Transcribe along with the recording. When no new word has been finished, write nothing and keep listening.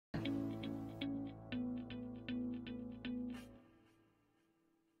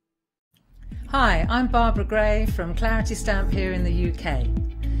Hi, I'm Barbara Gray from Clarity Stamp here in the UK.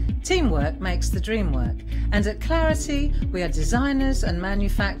 Teamwork makes the dream work, and at Clarity we are designers and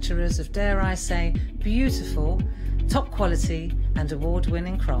manufacturers of, dare I say, beautiful, top quality and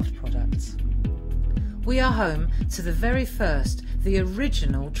award-winning craft products. We are home to the very first, the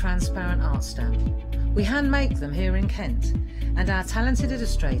original transparent art stamp. We hand make them here in Kent, and our talented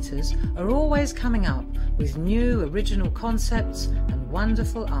illustrators are always coming up with new original concepts and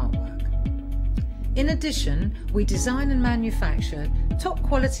wonderful artwork. In addition, we design and manufacture top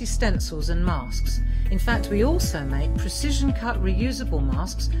quality stencils and masks. In fact, we also make precision cut reusable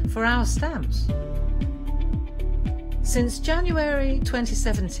masks for our stamps. Since January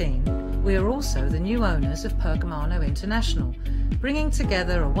 2017, we are also the new owners of Pergamano International, bringing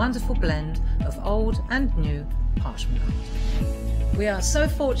together a wonderful blend of old and new parchment art. We are so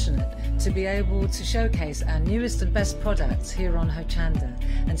fortunate to be able to showcase our newest and best products here on Hochanda,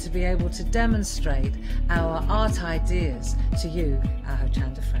 and to be able to demonstrate our art ideas to you, our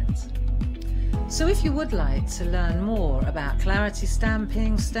Hochanda friends. So if you would like to learn more about Clarity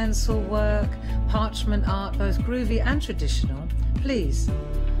stamping, stencil work, parchment art, both groovy and traditional, please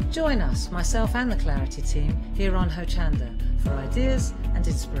join us, myself and the Clarity team, here on Hochanda for ideas and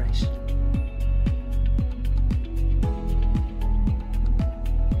inspiration.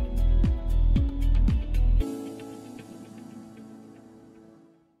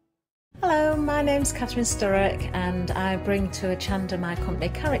 Hello, my name's Catherine Sturrock and I bring to Hochanda my company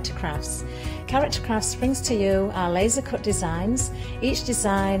Character Crafts. Character Crafts brings to you our laser cut designs. Each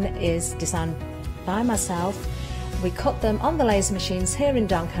design is designed by myself. We cut them on the laser machines here in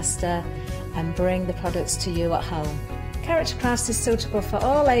Doncaster and bring the products to you at home. Character Crafts is suitable for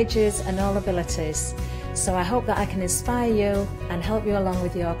all ages and all abilities, so I hope that I can inspire you and help you along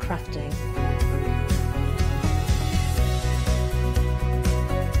with your crafting.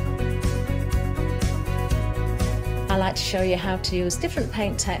 I like to show you how to use different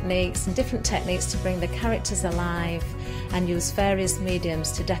paint techniques and different techniques to bring the characters alive, and use various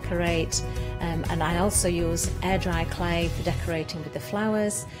mediums to decorate, and I also use air dry clay for decorating with the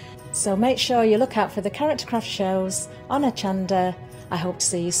flowers. So make sure you look out for the Character Craft shows on Hochanda. I hope to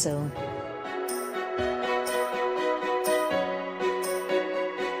see you soon.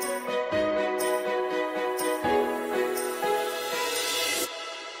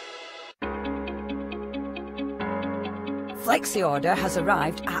 Flexi order has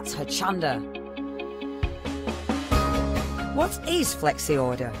arrived at Hochanda. What is Flexi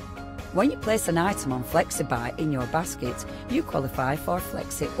order? When you place an item on FlexiBuy in your basket, you qualify for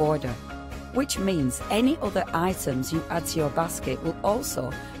Flexi order, which means any other items you add to your basket will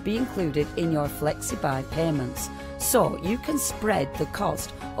also be included in your FlexiBuy payments, so you can spread the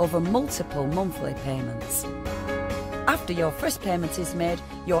cost over multiple monthly payments. After your first payment is made,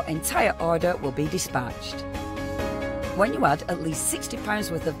 your entire order will be dispatched. When you add at least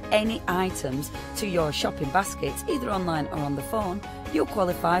 £60 worth of any items to your shopping basket, either online or on the phone, you'll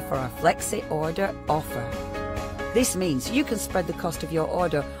qualify for our Flexi Order offer. This means you can spread the cost of your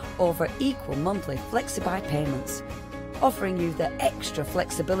order over equal monthly FlexiBuy payments, offering you the extra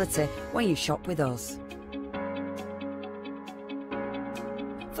flexibility when you shop with us.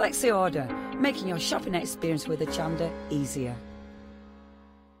 Flexi Order, making your shopping experience with Hochanda easier.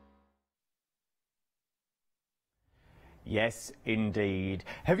 Yes, indeed.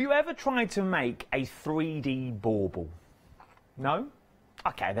 Have you ever tried to make a 3D bauble? No?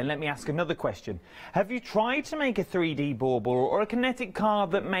 Okay, then let me ask another question. Have you tried to make a 3D bauble or a kinetic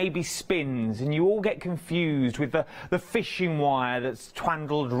card that maybe spins and you all get confused with the fishing wire that's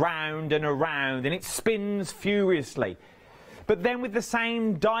twandled round and around and it spins furiously? But then with the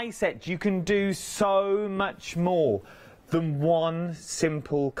same die set you can do so much more than one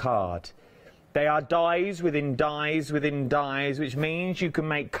simple card. They are dies within dies within dies, which means you can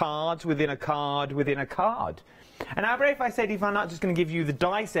make cards within a card within a card. And how about if I said, if I'm not just going to give you the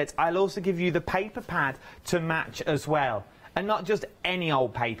die sets, I'll also give you the paper pad to match as well. And not just any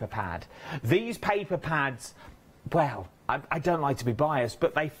old paper pad. These paper pads, well, I don't like to be biased,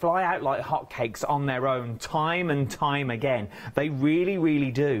 but they fly out like hotcakes on their own time and time again. They really,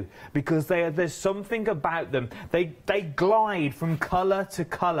 really do, because there's something about them. They glide from colour to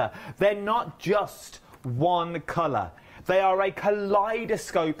colour. They're not just one colour. They are a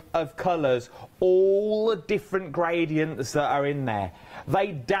kaleidoscope of colours, all the different gradients that are in there.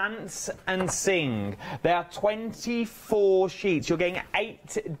 They dance and sing. There are 24 sheets. You're getting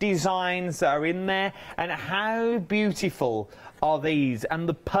 8 designs that are in there, and how beautiful are these? And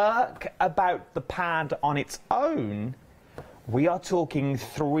the perk about the pad on its own, we are talking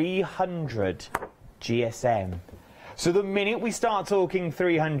 300 GSM. So the minute we start talking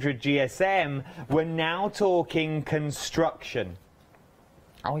 300 GSM, we're now talking construction.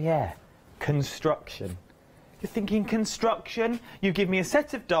 Oh yeah, construction. You're thinking construction, you give me a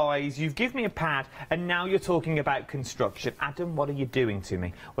set of dies, you've given me a pad, and now you're talking about construction. Adam, what are you doing to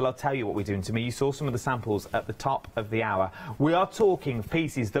me? Well, I'll tell you what we're doing to me. You saw some of the samples at the top of the hour. We are talking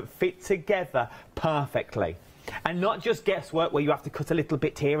pieces that fit together perfectly. And not just guesswork where you have to cut a little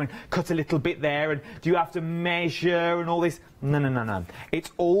bit here and cut a little bit there, and do you have to measure and all this? No, no, no, no.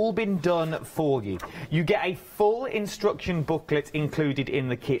 It's all been done for you. You get a full instruction booklet included in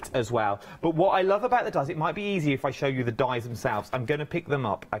the kit as well. But what I love about the dies, it might be easier if I show you the dies themselves. I'm going to pick them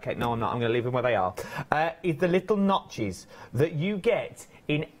up. Okay, no, I'm not. I'm going to leave them where they are. Is the little notches that you get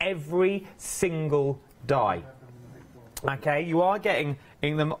in every single die. Okay, you are getting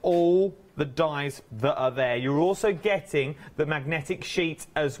in them all the dies that are there. You're also getting the magnetic sheet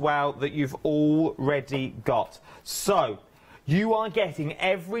as well that you've already got. So you are getting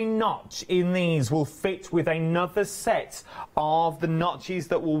every notch in these will fit with another set of the notches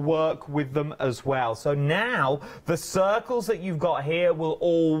that will work with them as well. So now the circles that you've got here will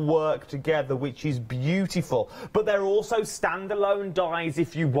all work together, which is beautiful. But they're also standalone dies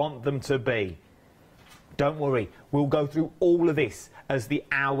if you want them to be. Don't worry, we'll go through all of this as the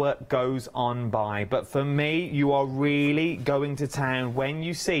hour goes on by. But for me, you are really going to town when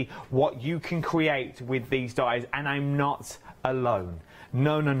you see what you can create with these dies. And I'm not alone.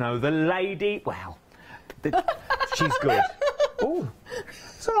 No, no, no. The lady, well, she's good. Oh,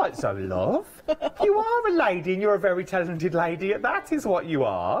 it's all right, so love. You are a lady and you're a very talented lady. That is what you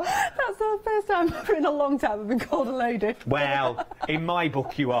are. That's the first time in a long time I've been called a lady. Well, in my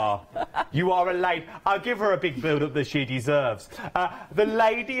book you are. You are a lady. I'll give her a big build-up that she deserves. The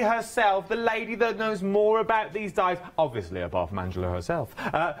lady herself, the lady that knows more about these dies, obviously apart from Angela herself,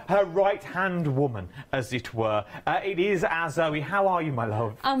 her right-hand woman, as it were. It is Zoe. How are you, my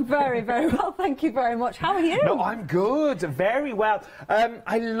love? I'm very, very well, thank you very much. How are you? No, I'm good. Very well.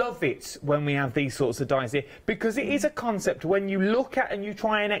 I love it when we have these sorts of dies here, because it is a concept when you look at and you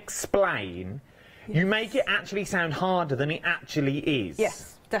try and explain, yes, you make it actually sound harder than it actually is.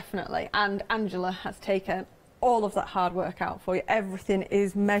 Yes, definitely. And Angela has taken all of that hard work out for you. Everything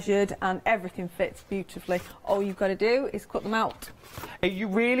is measured and everything fits beautifully. All you've got to do is cut them out. You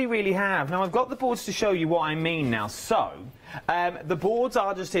really, really have. Now, I've got the boards to show you what I mean now. So, the boards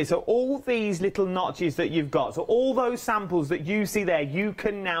are just here. So all these little notches that you've got, so all those samples that you see there, you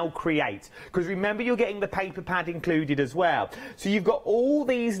can now create. Because remember, you're getting the paper pad included as well. So you've got all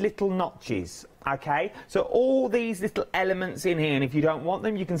these little notches. Okay, so all these little elements in here, and if you don't want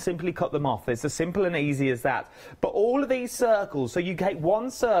them, you can simply cut them off. It's as simple and easy as that. But all of these circles, so you get one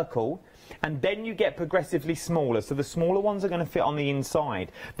circle, and then you get progressively smaller. So the smaller ones are going to fit on the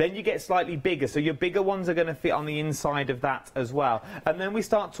inside. Then you get slightly bigger, so your bigger ones are going to fit on the inside of that as well. And then we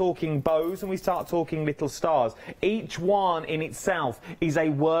start talking bows and we start talking little stars. Each one in itself is a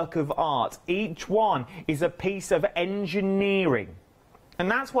work of art. Each one is a piece of engineering. And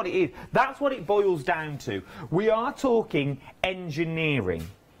that's what it is. That's what it boils down to. We are talking engineering.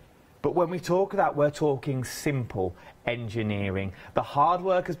 But when we talk that, we're talking simple engineering. The hard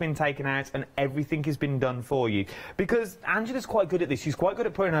work has been taken out and everything has been done for you. Because Angela's quite good at this. She's quite good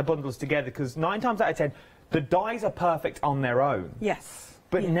at putting her bundles together, because 9 times out of 10, the dies are perfect on their own. Yes.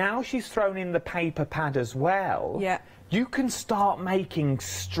 But now she's thrown in the paper pad as well. Yeah. You can start making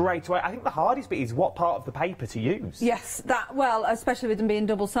straight away. I think the hardest bit is what part of the paper to use. Yes, that, well, especially with them being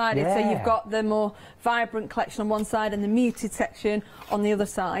double-sided. Yeah. So you've got the more vibrant collection on one side and the muted section on the other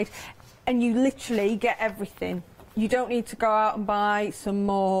side. And you literally get everything. You don't need to go out and buy some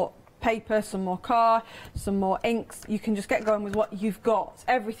more paper, some more card, some more inks. You can just get going with what you've got.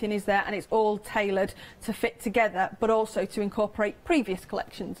 Everything is there and it's all tailored to fit together, but also to incorporate previous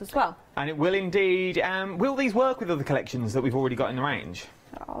collections as well. And it will indeed. Will these work with other collections that we've already got in the range?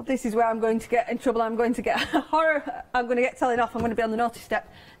 Oh, this is where I'm going to get in trouble. I'm going to get horror. I'm going to get telling off. I'm going to be on the naughty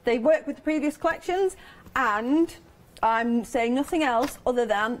step. They work with the previous collections, and I'm saying nothing else other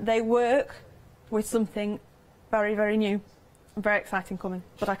than they work with something very, very new. Very exciting coming,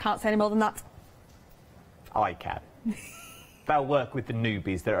 but I can't say any more than that. I can. They'll work with the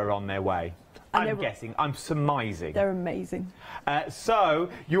newbies that are on their way. I'm guessing. I'm surmising. They're amazing. So,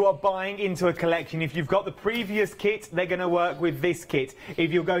 you are buying into a collection. If you've got the previous kit, they're going to work with this kit.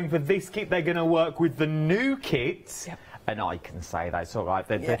 If you're going for this kit, they're going to work with the new kit. Yep. And I can say that, it's all right.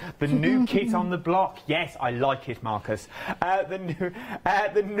 The new kit on the block. Yes, I like it, Marcus.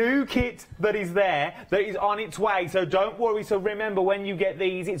 The new kit that is there, that is on its way. So don't worry. So remember, when you get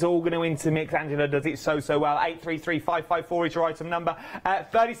these, it's all going to intermix. Angela does it so well. 833554 is your item number.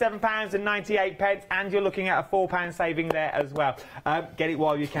 £37.98, and you're looking at a £4 saving there as well. Get it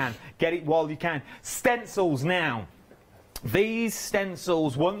while you can. Get it while you can. Stencils now. These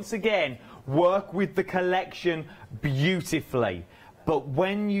stencils, once again, work with the collection beautifully. But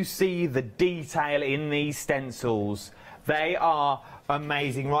when you see the detail in these stencils, they are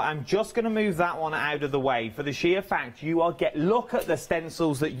amazing. Right, I'm just going to move that one out of the way for the sheer fact you are look at the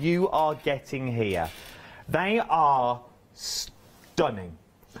stencils that you are getting here. They are stunning.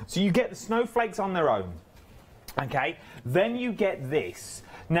 So you get the snowflakes on their own. Okay, then you get this.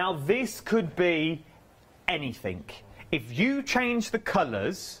 Now this could be anything. If you change the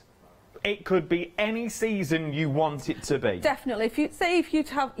colours, it could be any season you want it to be. Definitely. If you'd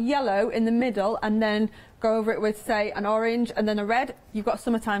have yellow in the middle and then go over it with, say, an orange and then a red, you've got a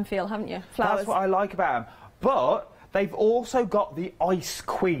summertime feel, haven't you? Flowers. That's what I like about them. But they've also got the Ice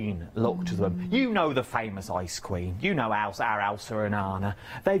Queen look to them. You know the famous Ice Queen. You know our Elsa and Anna.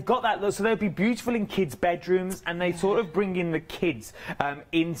 They've got that look, so they'll be beautiful in kids' bedrooms, and they sort of bring in the kids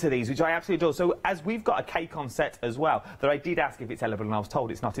into these, which I absolutely adore. So as we've got a cake on set as well, that I did ask if it's edible, and I was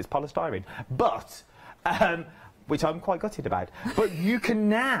told it's not, it's polystyrene. But, which I'm quite gutted about. But you can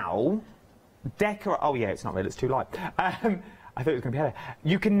now decorate... Oh, yeah, it's not really, it's too light. I thought it was going to be better.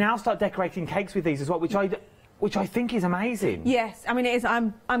 You can now start decorating cakes with these as well, which I think is amazing. Yes, I mean it is.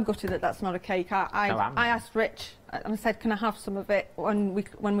 I'm gutted that that's not a cake. I asked Rich and I said, can I have some of it when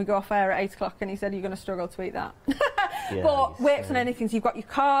we go off air at 8 o'clock, and he said, you're going to struggle to eat that. Yeah, but works on anything. So you've got your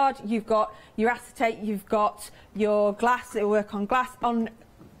card, you've got your acetate, you've got your glass. It'll work on glass, on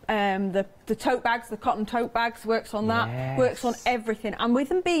the tote bags, the cotton tote bags, works on that, yes. Works on everything. And with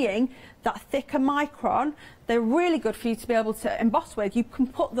them being that thicker micron, they're really good for you to be able to emboss with. You can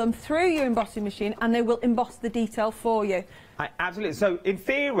put them through your embossing machine and they will emboss the detail for you. Absolutely. So in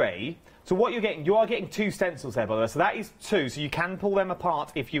theory, so what you're getting, you are getting 2 stencils there, by the way. So that is 2, so you can pull them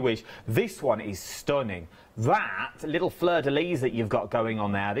apart if you wish. This one is stunning. That little fleur-de-lis that you've got going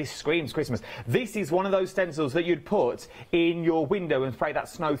on there, this screams Christmas. This is one of those stencils that you'd put in your window and spray that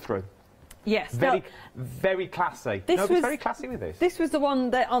snow through. Yes. Very classy. It's very classy with this. This was the one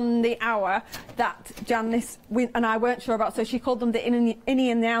that on the hour that Janice and I weren't sure about, so she called them the innie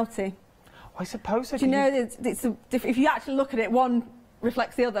and the outie. I suppose so. Do you know, if you actually look at it, one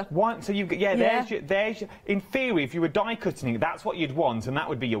reflects the other. So you there's your, in theory, if you were die cutting it, that's what you'd want, and that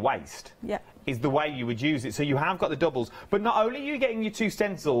would be your waste. Yeah. Is the way you would use it. So you have got the doubles, but not only are you getting your 2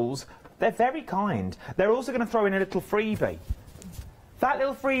 stencils, they're very kind. They're also going to throw in a little freebie. That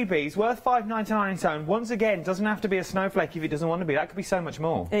little freebie is worth £5.99 on its own. Once again, doesn't have to be a snowflake if it doesn't want to be. That could be so much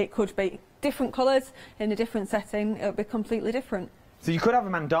more. It could be. Different colours in a different setting, it would be completely different. So you could have a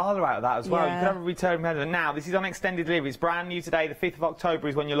mandala out of that as well. Yeah. You could have a return mandala. Now, this is on extended delivery. It's brand new today. The 5th of October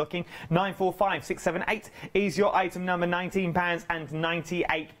is when you're looking. 945678 is your item number.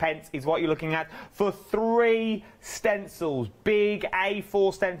 £19.98 is what you're looking at for 3 stencils. Big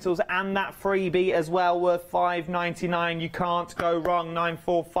A4 stencils and that freebie as well, worth £5.99. You can't go wrong.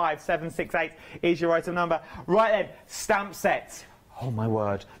 945768 is your item number. Right then, stamp sets. Oh, my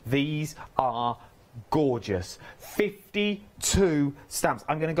word. These are gorgeous. 52 stamps.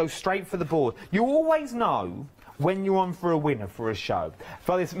 I'm going to go straight for the board. You always know when you're on for a winner for a show.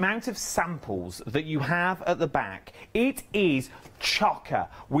 For this amount of samples that you have at the back, it is chocker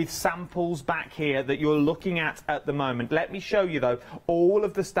with samples back here that you're looking at the moment. Let me show you, though, all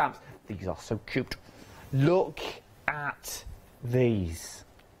of the stamps. These are so cute. Look at these.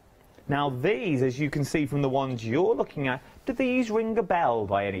 Now, these, as you can see from the ones you're looking at, do these ring a bell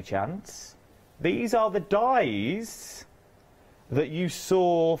by any chance? These are the dies that you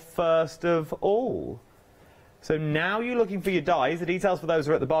saw first of all. So now you're looking for your dies. The details for those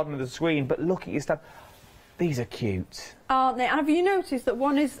are at the bottom of the screen, but look at your stuff. These are cute. Aren't they? Have you noticed that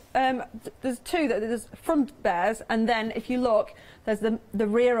one is, there's 2, there's front bears, and then if you look, there's the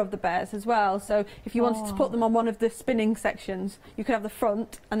rear of the bears as well. So if you wanted to put them on one of the spinning sections, you could have the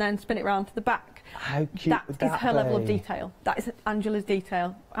front and then spin it round to the back. How cute would that is her level of detail. That is Angela's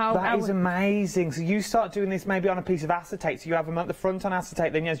detail. That is amazing. So you start doing this maybe on a piece of acetate. So you have them at the front on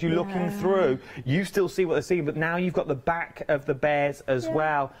acetate. Then as you're looking through, you still see what they're seeing. But now you've got the back of the bears as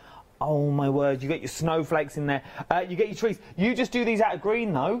well. Oh, my word. You get your snowflakes in there. You get your trees. You just do these out of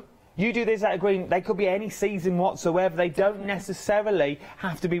green, though. You do this out of green, they could be any season whatsoever. They don't necessarily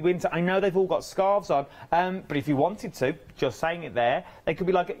have to be winter. I know they've all got scarves on, but if you wanted to, just saying it there, they could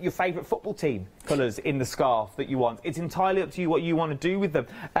be like your favourite football team colours in the scarf that you want. It's entirely up to you what you want to do with them.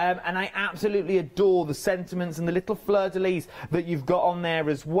 And I absolutely adore the sentiments and the little fleur-de-lis that you've got on there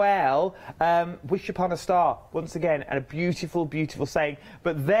as well. Wish upon a star, once again, and a beautiful, beautiful saying.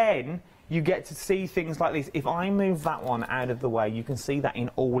 But then you get to see things like this. If I move that one out of the way, you can see that in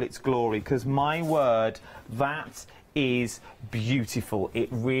all its glory, because my word, that is beautiful. It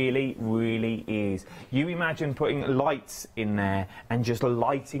really, really is. You imagine putting lights in there and just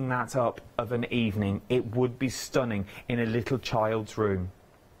lighting that up of an evening. It would be stunning in a little child's room.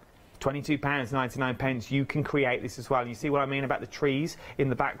 £22.99. You can create this as well. You see what I mean about the trees in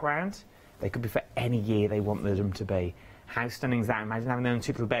the background? They could be for any year they want them to be. How stunning is that? Imagine having their own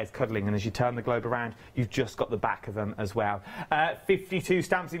two little bears cuddling, and as you turn the globe around, you've just got the back of them as well. 52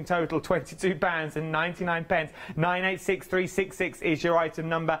 stamps in total, £22.99. 986366 is your item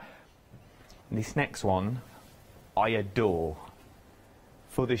number. This next one, I adore.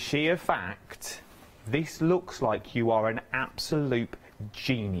 For the sheer fact, this looks like you are an absolute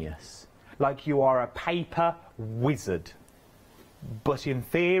genius. Like you are a paper wizard. But in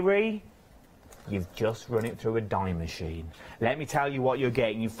theory, you've just run it through a die machine. Let me tell you what you're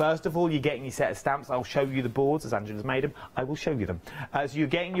getting. First of all, you're getting your set of stamps. I'll show you the boards, as Angela's made them. I will show you them. So you're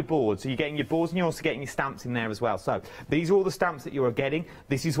getting your boards. So you're getting your boards, and you're also getting your stamps in there as well. So these are all the stamps that you're getting.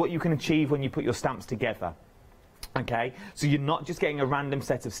 This is what you can achieve when you put your stamps together. Okay, so you're not just getting a random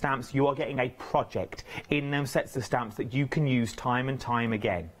set of stamps. You are getting a project in them sets of stamps that you can use time and time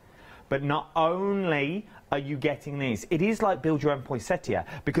again. But not only are you getting these, it is like build your own poinsettia,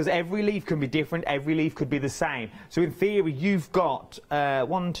 because every leaf can be different, every leaf could be the same. So in theory, you've got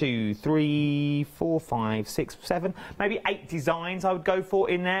 1, 2, 3, 4, 5, 6, 7, maybe 8 designs I would go for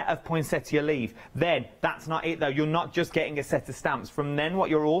in there of poinsettia leaf. Then that's not it though. You're not just getting a set of stamps. From then, what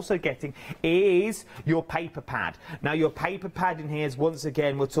you're also getting is your paper pad. Now your paper pad in here is, once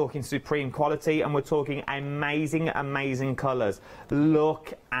again, we're talking supreme quality, and we're talking amazing, amazing colours.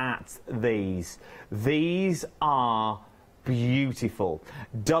 Look at these. These are beautiful.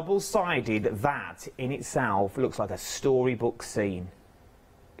 Double-sided, that in itself looks like a storybook scene.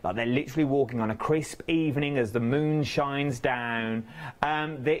 Like they're literally walking on a crisp evening as the moon shines down.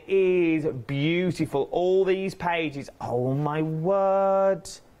 There is beautiful. All these pages, oh my word.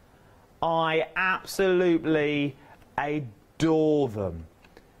 I absolutely adore them.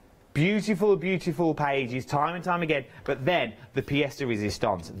 Beautiful, beautiful pages, time and time again. But then, the pièce de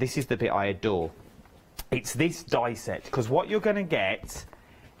résistance. This is the bit I adore. It's this die set, because what you're going to get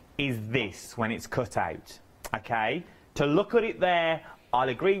is this when it's cut out. Okay? To look at it there, I'll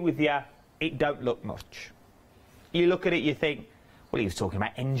agree with you, it don't look much. You look at it, you think, well, he was talking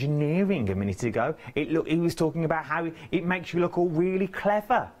about engineering a minute ago. He was talking about how it makes you look all really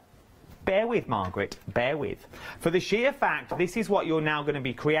clever. Bear with, Margaret, bear with. For the sheer fact, this is what you're now going to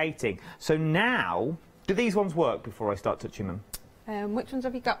be creating. So now, do these ones work before I start touching them? Which ones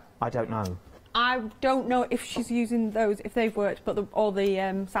have you got? I don't know. I don't know if she's using those, if they've worked, but all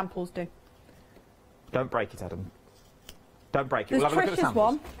the samples do. Don't break it, Adam. Don't break it. There's We'll have a look at the Trish's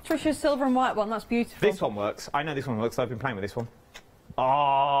samples. one. Trish's silver and white one, that's beautiful. This one works. I know this one works. I've been playing with this one.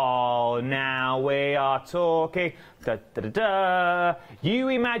 Oh, now we are talking. Da, da, da, da. You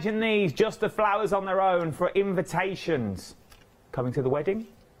imagine these, just the flowers on their own for invitations. Coming to the wedding?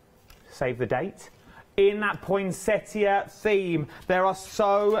 Save the date. In that poinsettia theme, there are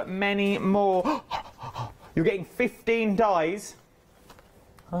so many more. You're getting 15 dies.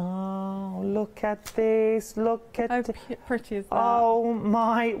 Oh, look at this, look at How pretty is that? Oh,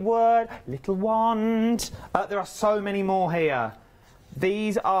 my word. Little wand. There are so many more here.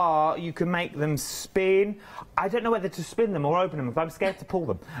 These are, you can make them spin. I don't know whether to spin them or open them, because I'm scared to pull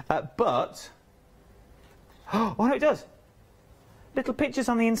them. But, oh no, it does. Little pictures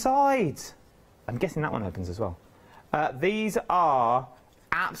on the inside. I'm guessing that one opens as well. These are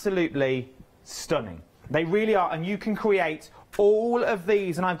absolutely stunning. They really are, and you can create all of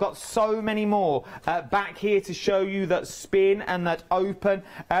these, and I've got so many more back here to show you that spin and that open,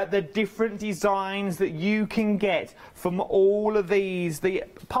 the different designs that you can get from all of these. The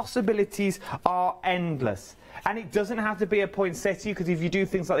possibilities are endless. And it doesn't have to be a poinsettia, because if you do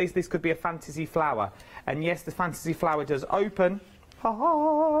things like this could be a fantasy flower. And yes, the fantasy flower does open,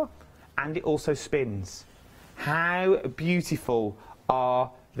 and it also spins. How beautiful are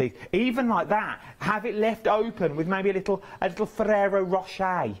these? Even like that, have it left open with maybe a little Ferrero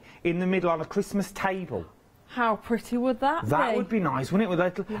Rocher in the middle on a Christmas table. How pretty would that be? That would be nice, wouldn't it? With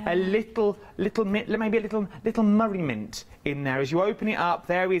maybe a little Murray mint in there. As you open it up,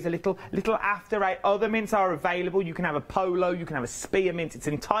 there is a little after eight. Other mints are available. You can have a polo, you can have a spearmint. It's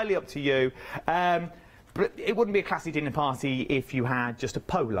entirely up to you. But it wouldn't be a classy dinner party if you had just a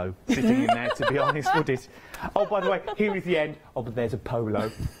polo sitting in there, to be honest, would it? Oh, by the way, here is the end. Oh, but there's a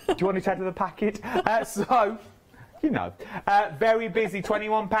polo. Do you want it out of the packet? You know, very busy,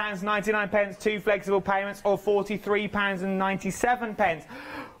 £21.99, 2 flexible payments, or £43.97.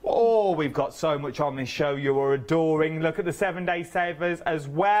 Oh, we've got so much on this show you are adoring. Look at the 7-day savers as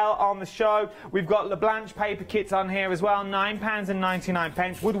well on the show. We've got LeBlanche paper kits on here as well,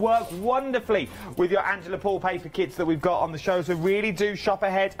 £9.99. Would work wonderfully with your Angela Paul paper kits that we've got on the show, so really do shop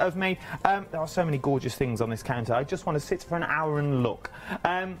ahead of me. There are so many gorgeous things on this counter. I just want to sit for an hour and look.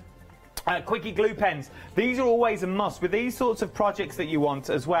 Quickie glue pens. These are always a must with these sorts of projects that you want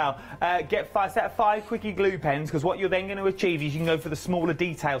as well. Get set of 5 quickie glue pens, because what you're then going to achieve is you can go for the smaller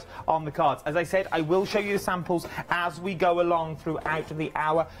details on the cards. As I said, I will show you the samples as we go along throughout the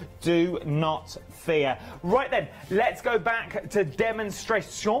hour. Do not fear. Right then, let's go back to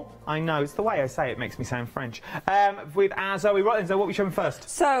demonstration. I know, it's the way I say it makes me sound French. With our Zoe. Right then, Zoe, what are we showing first?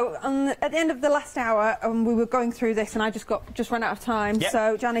 So, at the end of the last hour, we were going through this and I just ran out of time. Yep.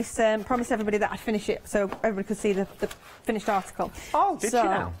 So, Janice promised everybody that I'd finish it so everybody could see the finished article. Oh, did she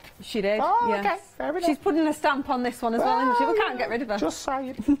now? She did. Oh, yes. okay. Fair enough. She's putting a stamp on this one as well, isn't she? We can't get rid of her. Just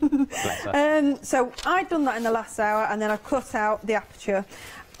saying. Bless her. So, I'd done that in the last hour and then I cut out the aperture.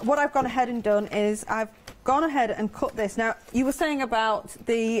 What I've gone ahead and done is I've gone ahead and cut this. Now, you were saying about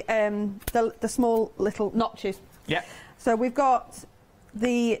the small little notches. Yeah. So we've got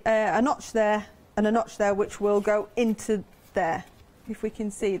a notch there and a notch there, which will go into there, if we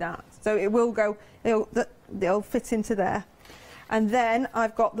can see that. So it will go, they'll fit into there. And then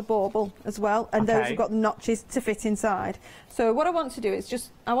I've got the bauble as well, and those have got the notches to fit inside. So what I want to do is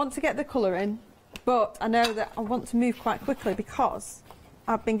I want to get the colour in, but I know that I want to move quite quickly because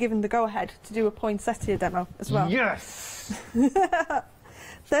I've been given the go-ahead to do a poinsettia demo as well. Yes!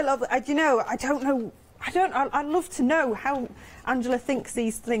 They're lovely. You know, I'd love to know how Angela thinks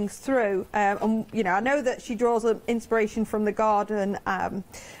these things through. And, you know, I know that she draws inspiration from the garden and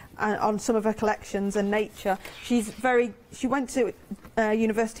on some of her collections and nature. She went to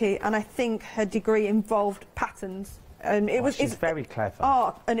university, and I think her degree involved patterns. And it's very clever.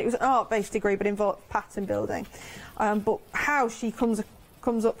 Art, and it was an art-based degree, but involved pattern building. But how she comes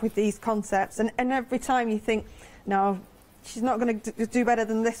up with these concepts, and every time you think, no, she's not going to do better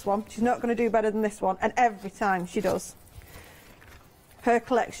than this one. She's not going to do better than this one, and every time she does. Her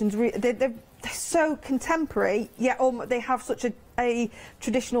collections, they're so contemporary, yet they have such a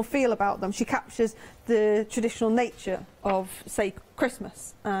traditional feel about them. She captures the traditional nature of, say,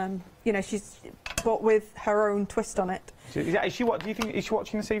 Christmas. You know, but with her own twist on it. Is she what? Do you think is she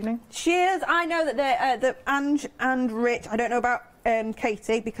watching this evening? She is. I know that that Ange and Rich. I don't know about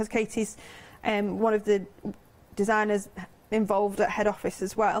Katie, because Katie's one of the designers involved at head office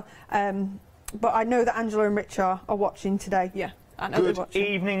as well. But I know that Angela and Rich are watching today. Yeah, I know they're watching. Good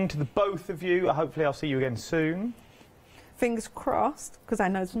evening to the both of you. Hopefully I'll see you again soon. Fingers crossed, because I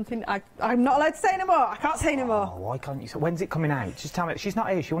know something I'm not allowed to say anymore. I can't say anymore. Oh, why can't you? When's it coming out? Just tell me. She's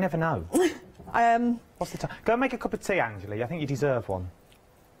not here. She'll never know. What's the time? Go and make a cup of tea, Angela. I think you deserve one.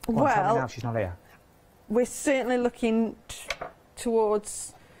 Well, tell me now she's not here. We're certainly looking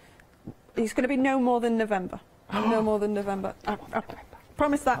towards. It's going to be no more than November. No more than November. I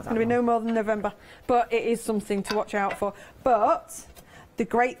promise that's going to be no more than November. But it is something to watch out for. But the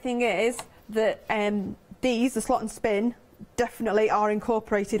great thing is that the slot and spin, definitely are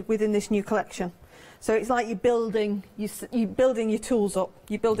incorporated within this new collection. So it's like you're building your tools up.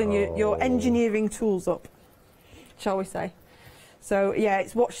 You're building your engineering tools up, shall we say. So yeah,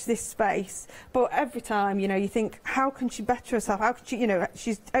 it's watch this space. But every time, you know, you think, how can she better herself? How can she, you know,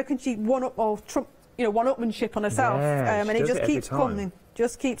 how can she one-up or one-upmanship on herself? Yeah, and it just keeps coming.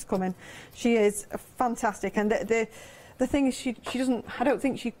 Just keeps coming. She is fantastic. And the thing is, she doesn't. I don't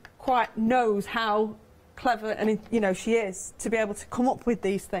think she quite knows how clever and, you know, she is to be able to come up with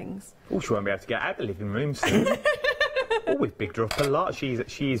these things. Oh, she won't be able to get out of the living room soon. We've bigged her up a lot. She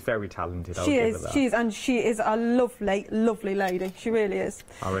is very talented. She is a lovely, lovely lady. She really is.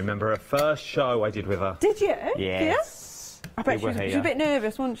 I remember her first show I did with her. Did you? Yes. Yeah? I bet she was a bit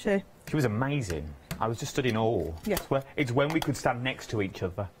nervous, wasn't she? She was amazing. I was just studying awe. Yeah. It's when we could stand next to each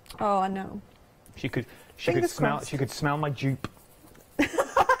other. Oh, I know. She could smell my dupe. Could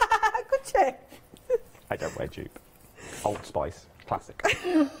she? I don't wear dupe. Old Spice, classic.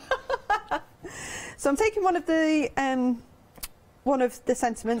 So I'm taking one of the one of the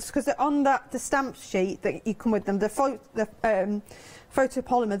sentiments, because on the stamp sheet that you come with them, the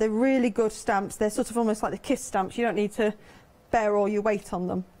photopolymer, they're really good stamps. They're sort of almost like the kiss stamps. You don't need to bear all your weight on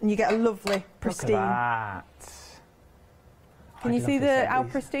them, and you get a lovely pristine. Look at that. Can you see how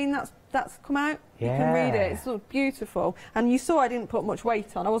pristine that's come out? Yeah. You can read it. It's sort of beautiful. And you saw I didn't put much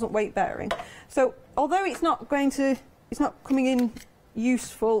weight on. I wasn't weight bearing. So although it's not coming in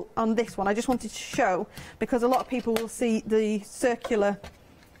useful on this one, I just wanted to show, because a lot of people will see the circular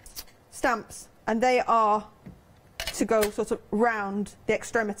stamps, and they are to go sort of round the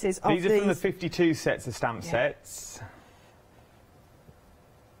extremities of these. These are from the 52 sets of stamp sets,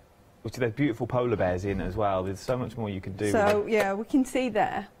 which there's beautiful polar bears in as well. There's so much more you can do. So yeah, we can see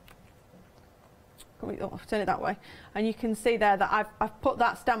there. I'll turn it that way, and you can see there that I've put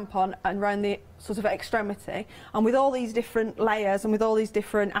that stamp on and around the sort of extremity, and with all these different layers and with all these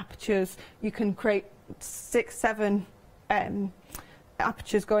different apertures, you can create 6, 7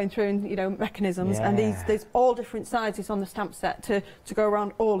 apertures going through, and mechanisms, and there's all different sizes on the stamp set to go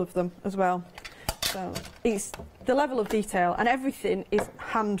around all of them as well. So it's the level of detail, and everything is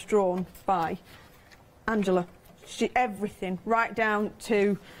hand drawn by Angela. Everything, right down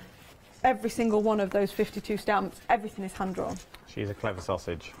to every single one of those 52 stamps, everything is hand drawn. She's a clever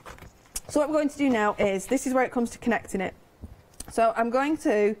sausage. So what we're going to do now is, this is where it comes to connecting it. So I'm going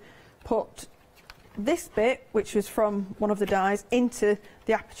to put this bit, which was from one of the dies, into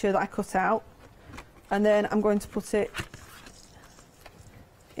the aperture that I cut out, and then I'm going to put it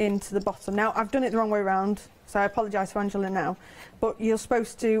into the bottom. Now I've done it the wrong way around, so I apologise to Angela now, but you're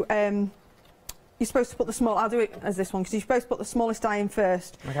supposed to put the small. I'll do it as this one, because you're supposed to put the smallest die in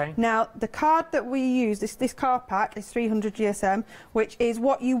first. Okay. Now the card that we use, this card pack, is 300 GSM, which is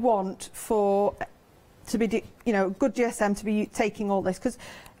what you want for to be good GSM to be taking all this, because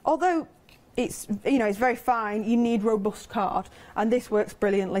although it's it's very fine, you need robust card, and this works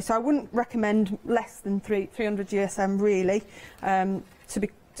brilliantly. So I wouldn't recommend less than 300 GSM really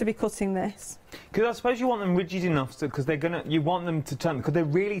to be cutting this. Because I suppose you want them rigid enough, because you want them to turn, because they're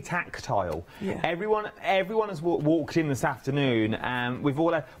really tactile. Yeah. Everyone has walked in this afternoon, and we've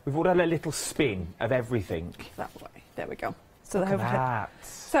all had a little spin of everything. That way. There we go. So Look at that.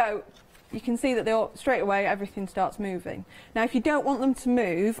 So you can see that straight away everything starts moving. Now if you don't want them to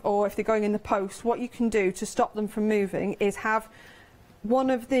move, or if they're going in the post, what you can do to stop them from moving is have one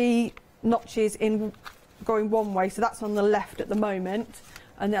of the notches going one way, so that's on the left at the moment,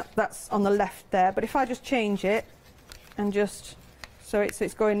 and that's on the left there. But if I just change it and so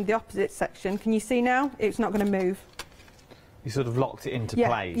it's going the opposite section, can you see now it's not going to move? You sort of locked it into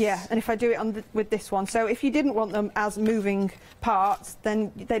place. Yeah, and if I do it with this one, so if you didn't want them as moving parts,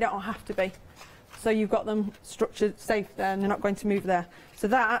 then they don't have to be. So you've got them structured safe there, and they're not going to move there. So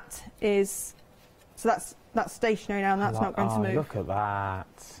that's stationary now, and that's not going to move. Look at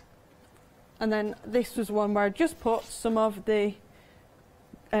that. And then this was one where I just put some of the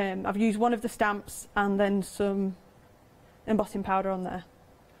I've used one of the stamps and then some embossing powder on there.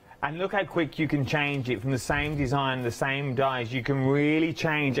 And look how quick you can change it from the same design, the same dies. You can really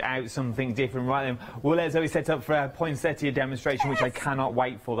change out something different right then. Well, there's always set up for a poinsettia demonstration, which I cannot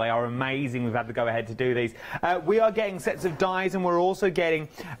wait for. They are amazing. We've had to go ahead to do these. We are getting sets of dies, and we're also getting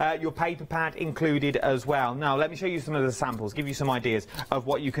your paper pad included as well. Now, let me show you some of the samples, give you some ideas of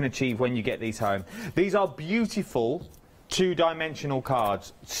what you can achieve when you get these home. These are beautiful two-dimensional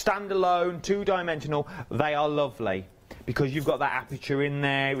cards. Standalone, two-dimensional. They are lovely, because you've got that aperture in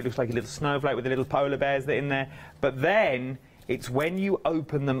there. It looks like a little snowflake with the little polar bears that are in there. But then it's when you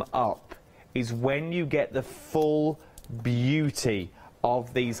open them up is when you get the full beauty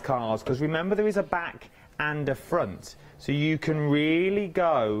of these cards. Because remember, there is a back and a front, so you can really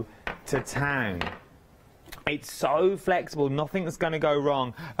go to town. It's so flexible, nothing's going to go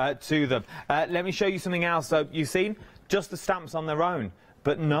wrong to them. Let me show you something else. So you've seen just the stamps on their own,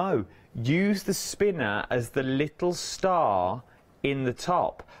 but no, use the spinner as the little star in the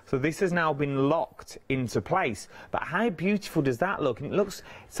top. So this has now been locked into place. But how beautiful does that look? And it's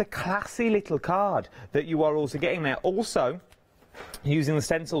a classy little card that you are also getting there. Also, using the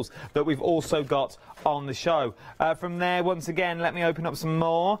stencils that we've also got on the show. From there, once again, let me open up some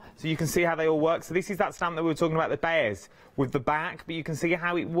more so you can see how they all work. So this is that stamp that we were talking about, the bears, with the back, but you can see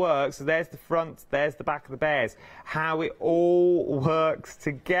how it works. So there's the front, there's the back of the bears, how it all works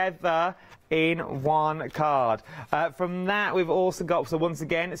together in one card. From that, we've also got, so once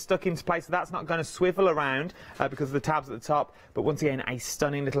again, it's stuck into place, so that's not going to swivel around because of the tabs at the top, but once again, a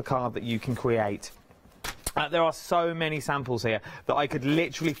stunning little card that you can create. There are so many samples here that I could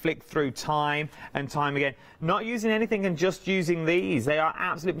literally flick through time and time again. Not using anything and just using these. They are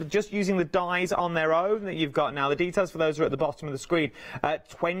absolutely just using the dies on their own that you've got now. The details for those are at the bottom of the screen.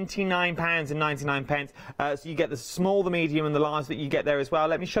 £29.99. So you get the small, the medium and the large that you get there as well.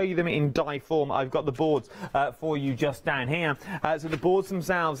 Let me show you them in die form. I've got the boards for you just down here. So the boards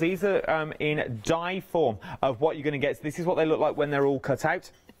themselves, these are in die form of what you're going to get. So this is what they look like when they're all cut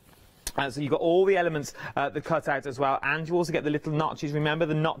out. So you've got all the elements that cut out as well, and you also get the little notches. Remember,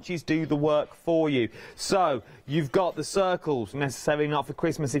 the notches do the work for you. So you've got the circles, necessarily not for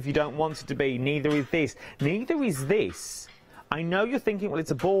Christmas if you don't want it to be. Neither is this. Neither is this. I know you're thinking, well,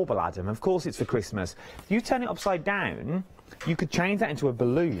 it's a bauble, Adam. Of course it's for Christmas. If you turn it upside down, you could change that into a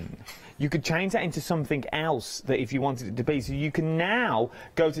balloon. You could change that into something else that if you wanted it to be. So you can now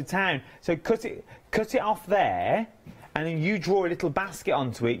go to town. So cut it off there. And then you draw a little basket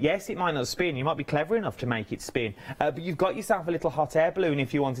onto it. Yes, it might not spin. You might be clever enough to make it spin. But you've got yourself a little hot air balloon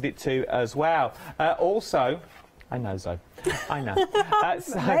if you wanted it to as well. Also, I know, Zoe. I know.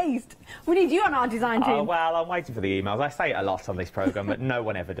 Amazed. We need you on our design team. Well, I'm waiting for the emails. I say it a lot on this programme, but no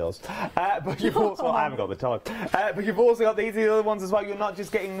one ever does. But you've also, I haven't got the time. But you've also got these other ones as well. You're not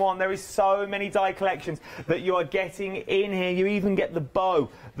just getting one. There is so many die collections that you are getting in here. You even get the bow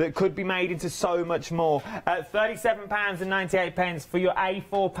that could be made into so much more. £37.98 for your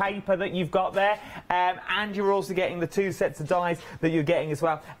A4 paper that you've got there. And you're also getting the 2 sets of dies that you're getting as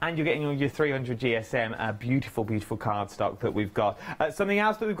well. And you're getting your 300 GSM beautiful, beautiful cardstock that we've got. Something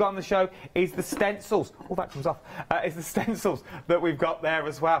else that we've got on the show is the stencils. Oh, that comes off. It's the stencils that we've got there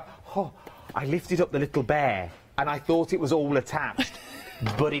as well. Oh, I lifted up the little bear and I thought it was all attached.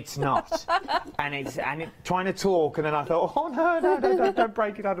 But it's not, and it's trying to talk, and then I thought, oh no, don't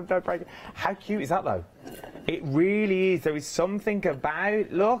break it, Adam, don't break it. How cute is that though? It really is. There is something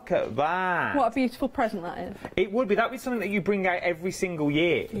about. Look at that. What a beautiful present that is. It would be. That would be something that you bring out every single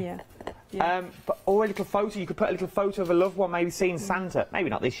year. Yeah. Or a little photo. You could put a little photo of a loved one, maybe seeing Santa. Maybe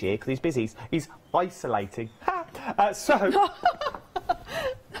not this year because he's busy. He's isolating.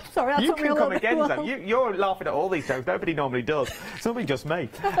 Sorry, that you took me a can little come again, bit Sam. You're laughing at all these jokes. Nobody normally does. It's normally just me.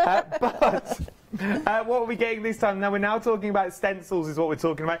 What are we getting this time? Now, we're now talking about stencils is what we're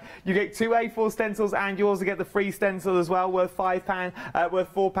talking about. You get 2 A4 stencils and you also get the free stencil as well, worth £5,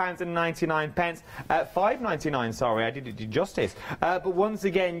 worth £4.99. £5.99, sorry, I did it justice. But once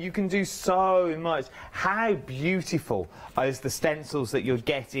again, you can do so much. How beautiful is the stencils that you're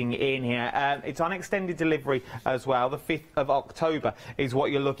getting in here? It's on extended delivery as well. The 5th of October is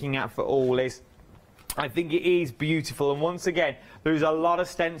what you're looking at for all this. I think it is beautiful, and once again there's a lot of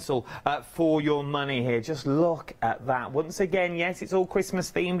stencil for your money here. Just look at that. Once again, yes, it's all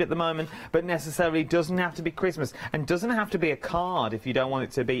Christmas themed at the moment, but necessarily doesn't have to be Christmas and doesn't have to be a card if you don't want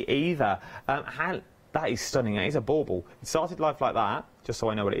it to be either. That is stunning. It is a bauble. It started life like that, just so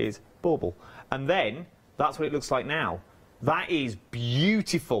I know what it is, bauble, and then that's what it looks like now. That is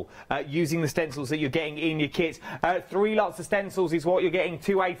beautiful, using the stencils that you're getting in your kits. 3 lots of stencils is what you're getting,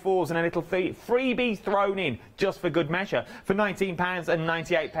 2 A4s and a little freebie thrown in, just for good measure. For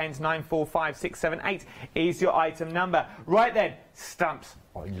 £19.98, 945678 is your item number. Right then, stamps.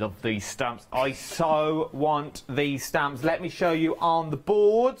 I love these stamps. I so want these stamps. Let me show you on the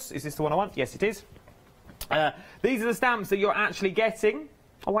boards. Is this the one I want? Yes, it is. These are the stamps that you're actually getting.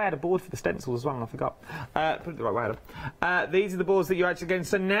 Oh, I had a board for the stencils as well, and I forgot. Put it the right way, Adam. These are the boards that you're actually getting.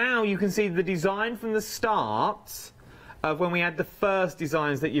 So now you can see the design from the start of when we had the first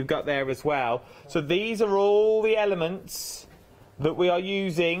designs that you've got there as well. So these are all the elements that we are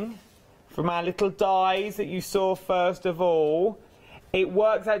using from our little dies that you saw first of all. It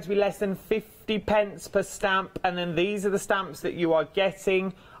works out to be less than 50p per stamp, and then these are the stamps that you are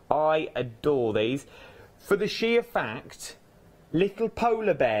getting. I adore these. For the sheer fact, little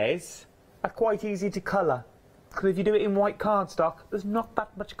polar bears are quite easy to colour, because if you do it in white cardstock, there's not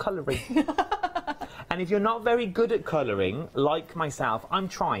that much colouring. And if you're not very good at colouring, like myself, I'm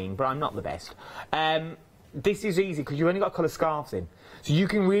trying, but I'm not the best. This is easy, because you've only got to colour scarves in. So you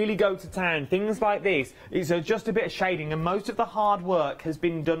can really go to town. Things like this, it's just a bit of shading, and most of the hard work has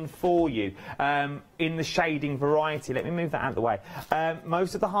been done for you in the shading variety. Let me move that out of the way.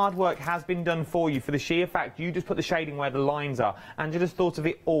 Most of the hard work has been done for you for the sheer fact you just put the shading where the lines are, and you just thought of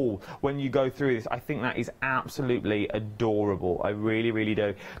it all when you go through this. I think that is absolutely adorable. I really, really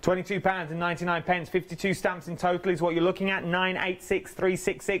do. £22.99, 52 stamps in total is what you're looking at.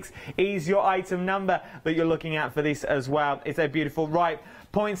 986366 is your item number that you're looking at for this as well. It's a beautiful, right,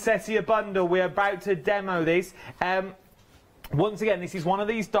 poinsettia bundle. We're about to demo this. Once again, this is one of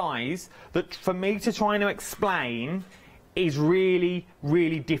these dies that, for me to try and explain, is really,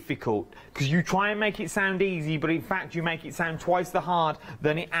 really difficult, because you try and make it sound easy, but in fact you make it sound twice the hard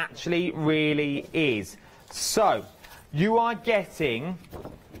than it actually really is. So, you are getting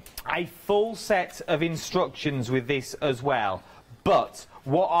a full set of instructions with this as well. But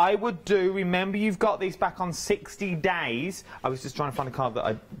what I would do, remember you've got these back on 60 days. I was just trying to find a card that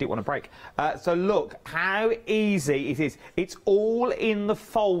I didn't want to break. So look how easy it is. It's all in the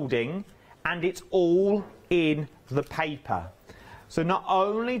folding and it's all in the paper. So not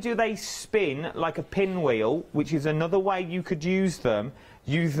only do they spin like a pinwheel, which is another way you could use them,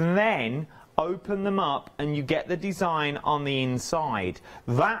 you then open them up and you get the design on the inside.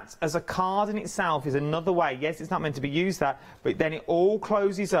 That, as a card in itself, is another way. Yes, it's not meant to be used that, but then it all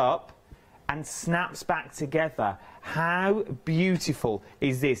closes up and snaps back together. How beautiful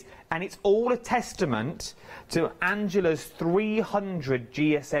is this? And it's all a testament to Angela's 300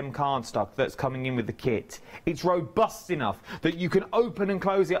 GSM cardstock that's coming in with the kit. It's robust enough that you can open and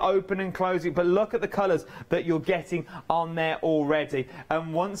close it, but look at the colours that you're getting on there already.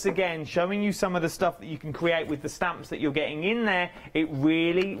 And once again, showing you some of the stuff that you can create with the stamps that you're getting in there, it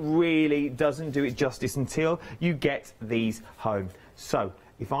really, really doesn't do it justice until you get these home. So,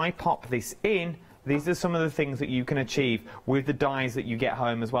 if I pop this in, these are some of the things that you can achieve with the dies that you get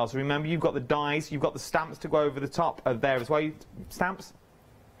home as well. So remember, you've got the dies, you've got the stamps to go over the top of there as well. Stamps?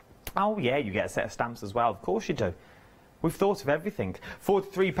 Oh yeah, you get a set of stamps as well. Of course you do. We've thought of everything.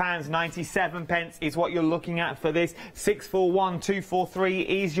 £43.97 is what you're looking at for this. 641243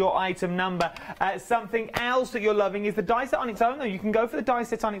 is your item number. Something else that you're loving is the die set on its own, though. You can go for the die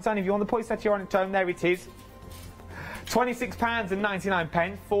set on its own. If you want the poinsettia on its own, there it is.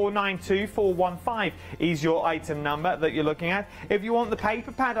 £26.99, 492415 is your item number that you're looking at. If you want the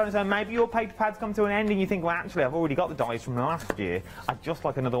paper pad on its own, maybe your paper pad's come to an end and you think, well, actually, I've already got the dies from last year. I'd just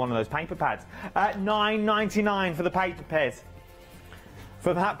like another one of those paper pads. £9.99 for the paper pairs.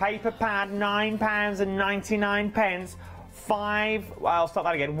 For that paper pad, £9.99. I'll start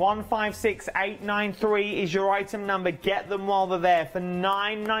that again. 156893 is your item number. Get them while they're there. For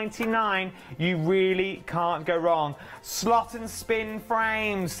 £9.99, you really can't go wrong. Slot and spin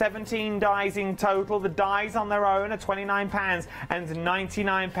frames, 17 dies in total. The dies on their own are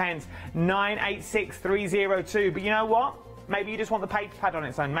 £29.99. 986302. But you know what? Maybe you just want the paper pad on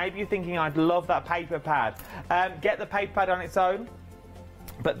its own. Maybe you're thinking, I'd love that paper pad. Get the paper pad on its own.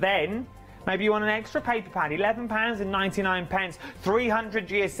 But then, maybe you want an extra paper pad, £11.99, 300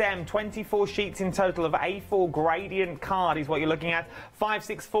 GSM, 24 sheets in total of A4 gradient card is what you're looking at.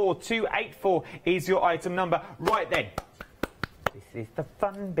 564284 is your item number. Right then, this is the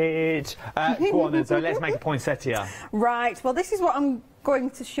fun bit. Go on then, so let's make a poinsettia. Right, well this is what I'm going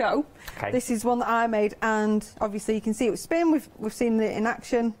to show. Okay. This is one that I made, and obviously you can see it with spin, we've seen it in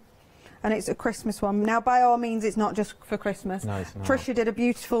action. And it's a Christmas one. Now, by all means, it's not just for Christmas. No, it's not. Trisha did a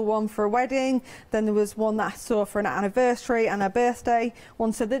beautiful one for a wedding. Then there was one that I saw for an anniversary and a birthday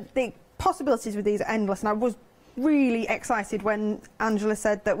one. So the possibilities with these are endless. And I was really excited when Angela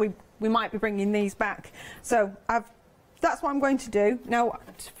said that we might be bringing these back. So that's what I'm going to do. Now,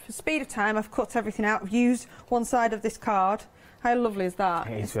 for speed of time, I've cut everything out. I've used one side of this card. How lovely is that?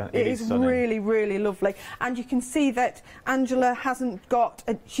 It is really, really lovely. And you can see that Angela hasn't got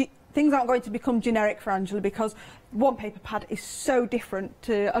things aren't going to become generic for Angela, because one paper pad is so different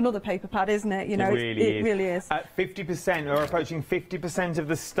to another paper pad, isn't it? You know, it really is. At 50%, or approaching 50% of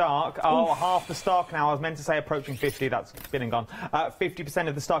the stock. Oh, half the stock now. I was meant to say approaching 50. That's been and gone. 50%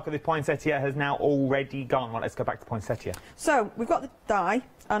 of the stock of this poinsettia has now already gone. Right, let's go back to poinsettia. So we've got the die,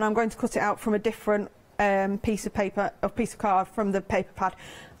 and I'm going to cut it out from a different piece of paper, or piece of card from the paper pad,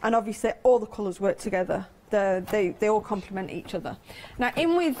 and obviously all the colours work together. They all complement each other. Now,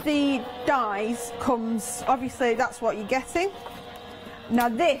 in with the dies comes, obviously that's what you're getting. Now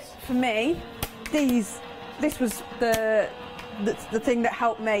this, for me, this was the thing that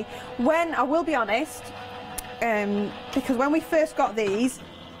helped me. When, I will be honest, because when we first got these,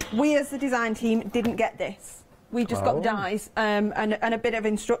 we as the design team didn't get this. We just got the dies and a bit of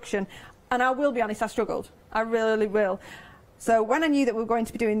instruction. And I will be honest, I struggled. I really will. So when I knew that we were going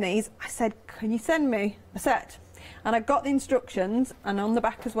to be doing these, I said, can you send me a set? And I got the instructions, and on the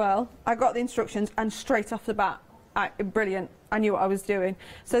back as well, I got the instructions, and straight off the bat, brilliant. I knew what I was doing.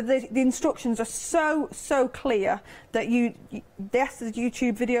 So the instructions are so clear that yes, there's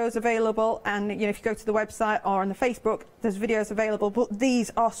YouTube videos available, and you know, if you go to the website or on the Facebook, there's videos available, but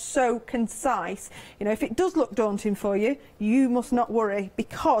these are so concise. You know, if it does look daunting for you, you must not worry,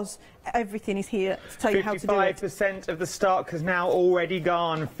 because everything is here to tell you how to do it. 55% of the stock has now already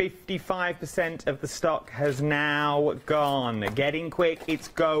gone. 55% of the stock has now gone. Getting quick, it's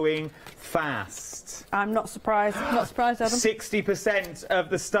going fast. I'm not surprised. Not surprised, Adam. 60% of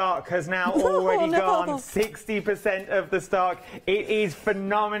the stock has now already gone. 60% of the stock. It is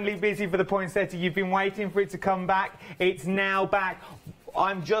phenomenally busy for the poinsettia. You've been waiting for it to come back. It's now back.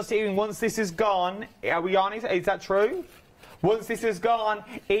 I'm just hearing, once this is gone, are we honest? Is that true? Once this is gone,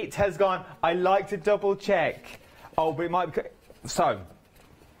 it has gone. I like to double check. Oh, but it might be... So,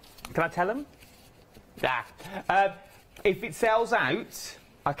 can I tell them? Yeah. If it sells out,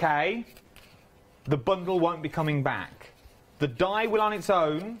 okay, the bundle won't be coming back. The die will on its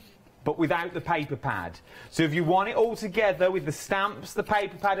own, but without the paper pad. So if you want it all together with the stamps, the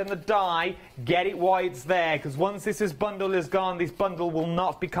paper pad and the die, get it while it's there, because once this bundle is gone, this bundle will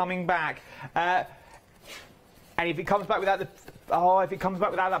not be coming back. And if it comes back without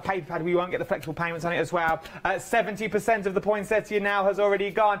that paper pad, we won't get the flexible payments on it as well. 70% of the poinsettia now has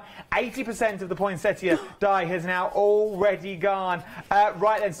already gone. 80% of the poinsettia die has now already gone.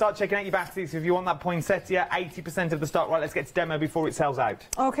 Right then, start checking out your baskets if you want that poinsettia. 80% of the stock. Right, let's get to demo before it sells out.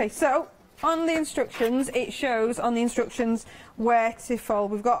 Okay, so on the instructions, it shows on the instructions where to fold.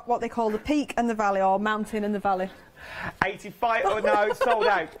 We've got what they call the peak and the valley, or mountain and the valley. 85, oh no, it's sold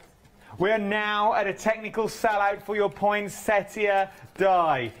out. We are now at a technical sellout for your poinsettia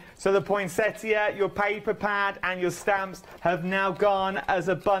die. So the poinsettia, your paper pad and your stamps have now gone as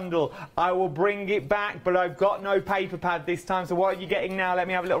a bundle. I will bring it back, but I've got no paper pad this time. So what are you getting now? Let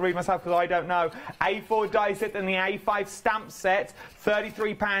me have a little read myself, because I don't know. A4 die set and the A5 stamp set,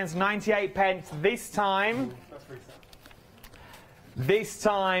 £33.98 this time. This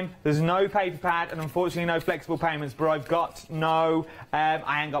time, there's no paper pad and unfortunately no flexible payments, but I've got no,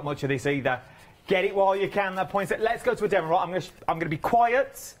 I ain't got much of this either. Get it while you can, that poinsettia. Let's go to a demo, right? I'm going to be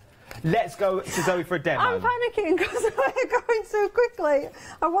quiet. Let's go to Zoe for a demo. I'm panicking because we're going so quickly.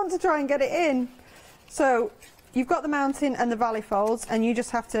 I want to try and get it in. So, you've got the mountain and the valley folds, and you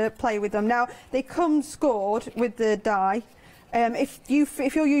just have to play with them. Now, they come scored with the die.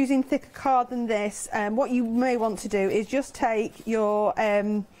 If you're using thicker card than this, what you may want to do is just take your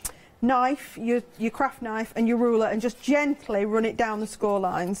knife, your craft knife and your ruler, and just gently run it down the score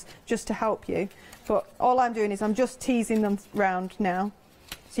lines just to help you. But all I'm doing is I'm just teasing them round now,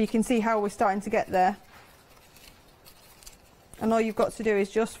 so you can see how we're starting to get there. And all you've got to do is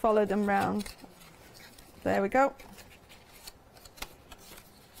just follow them round. There we go.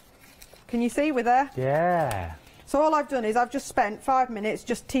 Can you see we're there? Yeah. So all I've done is I've just spent 5 minutes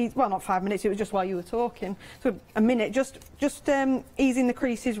just well, not 5 minutes, it was just while you were talking. So a minute just easing the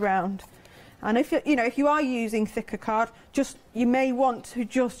creases round. And if you are using thicker card, you may want to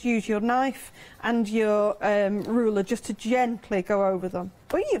just use your knife and your ruler just to gently go over them.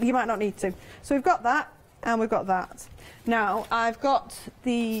 But you might not need to. So we've got that and we've got that. Now I've got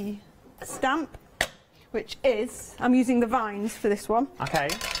the stamp, which is, I'm using the vines for this one. Okay.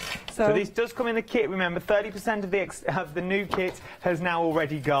 So this does come in the kit. Remember, 30% of the new kit has now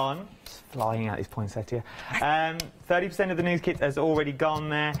already gone. It's flying out this poinsettia. 30% of the new kit has already gone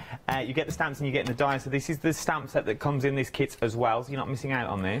there. You get the stamps and you get the die. So this is the stamp set that comes in this kit as well. So you're not missing out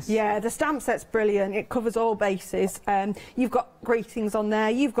on this. Yeah, the stamp set's brilliant. It covers all bases. You've got greetings on there.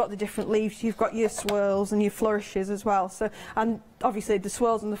 You've got the different leaves. You've got your swirls and your flourishes as well. So, and obviously the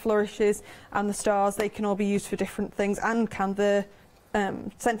swirls and the flourishes and the stars, they can all be used for different things, and can the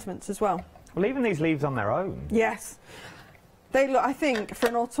sentiments as well. Well, even these leaves on their own. Yes, they look. I think for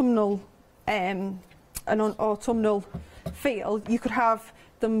an autumnal feel, you could have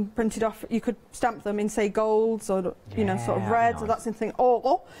them printed off. You could stamp them in, say, golds or sort of reds, nice. Or that sort of thing.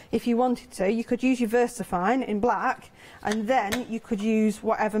 Or if you wanted to, you could use your VersaFine in black, and then you could use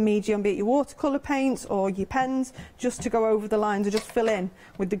whatever medium, be it your watercolour paints or your pens, just to go over the lines or just fill in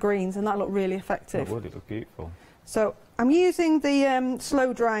with the greens, and that looked really effective. That would. It look beautiful. So I'm using the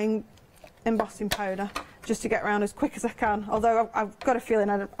slow drying embossing powder just to get around as quick as I can, although I've got a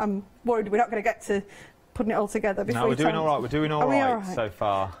feeling I'm worried we're not going to get to putting it all together before. No, we're doing all right. We're doing all right so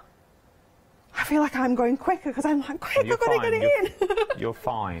far. I feel like I'm going quicker because I'm like, quick, I've got to get it in. You're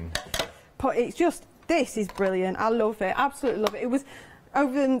fine. But it's just, this is brilliant. I love it. Absolutely love it. It was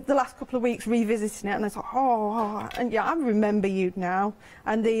over the last couple of weeks revisiting it, and I thought, and yeah, I remember you now.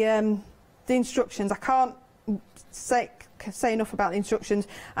 And the instructions, I can't say enough about the instructions.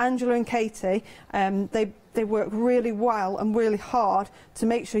 Angela and Katie, they work really well and really hard to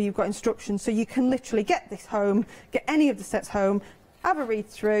make sure you've got instructions, so you can literally get this home, get any of the sets home, have a read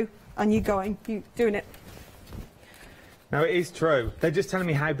through, and you're doing it. No, it is true. They're just telling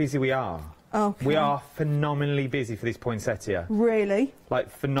me how busy we are. Okay. We are phenomenally busy for this poinsettia. Really? Like,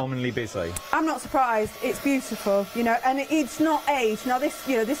 phenomenally busy. I'm not surprised. It's beautiful, you know, and it's not aged. Now, this,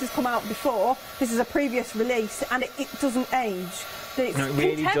 you know, this has come out before. This is a previous release, and it doesn't age. It's no, it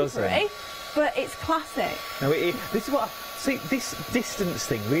really doesn't. But it's classic. No, this is what... See, this distance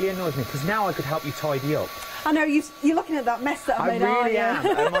thing really annoys me, because now I could help you tidy up. I know, you're looking at that mess that I've made, I really am.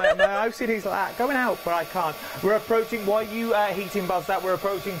 And my OCD's like that, going out, but I can't. We're approaching, while you heating buzz that, we're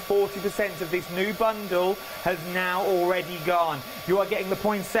approaching 40% of this new bundle has now already gone. You are getting the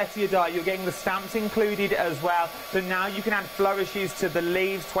poinsettia die, you're getting the stamps included as well. So now you can add flourishes to the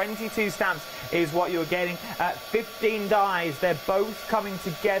leaves. 22 stamps is what you're getting. 15 dies, they're both coming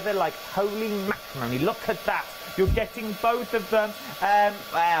together like holy matrimony. Look at that. You're getting both of them.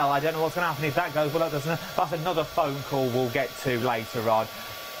 Well, I don't know what's going to happen if that goes well. That's another phone call we'll get to later on.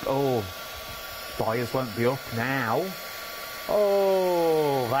 Oh, buyers won't be up now.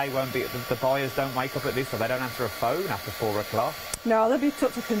 Oh, they won't be. The buyers don't wake up at this, so they don't answer a phone after 4 o'clock. No, they'll be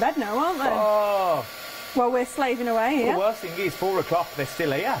tucked up in bed now, aren't they? Oh. Well, we're slaving away here. Well, the worst thing is 4 o'clock, they're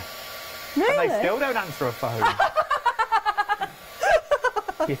still here. Really? And they still don't answer a phone.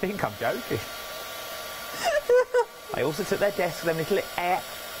 You think I'm joking? They also took their desks with them little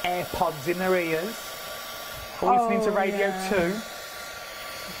AirPods in their ears. Listening to Radio 2.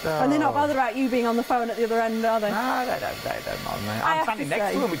 Oh. And they're not bothered about you being on the phone at the other end, are they? No, they don't mind me. I'm standing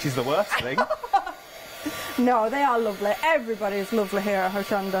next to them, which is the worst thing. No, they are lovely. Everybody is lovely here at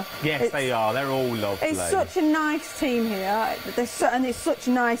Hochanda. Yes, they are. They're all lovely. It's such a nice team here. And it's such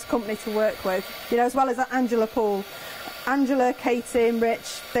a nice company to work with. You know, as well as Angela Paul. Angela, Katie and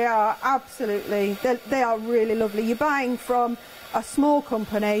Rich, they are absolutely, they are really lovely. You're buying from a small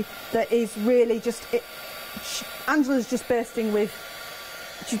company that is really just, Angela's just bursting with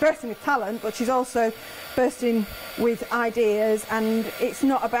talent, but she's also bursting with ideas, and it's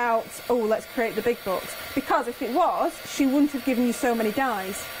not about, oh, let's create the big bucks. Because if it was, she wouldn't have given you so many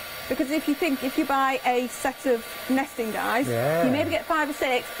dies. Because if you buy a set of nesting dies, you maybe get 5 or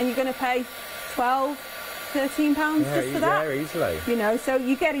 6, and you're going to pay 12, £13 just for that. Yeah, easily. You know, so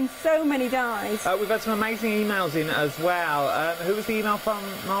you're getting so many dies. We've had some amazing emails in as well. Who was the email from,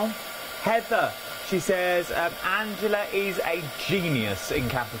 Mol? Heather. She says, Angela is a genius, in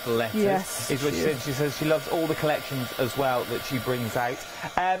capital letters. Yes. Is what she said. She says she loves all the collections as well that she brings out.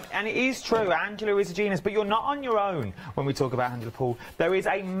 And it is true, Angela is a genius, but you're not on your own when we talk about Angela Paul. There is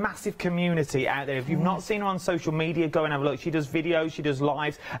a massive community out there. If you've not seen her on social media, go and have a look. She does videos, she does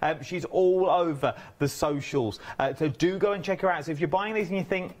lives. She's all over the socials. So do go and check her out. So if you're buying these and you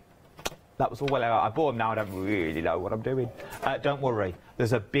think, that was all well, I bought them now, I don't really know what I'm doing. Don't worry,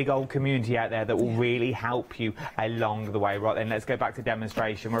 there's a big old community out there that will really help you along the way. Right then, let's go back to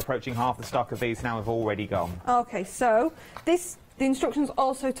demonstration. We're approaching half the stock of these now, have already gone. Okay, so the instructions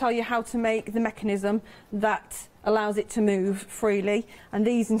also tell you how to make the mechanism that allows it to move freely, and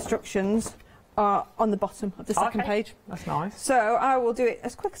these instructions are on the bottom of the second page. That's nice. So I will do it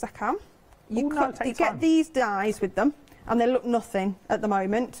as quick as I can. You get these dies with them, and they look nothing at the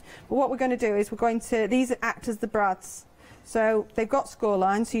moment. But what we're going to do is these act as the brads. So they've got score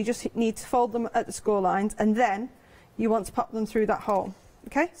lines, so you just need to fold them at the score lines, and then you want to pop them through that hole.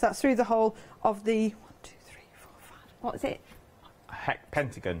 Okay, so that's through the hole of the 1, 2, 3, 4, 5. What is it?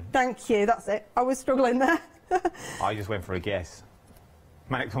 Pentagon. Thank you, that's it. I was struggling there. I just went for a guess.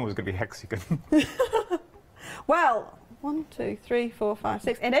 My next one was going to be hexagon. Well, 1, 2, 3, 4, 5,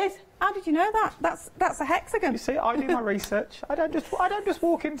 6. It is. How did you know that? That's a hexagon. You see, I do my research. I don't just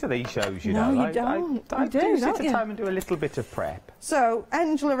walk into these shows, you know. No, you don't. I do sit at home and do a little bit of prep. So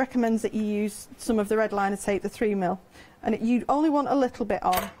Angela recommends that you use some of the red liner tape, the 3mm, and you only want a little bit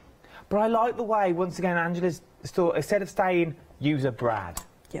on. But I like the way, once again, Angela's still, instead of saying use a brad,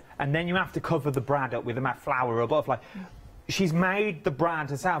 and then you have to cover the brad up with a flower or a butterfly. She's made the brand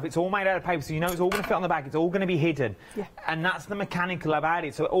herself. It's all made out of paper, so you know it's all going to fit on the back. It's all going to be hidden. Yeah. And that's the mechanical about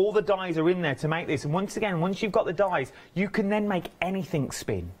it. So all the dies are in there to make this. And once again, once you've got the dies, you can then make anything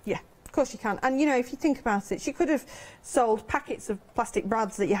spin. Yeah, of course you can. And, you know, if you think about it, she could have sold packets of plastic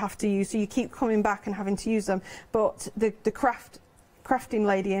brads that you have to use, so you keep coming back and having to use them. But the crafting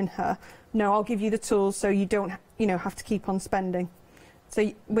lady in her, no, I'll give you the tools so you don't, you know, have to keep on spending. So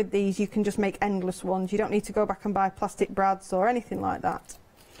with these, you can just make endless ones. You don't need to go back and buy plastic brads or anything like that.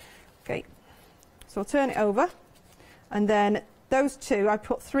 Okay, so I'll turn it over. And then those two, I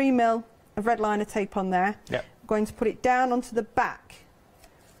put 3mm of red liner tape on there. Yep. going to put it down onto the back.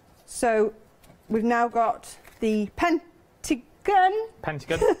 So we've now got the pentagon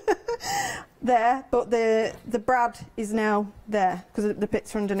there, but the brad is now there because the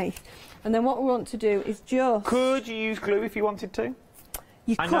bits are underneath. And then what we want to do is just... Could you use glue if you wanted to?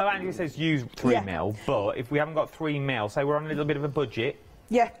 I know Andrew says use 3mm, but if we haven't got 3mm, say we're on a little bit of a budget.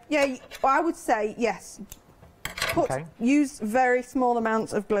 Yeah, I would say yes. Use very small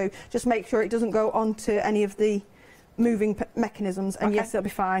amounts of glue. Just make sure it doesn't go onto any of the moving mechanisms, and yes, it'll be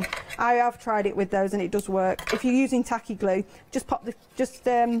fine. I have tried it with those and it does work. If you're using tacky glue, just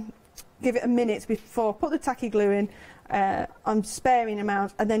give it a minute before, put the tacky glue in on sparing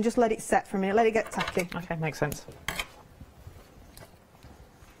amount, and then just let it set for a minute, let it get tacky. Okay, makes sense.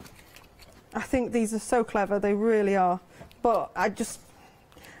 I think these are so clever, they really are. But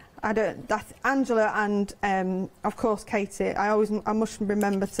Angela and of course Katie, I must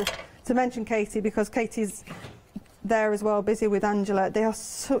remember to mention Katie, because Katie's there as well, busy with Angela. They are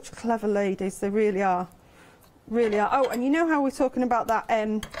such clever ladies, they really are. Really are. Oh, and you know how we're talking about that,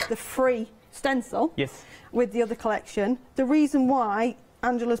 the free stencil? Yes. With the other collection. The reason why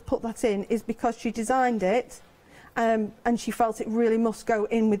Angela's put that in is because she designed it, and she felt it really must go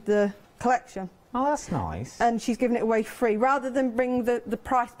in with the collection. Oh, that's nice. And she's given it away free. Rather than bring the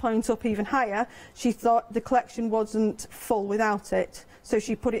price point up even higher, she thought the collection wasn't full without it, so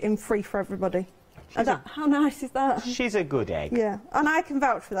she put it in free for everybody. How nice is that? She's a good egg. Yeah, and I can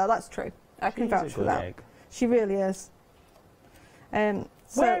vouch for that, that's true. I can vouch for that. Egg. She really is.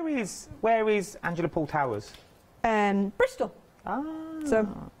 Where is Angela Paul Towers? Bristol. Ah. So,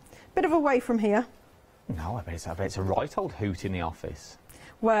 bit of a way from here. No, I bet it's a right old hoot in the office.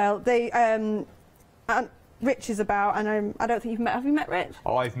 Well, Rich is about, and I don't think you've met. Have you met Rich?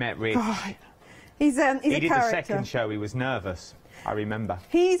 Oh, I've met Rich. Oh, he's a character. He did the second show. He was nervous. I remember.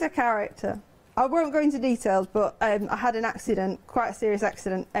 He's a character. I won't go into details, but I had an accident, quite a serious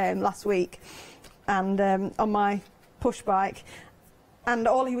accident, last week, and on my push bike, and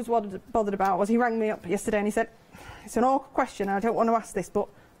all he was bothered about was he rang me up yesterday and he said, "It's an awkward question. I don't want to ask this, but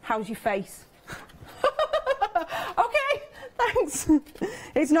how's your face?" Okay, thanks.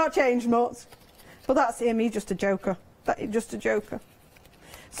 It's not changed much, but that's him. He's just a joker. Just a joker.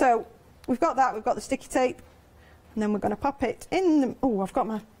 So we've got that. We've got the sticky tape, and then we're going to pop it in. Oh, I've got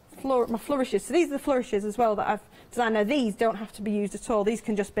my flourishes. So these are the flourishes as well that I've designed. Now these don't have to be used at all. These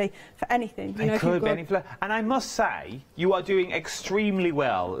can just be for anything. They could be any flower. And I must say, you are doing extremely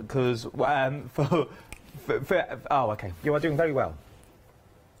well because oh, okay, you are doing very well.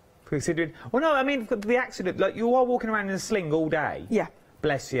 Considering, well, no, I mean the accident. Like you are walking around in a sling all day. Yeah.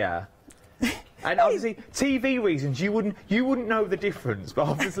 Bless you. And obviously, TV reasons, you wouldn't know the difference. But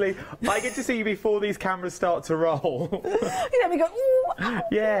obviously, I get to see you before these cameras start to roll. You let me go. Ooh.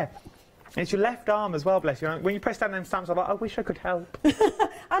 Yeah. It's your left arm as well, bless you. When you press down them stamps, I'm like, I wish I could help.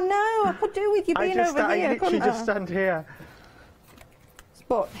 I know. I could do with you being over here. I literally just stand here.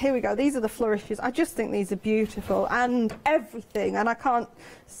 But here we go. These are the flourishes. I just think these are beautiful, and everything. And I can't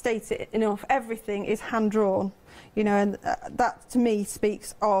state it enough. Everything is hand drawn. You know, and that to me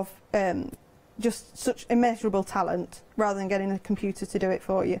speaks of just such immeasurable talent rather than getting a computer to do it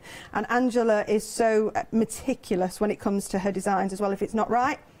for you. And Angela is so meticulous when it comes to her designs as well. If it's not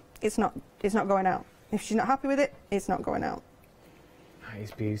right, it's not going out. If she's not happy with it, it's not going out. That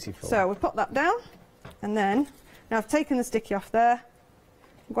is beautiful. So we put that down, and then now I've taken the sticky off there.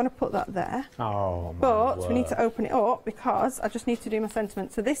 I'm going to put that there. Oh, but we need to open it up because I just need to do my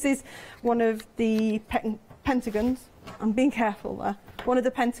sentiment. So this is one of the pentagons. I'm being careful there. One of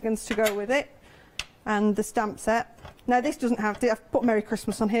the pentagons to go with it, and the stamp set. Now this doesn't have to. I've put Merry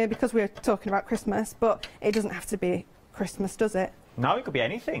Christmas on here because we're talking about Christmas, but it doesn't have to be Christmas, does it? No, it could be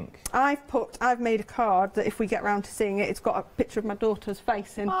anything. I've made a card that if we get round to seeing it, it's got a picture of my daughter's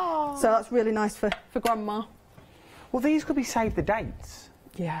face in. Aww. So that's really nice for Grandma. Well, these could be save the dates.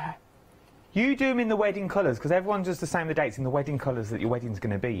 Yeah. You do them in the wedding colours, because everyone does the same the dates in the wedding colours that your wedding's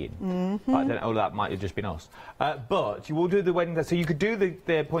going to be in. Mm-hmm. I don't know, that might have just been us. But you will do the wedding, so you could do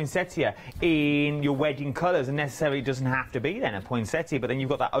the poinsettia in your wedding colours, and necessarily doesn't have to be then a poinsettia, but then you've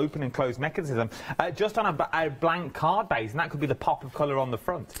got that open and closed mechanism just on a blank card base, and that could be the pop of colour on the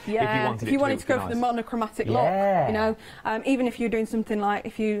front. Yeah, if you wanted to go for the monochromatic look, you know, even if you're doing something like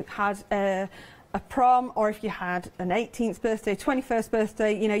if you had a prom, or if you had an 18th birthday, 21st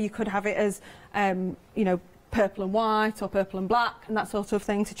birthday, you know, you could have it as, you know, purple and white or purple and black and that sort of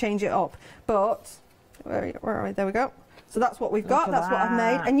thing to change it up. But, where are we? There we go. So that's what we've got, that's what I've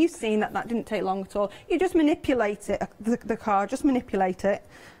made. And you've seen that didn't take long at all. You just manipulate it, the card, just manipulate it.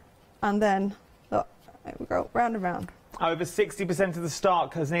 And then, look, there we go, round and round. Over 60% of the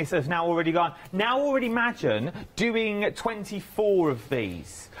stock has now already gone. Now already imagine doing 24 of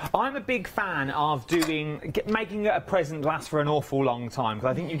these. I'm a big fan of making a present last for an awful long time,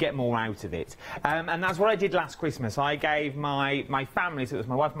 because I think you get more out of it. And that's what I did last Christmas. I gave my family, so it was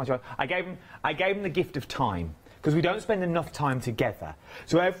my wife and my child, I gave them the gift of time. Because we don't spend enough time together.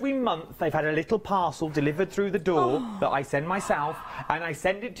 So every month they've had a little parcel delivered through the door that I send myself, and I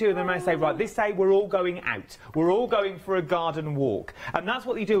send it to them and I say, right, this day we're all going out. We're all going for a garden walk. And that's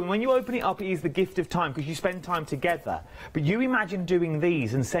what you do. And when you open it up, it is the gift of time, because you spend time together. But you imagine doing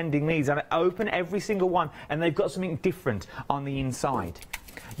these and sending these, and I open every single one, and they've got something different on the inside.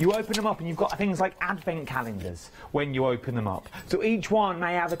 You open them up and you've got things like advent calendars when you open them up. So each one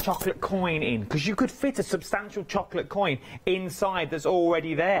may have a chocolate coin in, because you could fit a substantial chocolate coin inside that's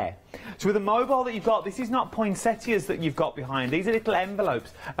already there. So with the mobile that you've got, this is not poinsettias that you've got behind. These are little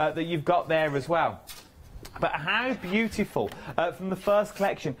envelopes that you've got there as well. But how beautiful from the first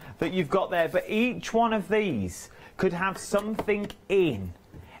collection that you've got there. But each one of these could have something in.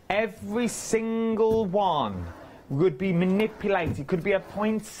 Every single one would be manipulated, could be a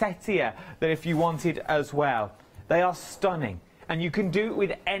poinsettia that if you wanted as well. They are stunning, and you can do it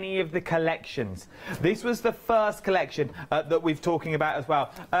with any of the collections. This was the first collection that we're talking about as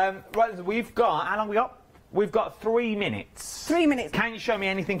well. Right, we've got, how long we got? We've got 3 minutes. 3 minutes. Can you show me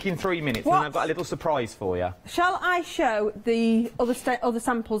anything in 3 minutes? What? And I've got a little surprise for you. Shall I show the other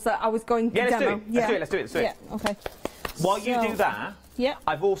samples that I was going to demo? Let's do it. Yeah, okay. While you do that,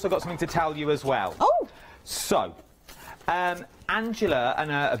 I've also got something to tell you as well. Oh! So, Angela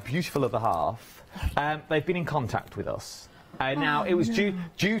and a beautiful other half, they've been in contact with us. Now, it was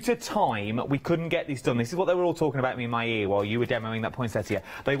due to time, we couldn't get this done. This is what they were all talking about me in my ear while you were demoing that poinsettia.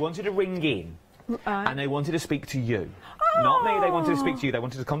 They wanted to ring in, and they wanted to speak to you. Not me, they wanted to speak to you. They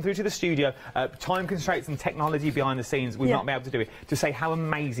wanted to come through to the studio. Time constraints and technology behind the scenes, we've not been able to do it, to say how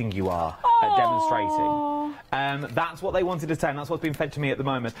amazing you are at demonstrating. That's what they wanted to say, and that's what's been fed to me at the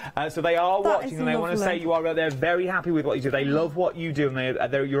moment. So they are watching, and they want to say they're very happy with what you do. They love what you do,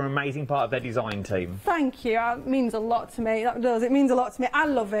 and you're an amazing part of their design team. Thank you. That means a lot to me. That does. It means a lot to me. I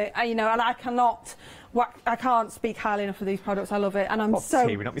love it. You know, and I can't speak highly enough of these products. I love it, and I'm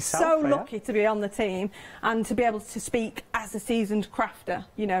so lucky to be on the team and to be able to speak as a seasoned crafter.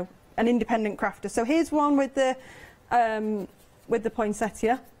 You know, an independent crafter. So here's one with the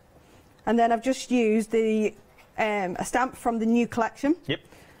poinsettia, and then I've just used a stamp from the new collection. Yep.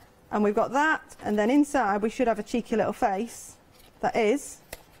 And we've got that, and then inside we should have a cheeky little face. That is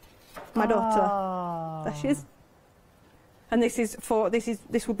my daughter. There she is. And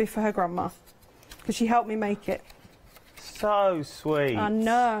this would be for her grandma, because she helped me make it. So sweet. I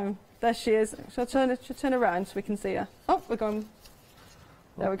know. There she is. She'll turn around so we can see her. Oh, we're going.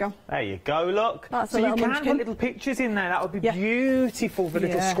 There we go. There you go, look. That's so you can put little pictures in there. That would be beautiful for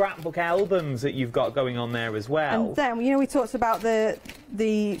little scrapbook albums that you've got going on there as well. And then, you know, we talked about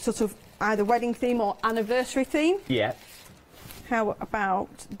the sort of either wedding theme or anniversary theme. Yeah. How about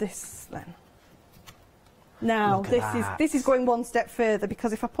this then? Now, this is going one step further,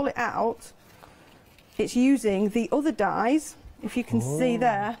 because if I pull it out, it's using the other dies. If you can see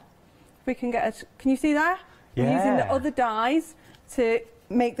there, if we can get can you see there? Yeah. We're using the other dies to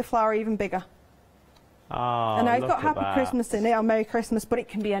make the flower even bigger. Oh, and I've got Happy Christmas in it, or Merry Christmas, but it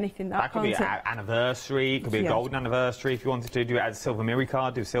can be anything. That could be an anniversary, it could be a golden anniversary if you wanted to do it as a silver mirror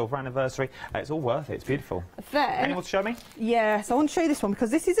card, do silver anniversary. It's all worth it, it's beautiful. Then, anyone to show me? Yes, I want to show you this one,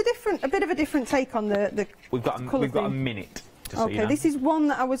 because this is a bit of a different take on the We've got a minute. Okay, so you know. This is one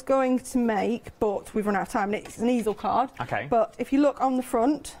that I was going to make, but we've run out of time, and it's an easel card. Okay. But if you look on the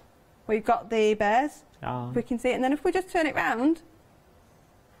front, we've got the bears, we can see it, and then if we just turn it round,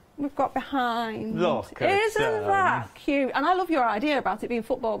 we've got behind. Look, isn't that cute? And I love your idea about it being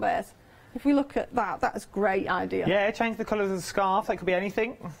football bears. If we look at that, that's a great idea. Yeah, change the colours of the scarf. That could be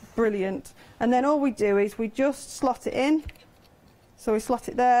anything. Brilliant. And then all we do is we just slot it in. So we slot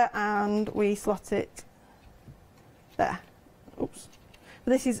it there, and we slot it there. Oops.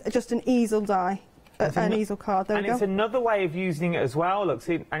 But this is just an easel die. An easel card, there we go. And it's another way of using it as well, look,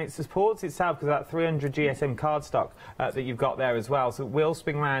 see, and it supports itself because of that 300 GSM cardstock that you've got there as well, so it will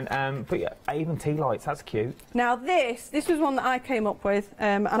spin around, but yeah, even tea lights, that's cute. Now this was one that I came up with,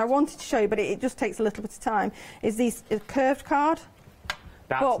 and I wanted to show you, but it just takes a little bit of time, is a curved card.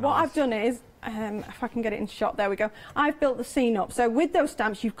 That's nice. What I've done is, if I can get it in shot, there we go. I've built the scene up. So with those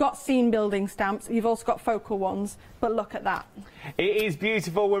stamps, you've got scene building stamps, you've also got focal ones, but look at that. It is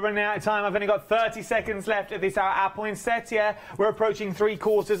beautiful. We're running out of time. I've only got 30 seconds left of this hour. Our poinsettia, we're approaching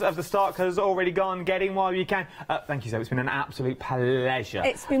 3/4 of the stock has already gone. Get in while you can. Thank you, so it's been an absolute pleasure.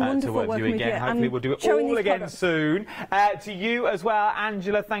 It's been wonderful to work with you again. Hopefully we'll do it all again soon. To you as well,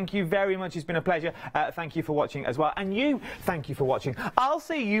 Angela, thank you very much. It's been a pleasure. Thank you for watching as well. And you, thank you for watching. I'll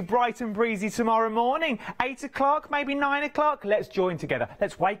see you bright and breezy tomorrow morning, 8 o'clock, maybe 9 o'clock. Let's join together.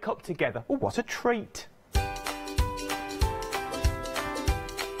 Let's wake up together. Oh, what a treat.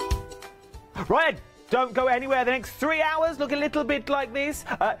 Right, don't go anywhere. The next 3 hours look a little bit like this.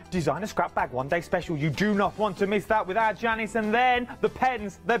 Designer Scrap Bag One Day Special. You do not want to miss that with our Janice. And then the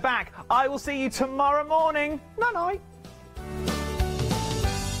pens, they're back. I will see you tomorrow morning. Night-night.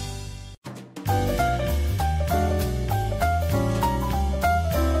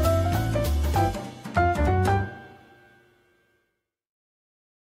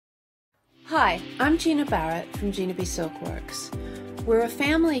 Hi, I'm Gina Barrett from Gina B Silkworks. We're a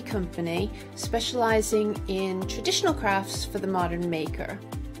family company specialising in traditional crafts for the modern maker.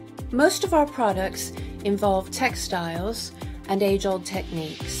 Most of our products involve textiles and age-old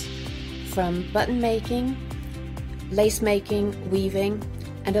techniques, from button making, lace making, weaving,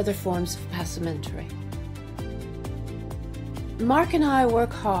 and other forms of passementerie. Mark and I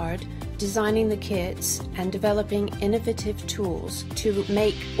work hard designing the kits and developing innovative tools to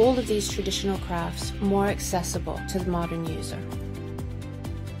make all of these traditional crafts more accessible to the modern user.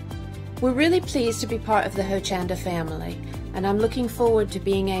 We're really pleased to be part of the Hochanda family, and I'm looking forward to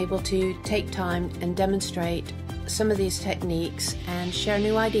being able to take time and demonstrate some of these techniques and share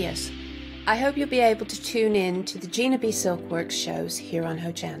new ideas. I hope you'll be able to tune in to the Gina B Silkworks shows here on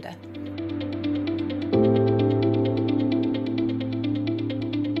Hochanda.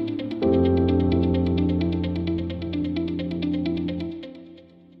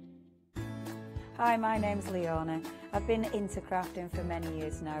 Hi, my name's Leona. I've been into crafting for many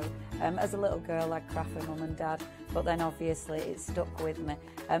years now. As a little girl I'd craft with mum and dad, but then obviously it stuck with me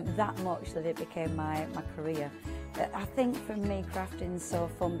that much that it became my career. I think for me crafting's so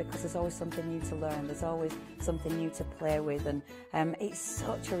fun because there's always something new to learn, there's always something new to play with, and it's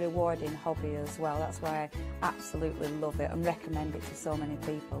such a rewarding hobby as well. That's why I absolutely love it and recommend it to so many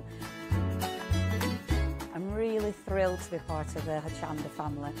people. I'm really thrilled to be part of the Hochanda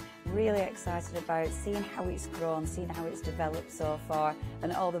family. Really excited about seeing how it's grown, seeing how it's developed so far,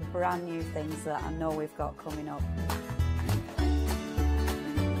 and all the brand new things that I know we've got coming up.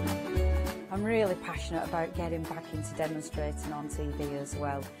 I'm really passionate about getting back into demonstrating on TV as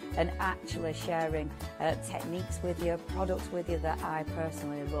well, and actually sharing techniques with you, products with you that I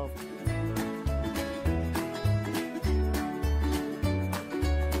personally love.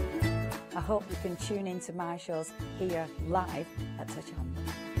 I hope you can tune into my shows here live at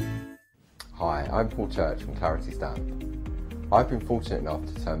Hochanda. Hi, I'm Paul Church from Clarity Stamp. I've been fortunate enough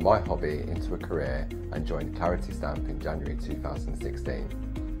to turn my hobby into a career and joined Clarity Stamp in January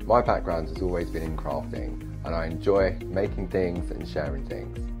 2016. My background has always been in crafting, and I enjoy making things and sharing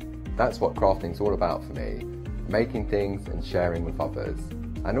things. That's what crafting's all about for me, making things and sharing with others,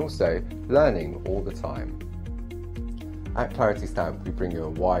 and also learning all the time. At Clarity Stamp, we bring you a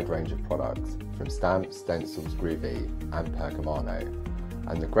wide range of products, from stamps, stencils, groovy, and pergamano.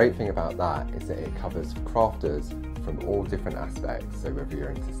 And the great thing about that is that it covers crafters from all different aspects. So whether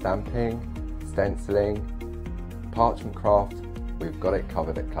you're into stamping, stenciling, parchment craft, we've got it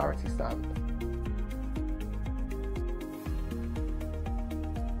covered at Clarity Stamp.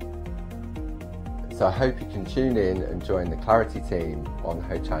 So I hope you can tune in and join the Clarity team on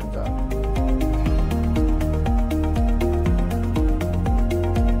Hochanda.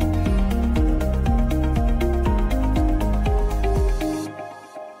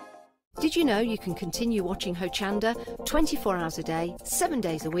 Did you know you can continue watching Hochanda 24 hours a day, 7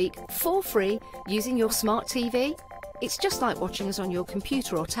 days a week, for free, using your smart TV? It's just like watching us on your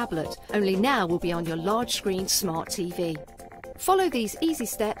computer or tablet, only now we'll be on your large screen smart TV. Follow these easy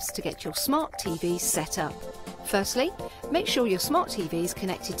steps to get your smart TV set up. Firstly, make sure your smart TV is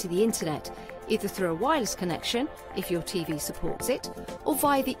connected to the internet, either through a wireless connection, if your TV supports it, or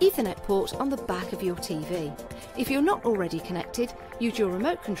via the Ethernet port on the back of your TV. If you're not already connected, use your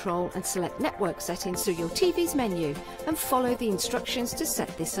remote control and select Network Settings through your TV's menu and follow the instructions to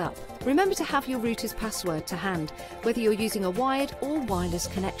set this up. Remember to have your router's password to hand, whether you're using a wired or wireless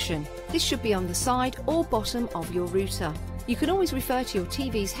connection. This should be on the side or bottom of your router. You can always refer to your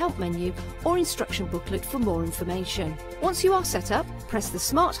TV's help menu or instruction booklet for more information. Once you are set up, press the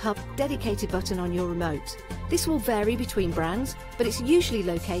Smart Hub dedicated button on your remote. This will vary between brands, but it's usually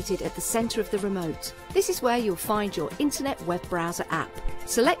located at the centre of the remote. This is where you'll find your internet web browser app.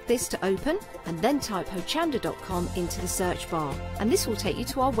 Select this to open and then type hochanda.com into the search bar, and this will take you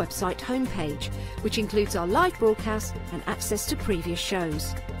to our website homepage, which includes our live broadcast and access to previous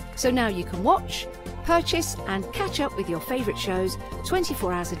shows. So now you can watch, purchase and catch up with your favourite shows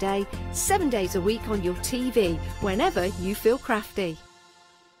 24 hours a day, 7 days a week on your TV, whenever you feel crafty.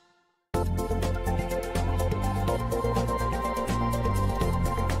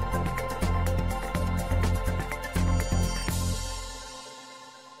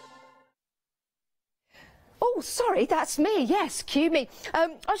 Oh, sorry, that's me. Yes, cue me. I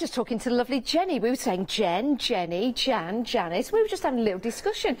was just talking to the lovely Jenny. We were saying Jen, Jenny, Jan, Janice. We were just having a little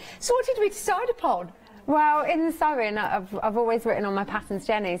discussion. So what did we decide upon? Well, in the sewing, I've always written on my patterns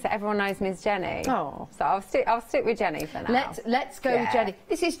Jenny, so everyone knows me as Jenny. Oh. So I'll stick with Jenny for now. Let's go with Jenny.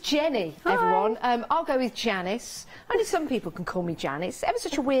 This is Jenny, Hi. everyone. I'll go with Janice. Only some people can call me Janice. Ever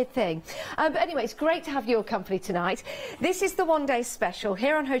such a weird thing. But anyway, it's great to have your company tonight. This is the one-day special.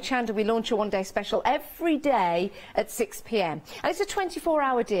 Here on Hochanda, we launch a one-day special every day at 6 p.m. And it's a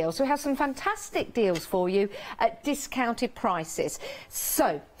 24-hour deal, so we have some fantastic deals for you at discounted prices.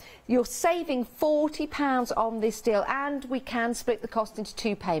 So you're saving £40 on this deal, and we can split the cost into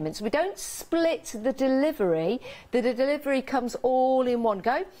 2 payments. We don't split the delivery. The delivery comes all in one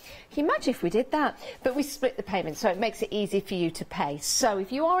go. Can you imagine if we did that? But we split the payment, so it makes it easy for you to pay. So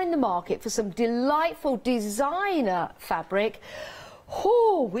if you are in the market for some delightful designer fabric,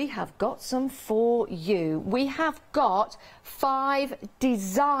 oh, we have got some for you. We have got 5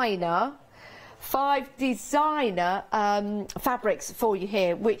 designer fabrics for you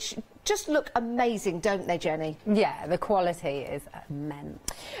here, which just look amazing, don't they, Jenny? Yeah, the quality is immense.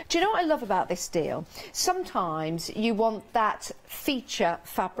 Do you know what I love about this deal? Sometimes you want that feature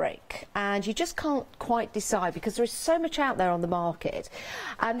fabric and you just can't quite decide because there is so much out there on the market,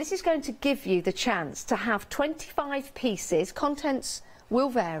 and this is going to give you the chance to have 25 pieces. Contents will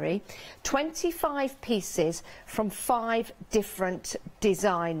vary. 25 pieces from 5 different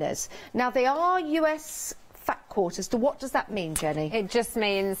designers. Now, they are US fat quarters. So what does that mean, Jenny? It just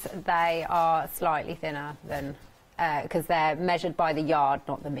means they are slightly thinner than, because they're measured by the yard,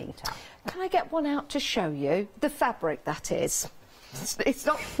 not the metre. Can I get one out to show you? The fabric, that is. It's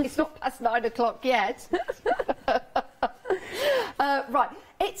not past 9 o'clock yet. Right,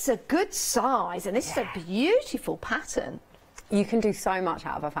 it's a good size, and this is a beautiful pattern. You can do so much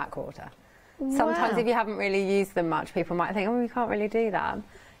out of a fat quarter. Wow. Sometimes if you haven't really used them much, people might think, oh, you can't really do that.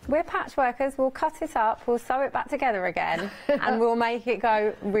 We're patchworkers, we'll cut it up, we'll sew it back together again, and we'll make it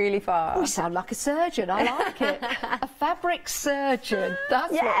go really far. Oh, you sound like a surgeon, I like it. A fabric surgeon,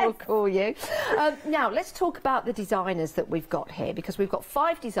 that's what we'll call you. Now, let's talk about the designers that we've got here, because we've got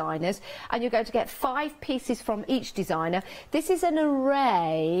 5 designers, and you're going to get 5 pieces from each designer. This is an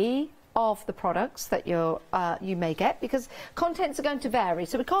array of the products that you may get, because contents are going to vary,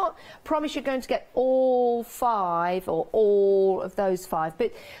 so we can't promise you're going to get all 5 or all of those 5,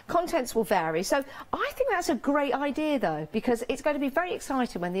 but contents will vary. So I think that's a great idea, though, because it's going to be very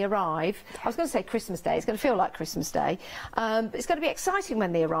exciting when they arrive. I was going to say Christmas Day, it's going to feel like Christmas Day, but it's going to be exciting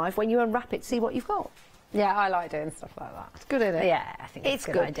when they arrive, when you unwrap it, see what you've got. Yeah, I like doing stuff like that. It's good, isn't it? Yeah, I think it's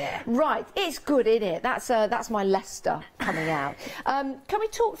a good idea. Right, it's good, isn't it? That's my Leicester coming out. Can we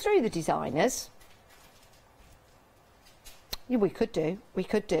talk through the designers? Yeah, we could do.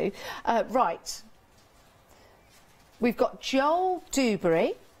 Right. We've got Joel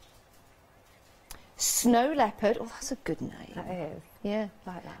Dewberry, Snow Leopard. Oh, that's a good name. That is. Yeah.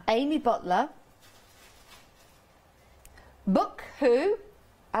 Like that. Amy Butler. Book Who,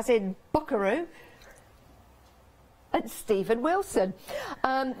 as in Buckaroo. And Stephen Wilson.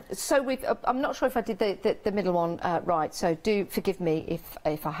 So we've, I'm not sure if I did the middle one right, so do forgive me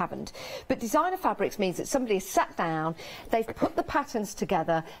if I haven't. But designer fabrics means that somebody has sat down, they've put the patterns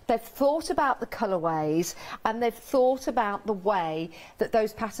together, they've thought about the colourways, and they've thought about the way that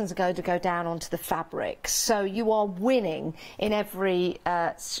those patterns are going to go down onto the fabric. So you are winning in every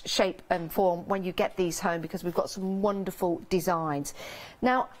shape and form when you get these home, because we've got some wonderful designs.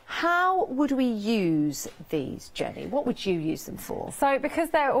 Now, how would we use these, Jenny? What would you use them for? So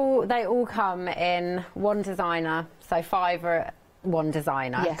because they all come in one designer, so 5 are one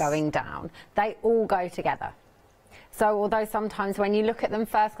designer going down, they all go together. So although sometimes when you look at them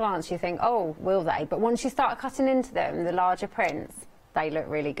first glance you think, oh, will they? But once you start cutting into them, the larger prints, they look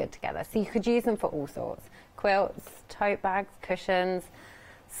really good together. So you could use them for all sorts. Quilts, tote bags, cushions,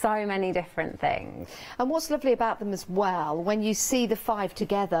 so many different things. And what's lovely about them as well, when you see the 5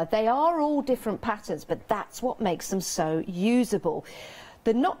 together, they are all different patterns, but that's what makes them so usable.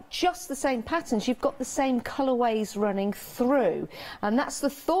 they're not just the same patterns, you've got the same colourways running through, and that's the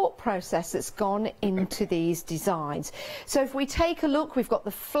thought process that's gone into these designs. So if we take a look, we've got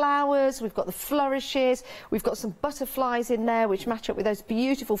the flowers, we've got the flourishes, we've got some butterflies in there which match up with those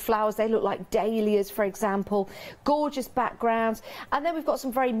beautiful flowers. They look like dahlias, for example, gorgeous backgrounds, and then we've got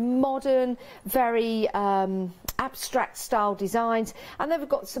some very modern, very abstract style designs, and then we've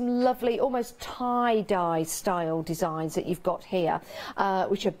got some lovely almost tie-dye style designs that you've got here,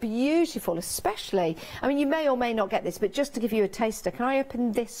 which are beautiful, especially, I mean, you may or may not get this, but just to give you a taster, can I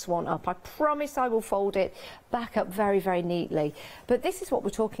open this one up? I promise I will fold it back up very, very neatly. But this is what we're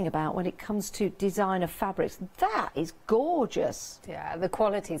talking about when it comes to designer fabrics. That is gorgeous. Yeah, the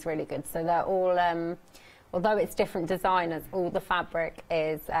quality is really good. So they're all, although it's different designers, all the fabric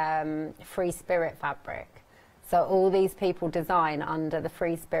is Free Spirit fabric. So all these people design under the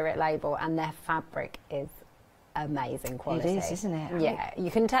Free Spirit label, and their fabric is amazing quality. It is, isn't it? Yeah,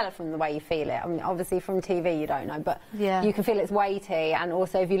 you can tell it from the way you feel it. I mean, obviously from TV you don't know, but yeah, you can feel it's weighty, and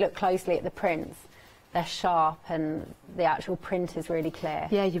also if you look closely at the prints, they're sharp and the actual print is really clear.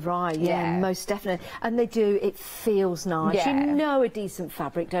 Yeah, you're right. Yeah, most definitely. And they do, it feels nice. Yeah. You know a decent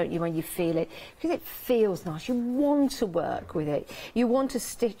fabric, don't you, when you feel it? Because it feels nice. You want to work with it. You want to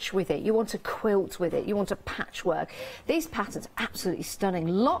stitch with it. You want to quilt with it. You want to patchwork. These patterns, absolutely stunning.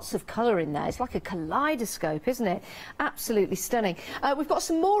 Lots of colour in there. It's like a kaleidoscope, isn't it? Absolutely stunning. We've got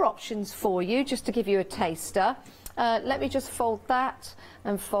some more options for you, just to give you a taster. Let me just fold that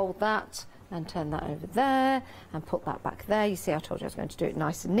and fold that, and turn that over there and put that back there. You see, I told you I was going to do it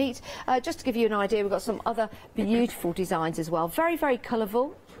nice and neat. Just to give you an idea, we've got some other beautiful designs as well. Very, very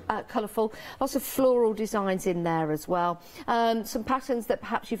colourful. Lots of floral designs in there as well. Some patterns that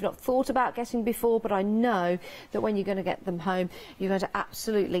perhaps you've not thought about getting before, but I know that when you're going to get them home, you're going to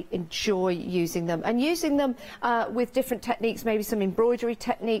absolutely enjoy using them. And using them with different techniques, maybe some embroidery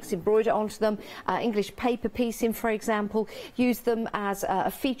techniques, embroider onto them, English paper piecing, for example. Use them as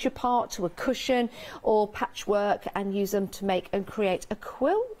a feature part to a cushion or patchwork, and use them to make and create a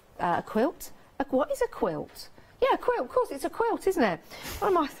quilt. What is a quilt? Yeah, a quilt, of course, it's a quilt, isn't it?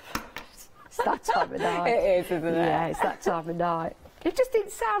 It's that time of night. It is, isn't it? Yeah, it's that time of night. It just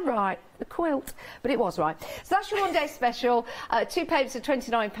didn't sound right, a quilt, but it was right. So that's your one-day special. Two payments of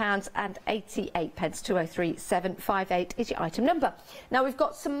 £29.88. 203758 is your item number. Now we've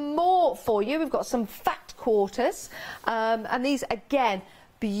got some more for you. We've got some fat quarters, and these again,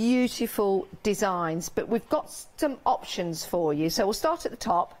 beautiful designs, but we've got some options for you. So we'll start at the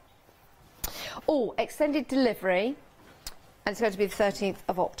top. Oh, extended delivery, and it's going to be the 13th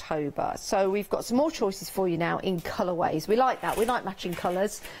of October. So we've got some more choices for you now in colourways. We like that. We like matching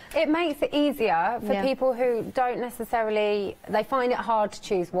colours. It makes it easier for people who don't necessarily, they find it hard to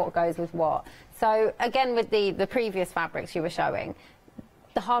choose what goes with what. So again, with the previous fabrics you were showing,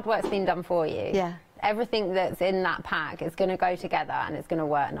 the hard work's been done for you. Yeah. Everything that's in that pack is going to go together, and it's going to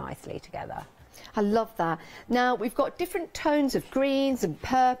work nicely together. I love that. Now, we've got different tones of greens and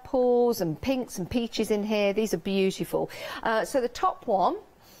purples and pinks and peaches in here. These are beautiful. So the top one,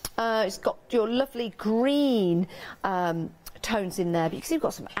 it's got your lovely green tones in there, but you can see you've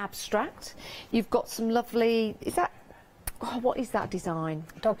got some abstract. You've got some lovely, is that, oh, what is that design?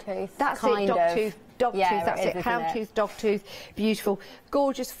 Dogtooth. That's kind it, of. dogtooth. Dogtooth, Yeah, that's it. isn't Houndtooth, dogtooth, beautiful.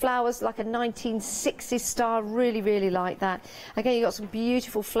 Gorgeous flowers, like a 1960s style, really, really like that. Again, you've got some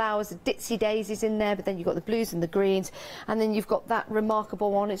beautiful flowers, the ditzy daisies in there, but then you've got the blues and the greens, and then you've got that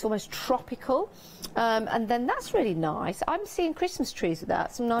remarkable one, it's almost tropical. And then that's really nice. I'm seeing Christmas trees with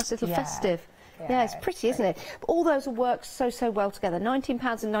that, some nice little festive. Yeah, it's pretty, isn't it? But all those will work so, so well together.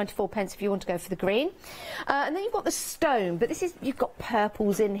 £19.94 if you want to go for the green. And then you've got the stone, but this is, you've got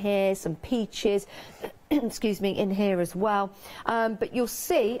purples in here, some peaches, excuse me, in here as well. But you'll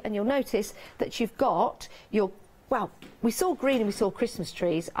see, and you'll notice that you've got your, well, we saw green and we saw Christmas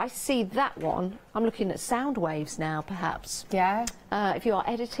trees. I see that one. I'm looking at sound waves now, perhaps. Yeah. If you are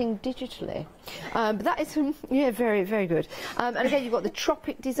editing digitally. But that is, yeah, very, very good. And again, you've got the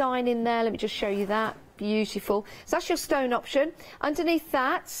tropic design in there. Let me just show you that. Beautiful. So that's your stone option. Underneath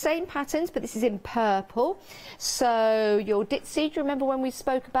that, same patterns, but this is in purple. So your ditzy, do you remember when we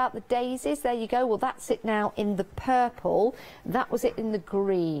spoke about the daisies? There you go. Well, that's it now in the purple. That was it in the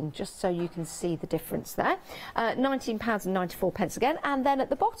green, just so you can see the difference there. £19.94 again. And then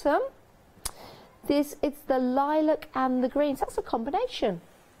at the bottom, it's the lilac and the green. So that's a combination.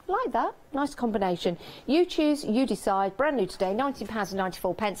 Like that, nice combination. You choose, you decide. Brand new today,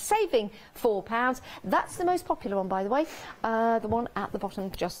 £19.94, saving £4. That's the most popular one, by the way. The one at the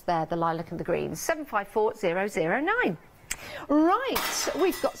bottom, just there, the lilac and the green. 754009. Right,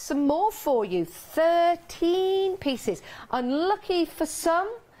 we've got some more for you. 13 pieces. Unlucky for some,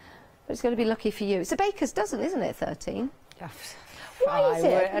 but it's going to be lucky for you. It's a baker's dozen, isn't it, 13? Why is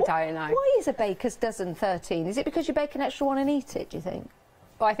it? I don't know. Why is a baker's dozen 13? Is it because you bake an extra one and eat it, do you think?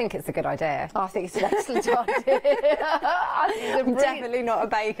 Well, I think it's a good idea. I think it's an excellent idea. I'm definitely not a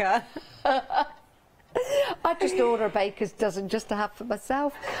baker. I'd just order a baker's dozen just to have for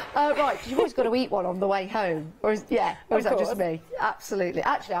myself. Right, because you've always got to eat one on the way home. Or is that just me? Absolutely.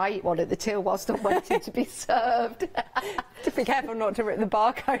 Actually, I eat one at the till whilst I'm waiting to be served. Just be careful not to rip the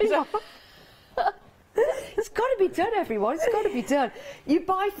barcode off. It's got to be done, everyone. It's got to be done. You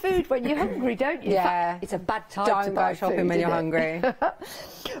buy food when you're hungry, don't you? Yeah. It's a bad time to Don't buy go shopping food, when you're isn't it? hungry.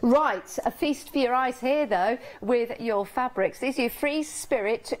 Right, a feast for your eyes here, though, with your fabrics. These are your Free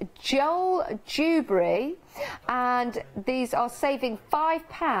Spirit jewellery, and these are saving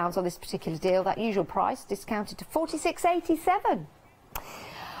 £5 on this particular deal. That usual price discounted to £46.87.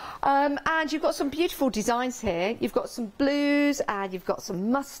 And you've got some beautiful designs here. You've got some blues and you've got some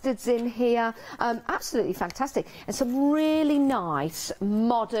mustards in here. Absolutely fantastic. And some really nice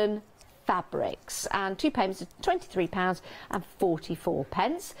modern fabrics. And 2 payments of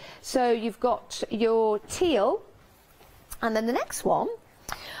 £23.44. So you've got your teal. And then the next one,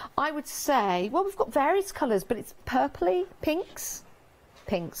 I would say, well, we've got various colours, but it's purpley, pinks,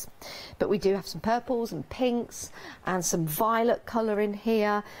 but we do have some purples and pinks and some violet colour in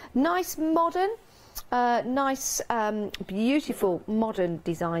here. Nice modern, beautiful modern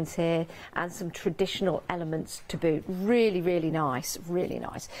designs here, and some traditional elements to boot. Really, really nice, really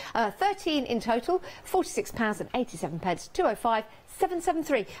nice. 13 in total, £46.87, 205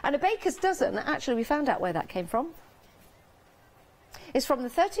 773. And a baker's dozen, actually we found out where that came from. It's from the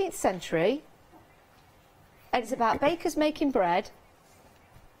 13th century, and it's about bakers making bread,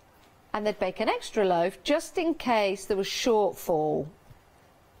 and they'd bake an extra loaf just in case there was shortfall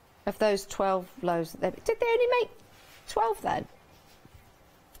of those 12 loaves. Did they only make 12 then?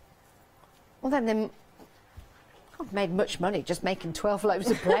 Well, then they made much money just making 12 loaves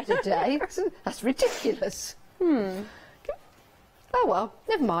of bread a day. That's ridiculous. Oh, well,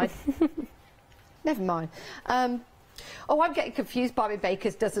 never mind. Never mind. Oh, I'm getting confused by my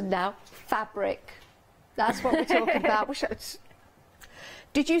baker's dozen now. Fabric. That's what we're talking about.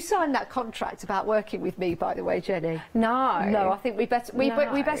 Did you sign that contract about working with me, by the way, Jenny? No. No, I think we better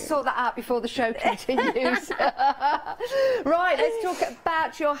sort that out before the show continues. Right, let's talk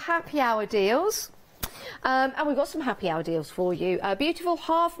about your happy hour deals. And we've got some happy hour deals for you. Beautiful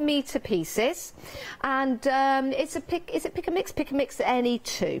half-metre pieces, and it's a pick and mix any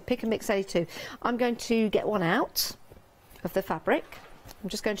two. Pick and mix any two. I'm going to get one out of the fabric. I'm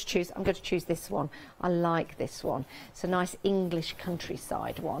going to choose this one. I like this one. It's a nice English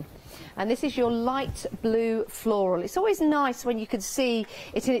countryside one. And this is your light blue floral. It's always nice when you can see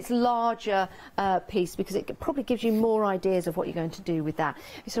it in its larger piece, because it probably gives you more ideas of what you're going to do with that.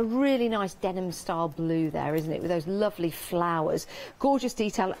 It's a really nice denim style blue there, isn't it? With those lovely flowers. Gorgeous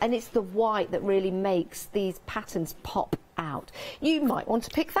detail. And it's the white that really makes these patterns pop out. You might want to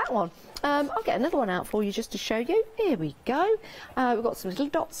pick that one. I'll get another one out for you just to show you. Here we go. We've got some little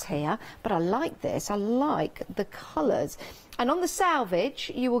dots here, but I like this. I like the colours. And on the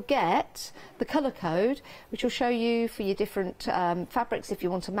salvage, you will get the colour code, which will show you for your different fabrics if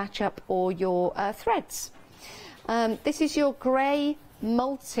you want to match up, or your threads. This is your grey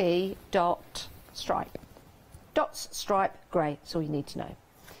multi-dot stripe. Dots, stripe, grey. That's all you need to know.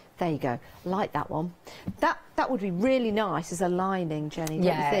 There you go. Like that one. That would be really nice as a lining, Jenny. Don't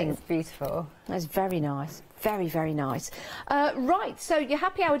you think? It's beautiful. That's very nice. Very, very nice. Right, so your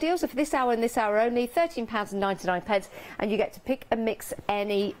happy hour deals are for this hour and this hour only, £13.99, and you get to pick and mix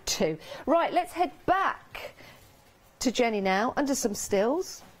any two. Right, let's head back to Jenny now, under some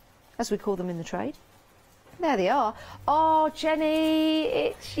stills, as we call them in the trade. There they are. Oh, Jenny,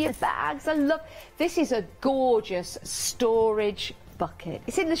 it's your bags. I love... This is a gorgeous storage bucket.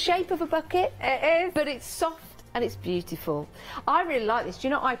 It's in the shape of a bucket. It is. But it's soft and it's beautiful. I really like this. Do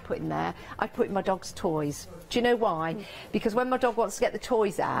you know what I put in there? I put in my dog's toys. Do you know why? Because when my dog wants to get the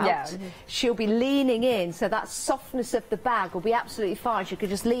toys out, she'll be leaning in, so that softness of the bag will be absolutely fine. She could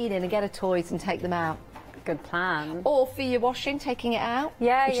just lean in and get her toys and take them out. Good plan. Or for your washing, taking it out,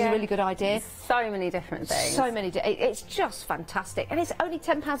 which is a really good idea. So many different things. So many. It's just fantastic, and it's only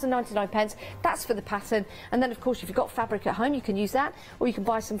 £10.99. That's for the pattern, and then of course if you've got fabric at home, you can use that, or you can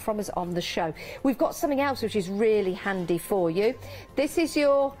buy some from us on the show. We've got something else which is really handy for you. This is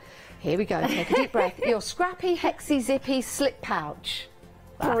your. Here we go. Take a deep breath. Your scrappy, hexy, zippy slip pouch.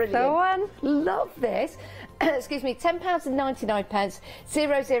 That's the one. Love this. excuse me, £10.99,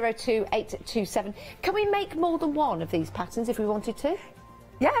 002827. Can we make more than one of these patterns if we wanted to?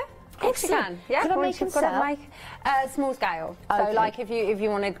 Yeah. Of course you can. Yeah, could I make them sell? Small scale. Okay. So, like if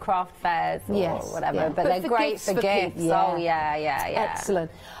you wanted craft fairs or whatever, yeah. but they're great for gifts. Yeah. Oh yeah. Excellent.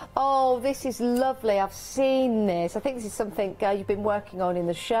 Oh, this is lovely. I've seen this. I think this is something you've been working on in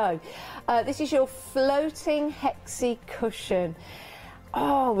the show. This is your floating hexi cushion.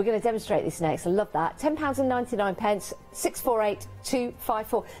 Oh, we're going to demonstrate this next. I love that. £10.99,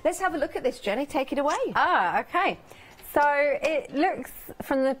 648254. Let's have a look at this, Jenny. Take it away. Ah, okay. So it looks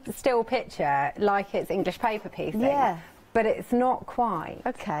from the still picture like it's English paper piecing. Yeah. But it's not quite.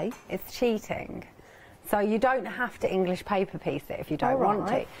 Okay. It's cheating. So you don't have to English paper piece it if you don't want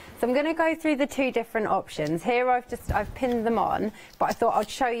to. So I'm going to go through the two different options. Here I've pinned them on, but I thought I'd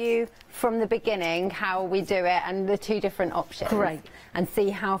show you from the beginning how we do it and the two different options. Great. And see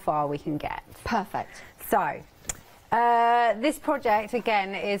how far we can get. Perfect. So this project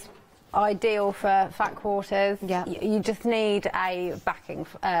again is ideal for fat quarters. Yeah. You just need a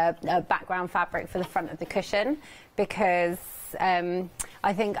background fabric for the front of the cushion because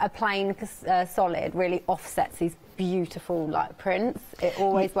I think a plain solid really offsets these beautiful like prints. It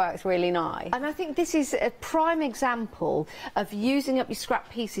always works really nice. And I think this is a prime example of using up your scrap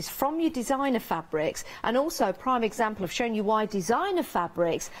pieces from your designer fabrics, and also a prime example of showing you why designer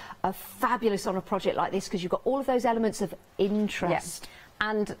fabrics are fabulous on a project like this, because you've got all of those elements of interest. Yeah.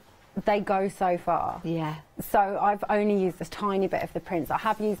 And they go so far. Yeah. So I've only used a tiny bit of the prints. I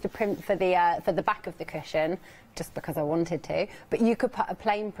have used a print for the back of the cushion just because I wanted to, but you could put a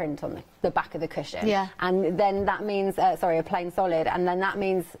plain print on the back of the cushion. Yeah. And then that means, sorry, a plain solid, and then that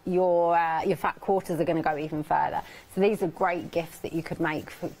means your fat quarters are going to go even further. So these are great gifts that you could make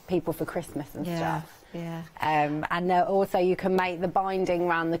for people for Christmas and stuff. Yeah. And also you can make the binding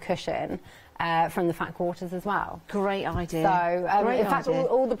around the cushion from the fat quarters as well. Great idea. So, Great in fact, idea.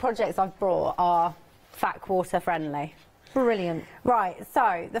 all the projects I've brought are fat quarter friendly. Brilliant. Right,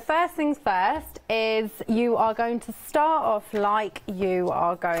 so the first things first is you are going to start off like you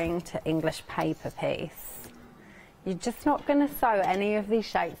are going to English paper piece. You're just not going to sew any of these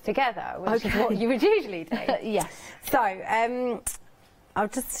shapes together, which is what you would usually do. Yes. So, I'll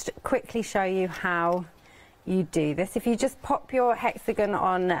just quickly show you how you do this. If you just pop your hexagon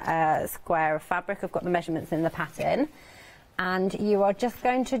on a square of fabric, I've got the measurements in the pattern, and you are just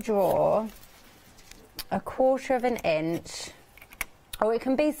going to draw 1/4 of an inch, or it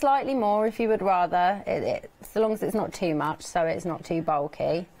can be slightly more if you would rather, so long as it's not too much, so it's not too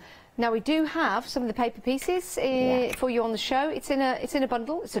bulky. Now we do have some of the paper pieces for you on the show. It's in a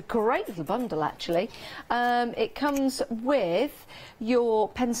bundle. It's a great little bundle actually. It comes with your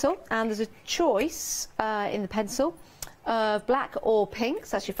pencil, and there's a choice in the pencil. Black or pink,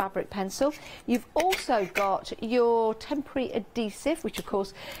 so that's your fabric pencil. You've also got your temporary adhesive, which of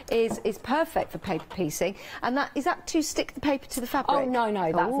course is perfect for paper piecing. And is that to stick the paper to the fabric? Oh no,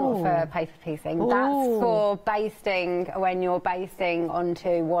 that's not for paper piecing. Ooh. That's for basting when you're basting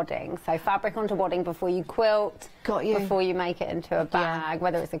onto wadding. So fabric onto wadding before you quilt. Got you. Before you make it into a bag,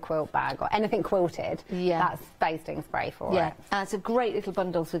 whether it's a quilt bag or anything quilted. Yeah. That's basting spray for it. Yeah, and it's a great little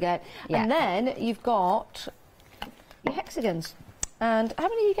bundle to get. Yeah. And then you've got your hexagons. And how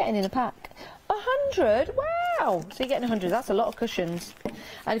many are you getting in a pack? 100? Wow! So you're getting 100. That's a lot of cushions.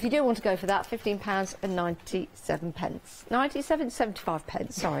 And if you do want to go for that, £15.97. 75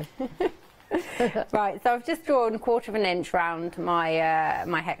 pence, sorry. Right, so I've just drawn 1/4 of an inch round my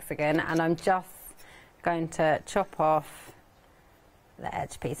my hexagon, and I'm just going to chop off the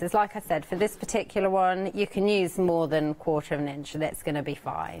edge pieces. Like I said, for this particular one, you can use more than 1/4 of an inch, and it's going to be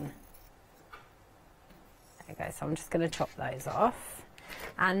fine. There we go, so I'm just going to chop those off.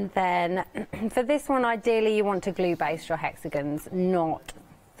 And then for this one, ideally you want to glue baste your hexagons, not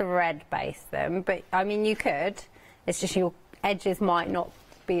thread baste them. But I mean, you could, it's just your edges might not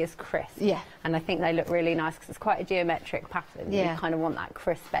be as crisp. Yeah. And I think they look really nice because it's quite a geometric pattern. Yeah. You kind of want that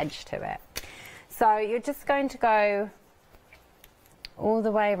crisp edge to it. So you're just going to go all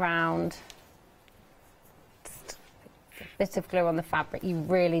the way around. Just a bit of glue on the fabric. You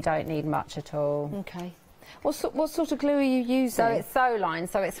really don't need much at all. Okay. What sort of glue are you using? So it's Soline,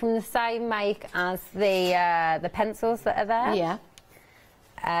 so it's from the same make as the pencils that are there. Yeah.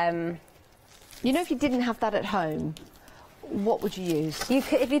 You know, if you didn't have that at home, what would you use?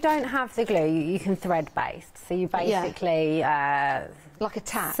 If you don't have the glue, you can thread baste. So you basically like a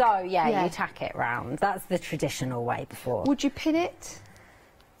tack. So you tack it round. That's the traditional way before. Would you pin it?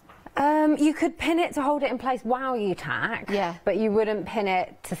 You could pin it to hold it in place while you tack. Yeah. But you wouldn't pin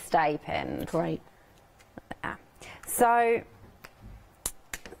it to stay pinned. Great. So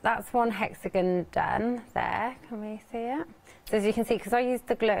that's one hexagon done there. Can we see it? So as you can see, because I used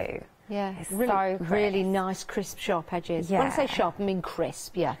the glue. Yeah, it's really, so really nice, crisp, sharp edges. Yeah. When I say sharp, I mean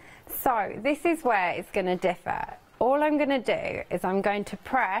crisp, yeah. So this is where it's going to differ. All I'm going to do is I'm going to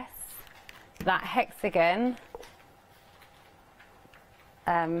press that hexagon.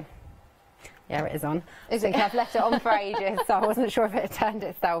 Yeah, it is on. Is it? I've left it on for ages, so I wasn't sure if it had turned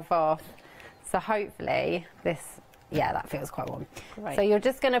itself off. So hopefully this, yeah, that feels quite warm. Great. So you're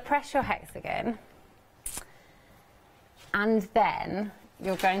just going to press your hexagon, and then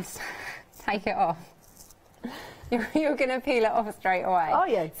you're going to take it off. You're going to peel it off straight away. Oh,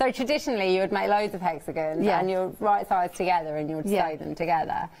 yeah. So traditionally you would make loads of hexagons and you'd right sides together and you would sew them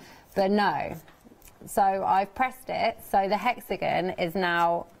together. But no. So I've pressed it, so the hexagon is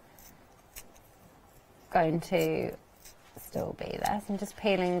now going to still be there. So I'm just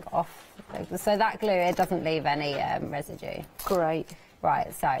peeling off. So that glue, it doesn't leave any residue. Great.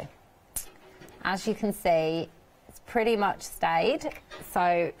 Right, so as you can see, it's pretty much stayed.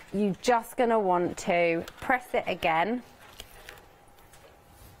 So you're just going to want to press it again.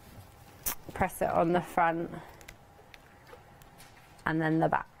 Press it on the front and then the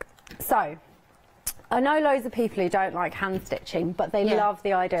back. So I know loads of people who don't like hand stitching, but they love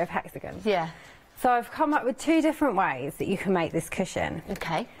the idea of hexagons. Yeah. So I've come up with 2 different ways that you can make this cushion.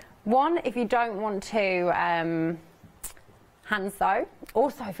 Okay. One, if you don't want to hand sew,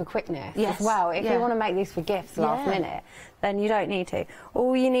 also for quickness as well. If you want to make these for gifts last minute, then you don't need to.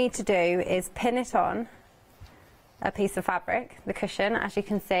 All you need to do is pin it on a piece of fabric, the cushion, as you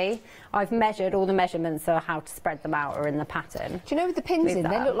can see. I've measured, all the measurements of how to spread them out are in the pattern. Do you know with the pins in,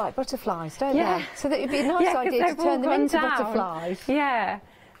 they look like butterflies, don't they? So that would be a nice idea to turn them into butterflies. Yeah.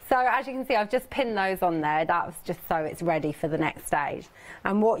 So as you can see, I've just pinned those on there. That was just so it's ready for the next stage.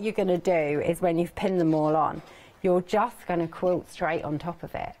 And what you're going to do is when you've pinned them all on, you're just going to quilt straight on top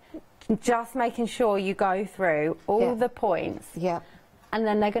of it. Just making sure you go through all the points. Yeah. And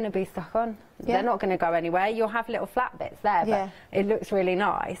then they're going to be stuck on. They're not going to go anywhere. You'll have little flat bits there, but it looks really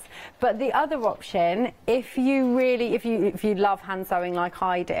nice. But the other option, if you really, if you love hand sewing like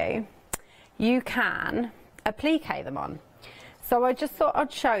I do, you can applique them on. So I just thought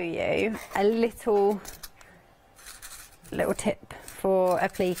I'd show you a little tip for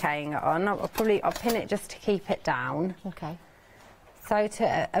appliquing it on. I'll pin it just to keep it down. Okay. So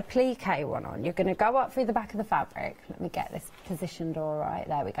to applique one on, you're going to go up through the back of the fabric. Let me get this positioned all right.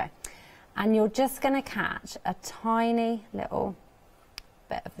 There we go. And you're just going to catch a tiny little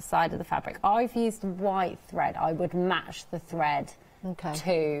bit of the side of the fabric. I've used white thread. I would match the thread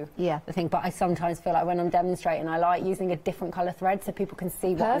to the thing, but I sometimes feel like when I'm demonstrating, I like using a different colour thread so people can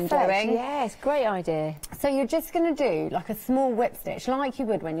see what I'm doing. Yes, great idea. So you're just going to do like a small whip stitch, like you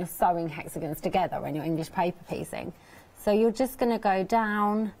would when you're sewing hexagons together when you're English paper piecing. So you're just going to go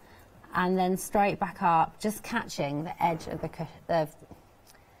down and then straight back up, just catching the edge of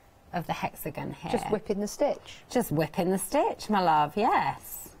the hexagon here. Just whipping the stitch. Just whipping the stitch, my love,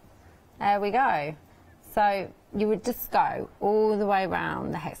 yes. There we go. So you would just go all the way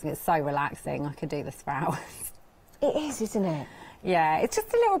around the hexagon. It's so relaxing. I could do this for hours. It is, isn't it? Yeah, it's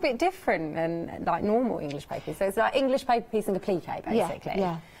just a little bit different than like normal English paper. So it's like English paper piecing applique, basically.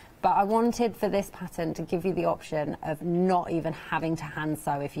 Yeah. But I wanted for this pattern to give you the option of not even having to hand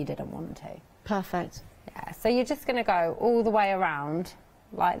sew if you didn't want to. Perfect. Yeah, so you're just going to go all the way around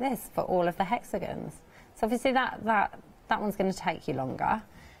like this for all of the hexagons. So obviously that one's going to take you longer.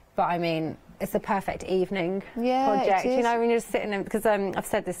 But I mean, it's a perfect evening project. You know, when you're just sitting in, because I've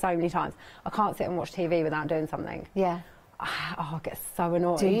said this so many times, I can't sit and watch TV without doing something. Yeah. Oh, I get so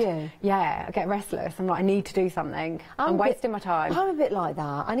annoyed. Do you? Yeah, I get restless. I'm like, I need to do something. I'm wasting my time. I'm a bit like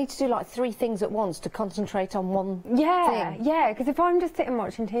that. I need to do like 3 things at once to concentrate on one thing. Yeah, because if I'm just sitting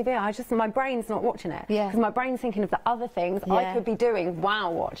watching TV, my brain's not watching it. Yeah. Because my brain's thinking of the other things I could be doing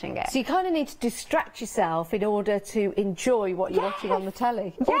while watching it. So you kind of need to distract yourself in order to enjoy what you're watching on the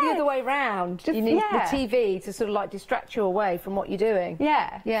telly. Or the other way round. You need the TV to sort of like distract you away from what you're doing.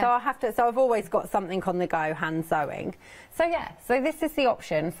 Yeah. So I've always got something on the go, hand sewing. So yeah, so this is the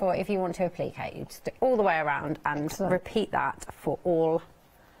option for if you want to applique. You just do it all the way around and repeat that for all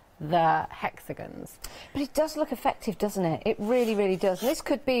the hexagons. But it does look effective, doesn't it? It really, really does. And this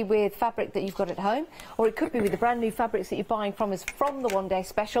could be with fabric that you've got at home, or it could be with the brand new fabrics that you're buying from us from the One Day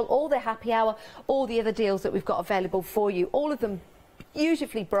Special, or the Happy Hour, or the other deals that we've got available for you. All of them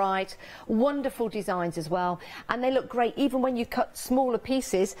beautifully bright, wonderful designs as well, and they look great even when you cut smaller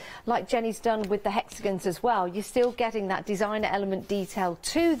pieces like Jenny's done with the hexagons as well. You're still getting that designer element detail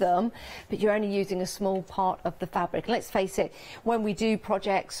to them, but you're only using a small part of the fabric. And let's face it, when we do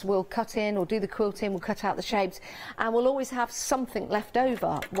projects, we'll cut in or do the quilting, we'll cut out the shapes, and we'll always have something left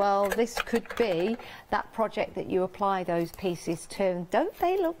over. Well, this could be that project that you apply those pieces to. Don't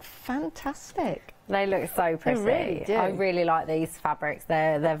they look fantastic? They look so pretty. They really do. I really like these fabrics.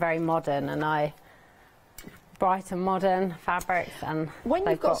 They're very modern, and bright and modern fabrics. And when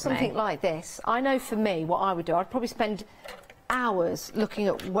you've got something like this, I know for me, what I would do, I'd probably spend hours looking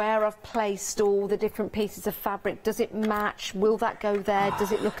at where I've placed all the different pieces of fabric. Does it match? Will that go there?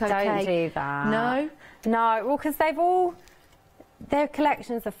 Does it look okay? Don't do that. No? No, well, because their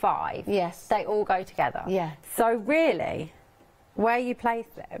collections of 5. Yes. They all go together. Yeah. So really, where you place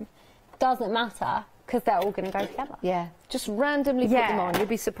them doesn't matter, because they're all going to go together. Yeah. Just randomly put them on, you'll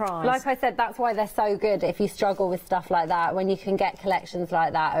be surprised. Like I said, that's why they're so good if you struggle with stuff like that, when you can get collections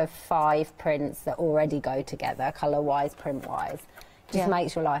like that of 5 prints that already go together, colour-wise, print-wise. Just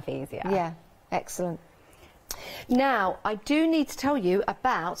makes your life easier. Yeah, excellent. Now, I do need to tell you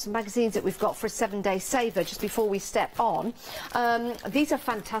about some magazines that we've got for a 7-day saver just before we step on. These are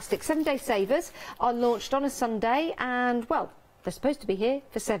fantastic. 7-day savers are launched on a Sunday, and, well, they're supposed to be here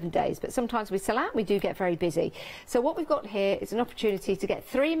for 7 days, but sometimes we sell out and we do get very busy. So what we've got here is an opportunity to get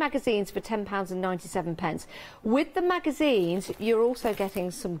 3 magazines for £10.97. With the magazines, you're also getting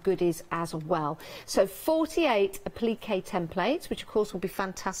some goodies as well. So 48 applique templates, which of course will be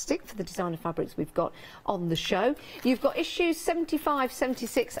fantastic for the designer fabrics we've got on the show. You've got issues 75,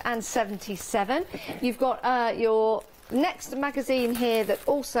 76 and 77. You've got your next magazine here that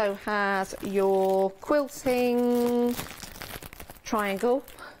also has your quilting triangle.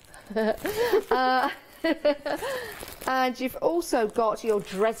 And you've also got your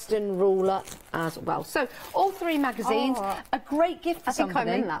Dresden ruler as well. So all 3 magazines, a great gift for somebody. I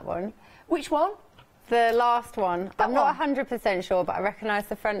think I'm in that one. Which one? The last one. I'm not 100% sure, but I recognise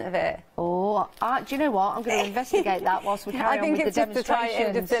the front of it. Oh, do you know what? I'm going to investigate that whilst we carry on with the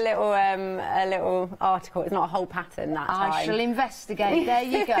demonstrations. Just a little article. It's not a whole pattern that time. I shall investigate. There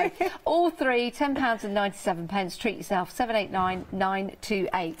you go. All 3, £10.97. Treat yourself.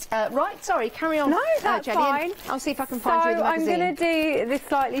 789928. Right, sorry, carry on. No, that's Jenny, fine. I'll see if I can find you the magazine. I'm going to do this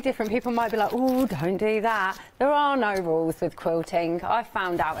slightly different. People might be like, oh, don't do that. There are no rules with quilting. I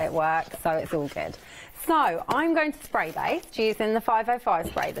found out it works, so it's all good. So I'm going to spray base using the 505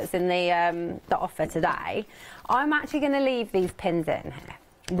 spray that's in the offer today. I'm actually going to leave these pins in here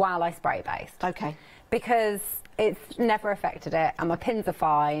while I spray base. Okay. Because it's never affected it, and my pins are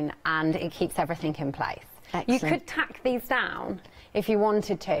fine, and it keeps everything in place. Excellent. You could tack these down if you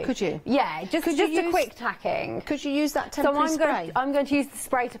wanted to. Could you? Yeah, just a quick tacking. Could you use that temporary spray? I'm going to use the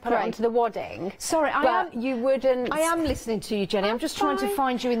spray to put it onto the wadding. Sorry, you wouldn't. I am listening to you, Jenny. I'm just trying to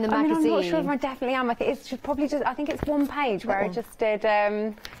find you in the magazine. I'm not sure if I definitely am. I think it's probably just. I think it's one page where I just did.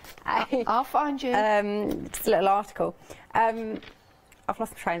 I'll find you. Just a little article. I've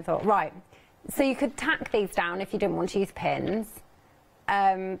lost my train of thought. Right. So you could tack these down if you didn't want to use pins.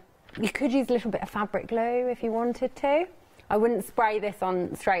 You could use a little bit of fabric glue if you wanted to. I wouldn't spray this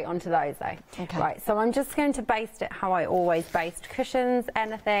straight onto those though. Okay. Right, so I'm just going to baste it how I always baste cushions,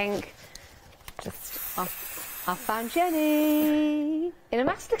 anything. I found Jenny in a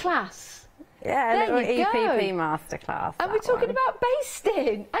masterclass. Yeah, there a little you EPP masterclass. And we're talking about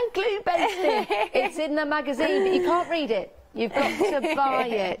basting and glue basting. It's in the magazine, but you can't read it. You've got to buy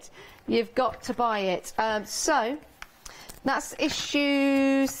it. You've got to buy it. So that's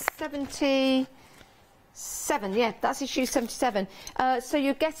issue 77. Yeah, that's issue 77. So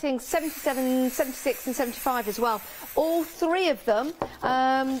you're getting 77, 76 and 75 as well. All 3 of them.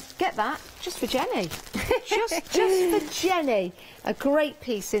 Get that just for Jenny. just for Jenny. A great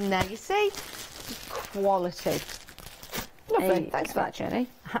piece in there, you see? Quality. Lovely. Thanks for that, Jenny.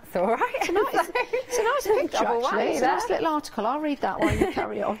 That's all right. It's a nice picture, actually. It's a nice little article. I'll read that while you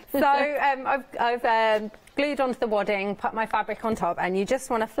carry on. So I've glued onto the wadding, put my fabric on top, and you just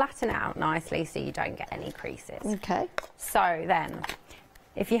want to flatten it out nicely so you don't get any creases. Okay. So then,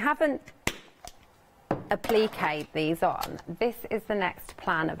 if you haven't appliqued these on, this is the next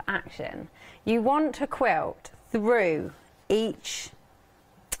plan of action. You want to quilt through each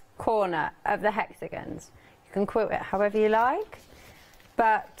corner of the hexagons. You can quilt it however you like,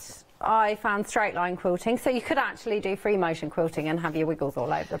 but I found straight line quilting, so you could actually do free motion quilting and have your wiggles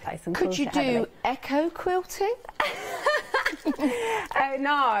all over the place. And could you do echo quilting?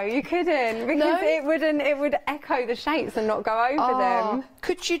 No, you couldn't, because it would echo the shapes and not go over them.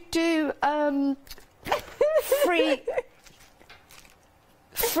 Could you do free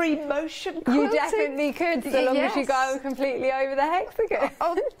free motion quilting. You definitely could, so long as you go completely over the hexagon.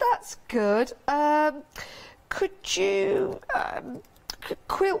 Oh, that's good. Could you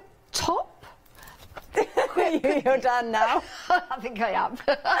quilt top? You're done now. I think I am.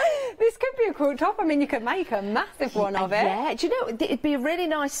 This could be a quilt top. I mean, you could make a massive one of it. Yeah, do you know, it'd be a really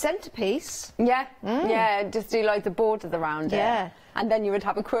nice centrepiece. Yeah, yeah, just do loads of borders around it. And then you would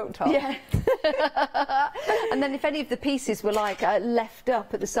have a quilt top. Yeah. And then if any of the pieces were like left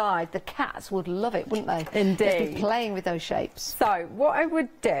up at the side, the cats would love it, wouldn't they? Indeed. They'd be playing with those shapes. So what I would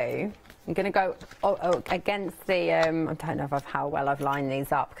do, I'm going to go against the, I don't know how well I've lined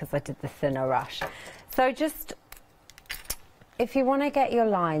these up because I did the thinner rush. So just, if you want to get your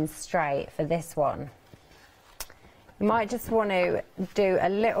lines straight for this one, you might just want to do a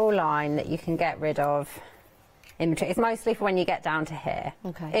little line that you can get rid of in between. It's mostly for when you get down to here,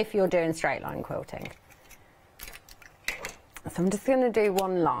 if you're doing straight line quilting. So I'm just going to do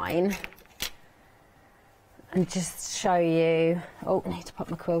one line and just show you. Oh, I need to put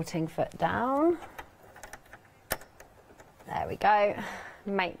my quilting foot down. There we go.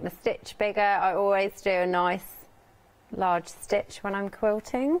 Make the stitch bigger. I always do a nice large stitch when I'm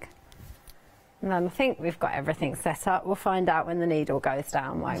quilting. And then I think we've got everything set up. We'll find out when the needle goes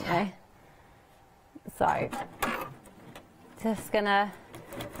down, won't we? So, just gonna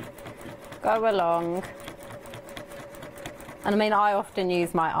go along. And I mean, I often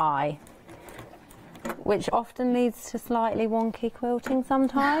use my eye, which often leads to slightly wonky quilting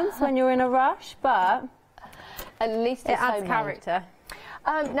sometimes when you're in a rush, but at least it adds character.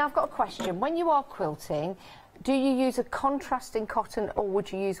 Now I've got a question. When you are quilting, do you use a contrasting cotton or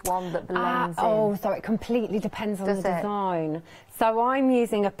would you use one that blends in? Oh, so it completely depends on the design. So I'm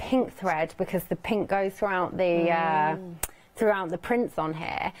using a pink thread because the pink goes throughout the prints on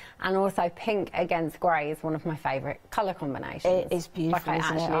here, and also pink against grey is one of my favourite colour combinations. It is beautiful, like, I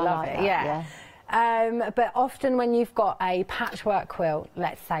isn't actually it? love it. Yeah. But often when you've got a patchwork quilt,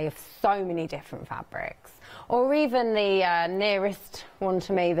 let's say, of so many different fabrics, or even the nearest one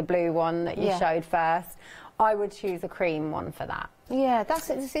to me, the blue one that you showed first, I would choose a cream one for that. Yeah,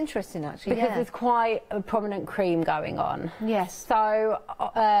 it's interesting actually. Because there's quite a prominent cream going on. Yes. So,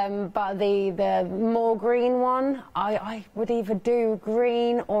 but the more green one, I would either do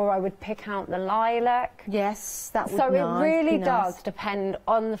green or I would pick out the lilac. Yes, that would So it really does depend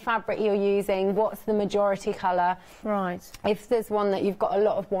on the fabric you're using, what's the majority colour. Right. If there's one that you've got a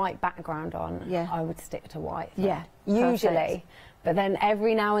lot of white background on, I would stick to white. Yeah. Usually. Perfect. But then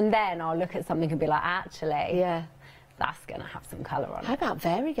every now and then I'll look at something and be like, actually, that's going to have some colour on it. How about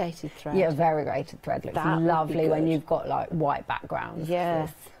variegated thread? Yeah, variegated thread looks lovely when you've got like white backgrounds.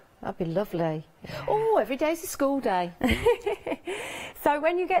 Yes, that'd be lovely. Yeah. Oh, every day's a school day. So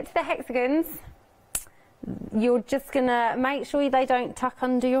when you get to the hexagons, you're just going to make sure they don't tuck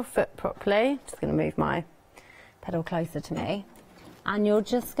under your foot properly. Just going to move my pedal closer to me. And you're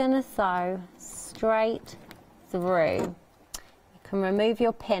just going to sew straight through. You can remove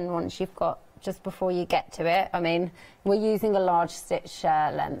your pin once you've got, just before you get to it. I mean, we're using a large stitch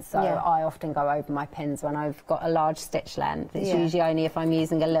length, so I often go over my pins when I've got a large stitch length. It's usually only if I'm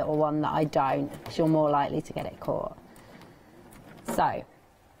using a little one that I don't, because you're more likely to get it caught. So,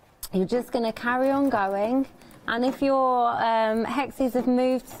 you're just going to carry on going, and if your hexes have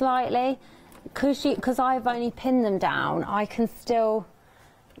moved slightly, because I've only pinned them down, I can still,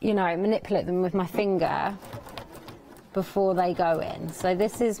 you know, manipulate them with my finger before they go in. So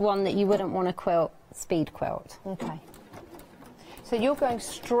this is one that you wouldn't want to quilt, speed quilt. Okay. So you're going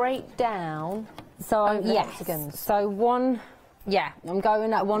straight down. So over the hexagons. So one, I'm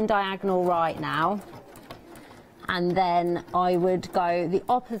going at one diagonal right now, and then I would go the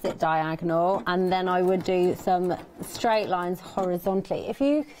opposite diagonal, and then I would do some straight lines horizontally. If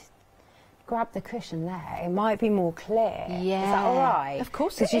you grab the cushion there, it might be more clear. Yeah. Is that all right? Of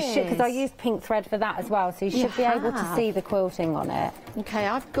course it is. Because I used pink thread for that as well, so you should be able to see the quilting on it. Okay,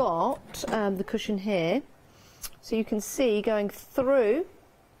 I've got the cushion here, so you can see going through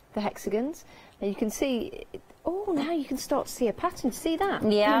the hexagons, and you can see, oh, now you can start to see a pattern. See that?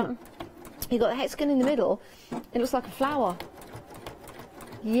 Yeah. You've got the hexagon in the middle, it looks like a flower.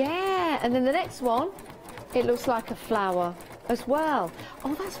 Yeah, and then the next one, it looks like a flower as well.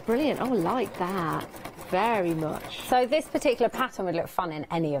 Oh, that's brilliant. Oh, I like that very much. So this particular pattern would look fun in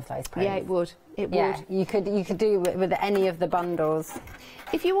any of those prints. Yeah, it would. It would. Yeah, you could do it with any of the bundles.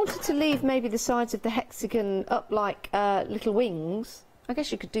 If you wanted to leave maybe the sides of the hexagon up like little wings, I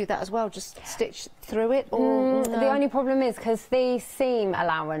guess you could do that as well, just stitch through it. Or The only problem is because the seam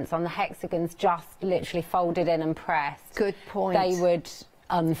allowance on the hexagons just literally folded in and pressed. Good point. They would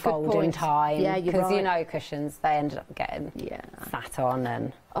unfold in time. Yeah, you're Because right. you know cushions, they ended up getting sat on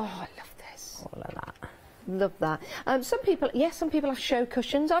and Oh, I love this. all of that. Love that. Some people have show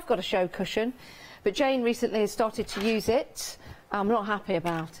cushions. I've got a show cushion, but Jane recently has started to use it. I'm not happy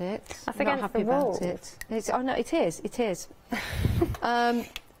about it. That's I'm not against happy the about rules. it. I know it is. It is.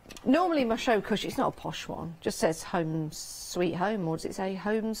 Normally my show cushion, it's not a posh one. Just says "Home Sweet Home," or does it say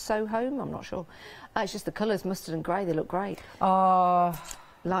 "Home So Home"? I'm not sure. It's just the colours, mustard and grey. They look great. Oh,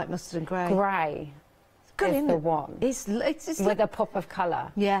 Light mustard and grey. grey Good, is isn't the it? one. It's With a pop of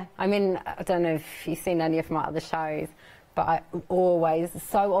colour. Yeah. I mean, I don't know if you've seen any of my other shows, but I always,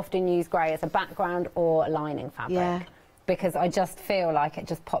 so often use grey as a background or lining fabric. Yeah. Because I just feel like it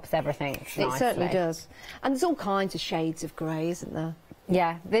just pops everything nicely. It certainly does. And there's all kinds of shades of grey, isn't there?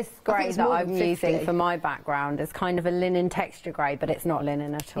 Yeah, this grey it's that more I'm than 50. using for my background is kind of a linen texture grey, but it's not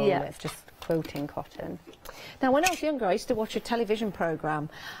linen at all. Yeah. It's just quilting cotton. Now, when I was younger, I used to watch a television programme,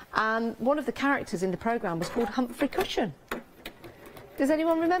 and one of the characters in the programme was called Humphrey Cushion. Does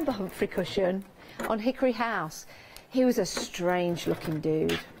anyone remember Humphrey Cushion on Hickory House? He was a strange-looking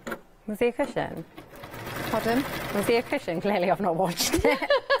dude. Was he a cushion? Pardon? Was he a cushion? Clearly I've not watched it.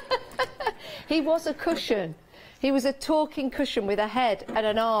 He was a cushion. He was a talking cushion with a head and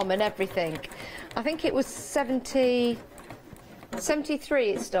an arm and everything. I think it was 73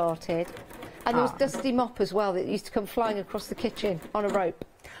 it started. And there was Dusty Mop as well that used to come flying across the kitchen on a rope.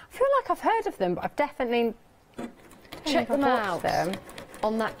 I feel like I've heard of them, but I've definitely Check them out them.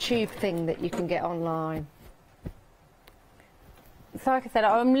 on that tube thing that you can get online. So like I said,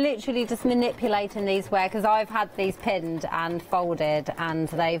 I'm literally just manipulating these because I've had these pinned and folded and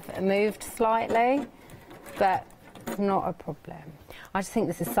they've moved slightly, but it's not a problem. I just think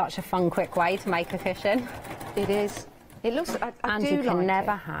this is such a fun, quick way to make a cushion. It is. It looks. I And do you can like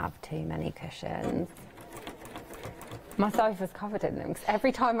never it. have too many cushions. My sofa's covered in them because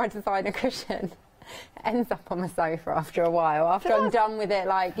every time I design a cushion, it ends up on my sofa after a while, after I'm done with it,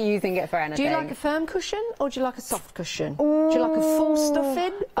 like using it for anything. Do you like a firm cushion or do you like a soft cushion? Do you like a full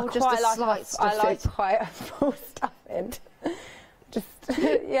stuffing or just a slight stuffing? I like quite a full stuffing. Just,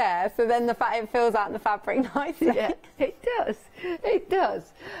 yeah, so then it fills out the fabric nicely. Yeah, it does. It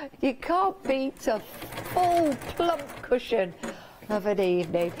does. You can't beat a full plump cushion of an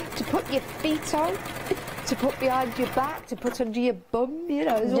evening. To put your feet on, to put behind your back, to put under your bum, you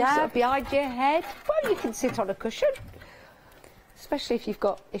know, there's also behind your head. Well, you can sit on a cushion, especially if you've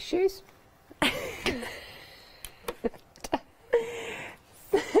got issues.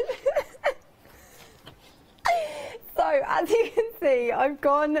 So, as you can see, I've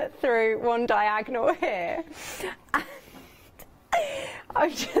gone through one diagonal here. And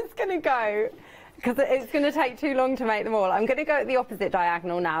I'm just going to go, because it's going to take too long to make them all, I'm going to go at the opposite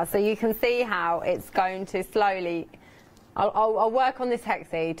diagonal now, so you can see how it's going to slowly... I'll work on this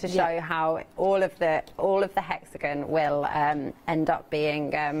hexie to show how all of the hexagon will end up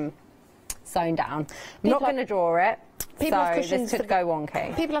being sewn down. I'm not going to draw it. People have so cushions this could go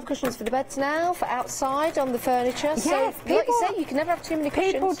wonky. People have cushions for the beds now, for outside, on the furniture. Yes, so, people, like you say, you can never have too many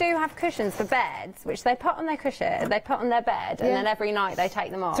cushions. People do have cushions for beds, which they put on their cushion, they put on their bed, and then every night they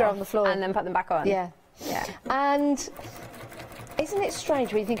take them off. Throw on the floor. And then put them back on. Yeah. Yeah. And isn't it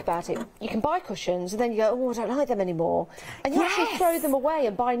strange when you think about it? You can buy cushions and then you go, oh, I don't like them anymore. And you actually throw them away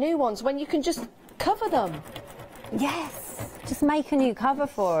and buy new ones when you can just cover them. Yes. Just make a new cover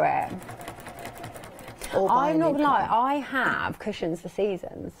for it. I'm not gonna lie, I have cushions for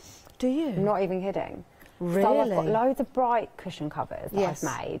seasons. Do you? I'm not even kidding. Really? So I've got loads of bright cushion covers that I've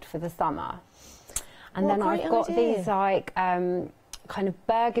made for the summer. And then I've got these like kind of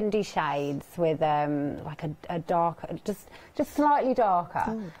burgundy shades with like a darker, just slightly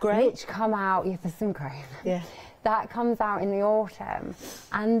darker. grey? Which come out, there's some grey. Yeah. That comes out in the autumn.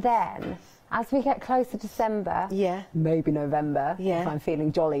 And then as we get closer to December, maybe November, if I'm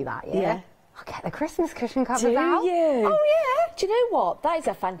feeling jolly that year, I'll get the Christmas cushion covers out. Do you? Oh, yeah. Do you know what? That is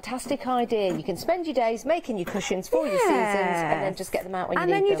a fantastic idea. You can spend your days making your cushions for your seasons and then just get them out when you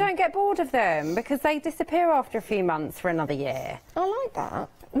need them. And then you don't get bored of them because they disappear after a few months for another year. I like that.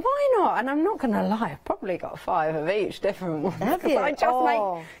 Why not? And I'm not going to lie, I've probably got 5 of each different ones. Have you? I just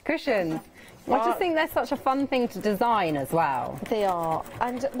make cushions. I just think they're such a fun thing to design as well. They are.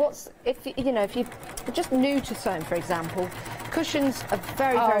 And if you're just new to sewing, for example, cushions are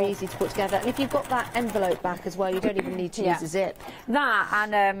very easy to put together. And if you've got that envelope back as well, you don't even need to use a zip. That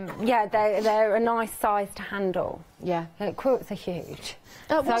and they're a nice size to handle. Yeah. And quilts are huge.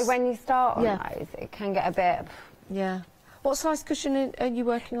 So when you start on those, it can get a bit. Yeah. What size cushion are you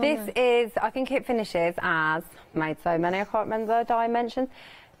working on? This is, I think it finishes as, made so many, I can't remember the dimensions.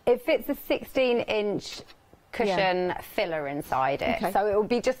 It fits a 16-inch cushion filler inside it. Okay. So it will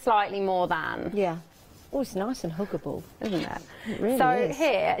be just slightly more than. Yeah. Oh, it's nice and huggable, Isn't it? It really so is.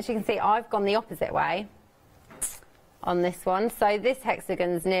 here, as you can see, I've gone the opposite way on this one. So this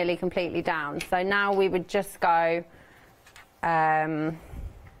hexagon's nearly completely down. So now we would just go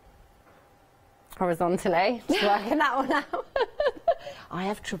horizontally, just working that one out. I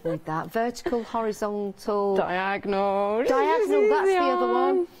have trouble with that. Vertical, horizontal... Diagonal. Diagonal, that's the other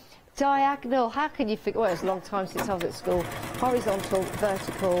one. Diagonal, how can you figure... Well, it's a long time since I was at school. Horizontal,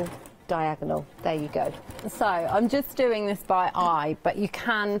 vertical, diagonal. There you go. So I'm just doing this by eye, but you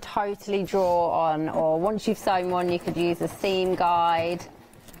can totally draw on, or once you've sewn one, you could use a seam guide.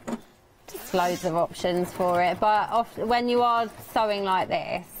 Just loads of options for it. But when you are sewing like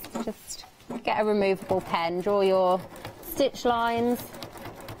this, just get a removable pen, draw your stitch lines,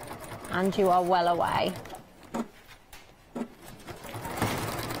 and you are well away.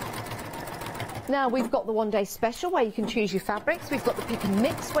 Now we've got the one-day special where you can choose your fabrics. We've got the pick and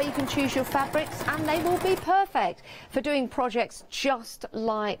mix where you can choose your fabrics, and they will be perfect for doing projects just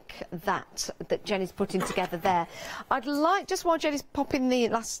like that Jenny's putting together there. I'd like, just while Jenny's popping the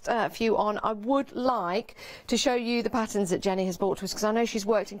last few on, I would like to show you the patterns that Jenny has brought to us, because I know she's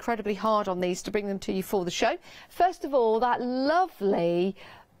worked incredibly hard on these to bring them to you for the show. First of all, that lovely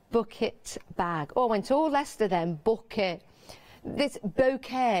bucket bag. Oh, I went to all Leicester then, bucket. This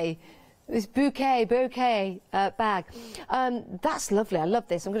bouquet. This bouquet bag. That's lovely. I love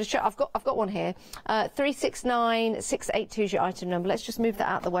this. I'm going to show. I've got one here. 369682 is your item number. Let's just move that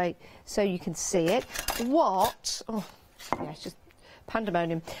out of the way so you can see it. What? Oh, yeah, it's just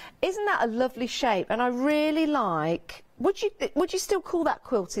pandemonium. Isn't that a lovely shape? And I really like. Would you still call that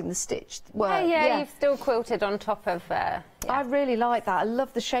quilting, the stitched work? Yeah, you've still quilted on top of. Yeah. I really like that. I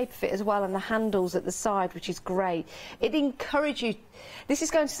love the shape of it as well, and the handles at the side, which is great. It encourages you. This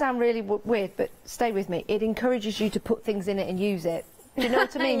is going to sound really weird, but stay with me. It encourages you to put things in it and use it. Do you know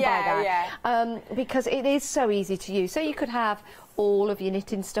what I mean by that? Yeah. Because it is so easy to use. So you could have all of your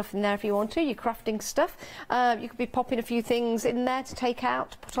knitting stuff in there if you want to, your crafting stuff. You could be popping a few things in there to take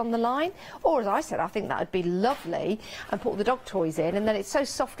out, to put on the line. Or, as I said, I think that would be lovely, and put the dog toys in, and then it's so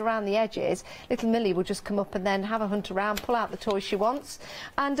soft around the edges, little Millie will just come up and then have a hunt around, pull out the toy she wants,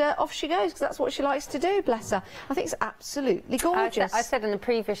 and off she goes, because that's what she likes to do, bless her. I think it's absolutely gorgeous. I said in the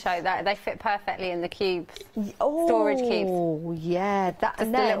previous show that they fit perfectly in the cubes, storage cubes. Oh, yeah. That, just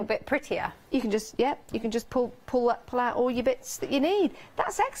and then, a little bit prettier. You can just, you can just pull out all your bits that you need.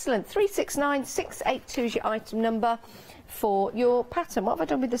 That's excellent. 369682 is your item number for your pattern. What have I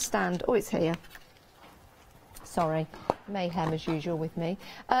done with the stand? Oh, it's here. Sorry, mayhem as usual with me.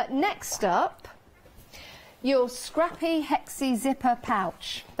 Next up, your scrappy hexy zipper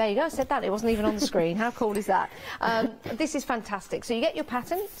pouch. There you go, I said that, it wasn't even on the screen. How cool is that? This is fantastic. So you get your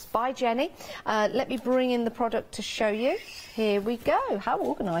pattern, it's by Jenny. Let me bring in the product to show you. Here we go. How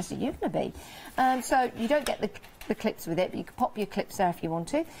organised are you going to be? So you don't get the clips with it, but you can pop your clips there if you want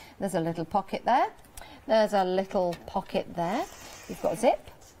to. There's a little pocket there. There's a little pocket there. You've got a zip.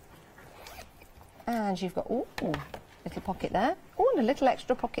 And you've got, ooh, little pocket there. Oh, and a little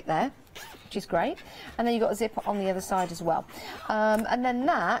extra pocket there, which is great. And then you've got a zip on the other side as well. And then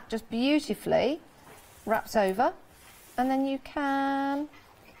that just beautifully wraps over, and then you can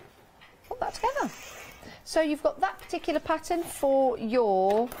put that together. So you've got that particular pattern for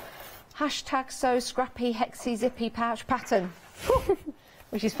your hashtag so scrappy hexy zippy pouch pattern.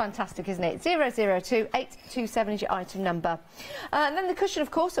 Which is fantastic, isn't it? 002827 is your item number. And then the cushion, of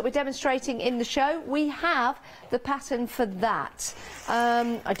course, that we're demonstrating in the show, we have the pattern for that.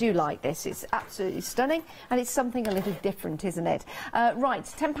 I do like this. It's absolutely stunning, and it's something a little different, isn't it? Right,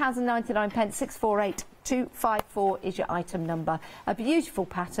 £10.99, 648254 is your item number. A beautiful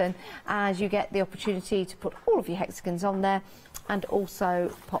pattern, as you get the opportunity to put all of your hexagons on there and also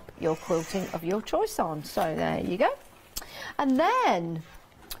pop your quilting of your choice on. So there you go. And then,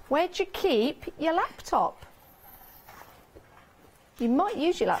 where'd you keep your laptop? You might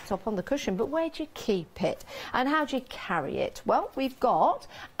use your laptop on the cushion, but where'd you keep it? And how do you carry it? Well, we've got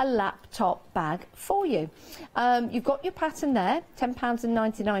a laptop bag for you. You've got your pattern there,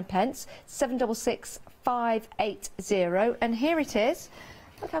 £10.99, 766580, and here it is.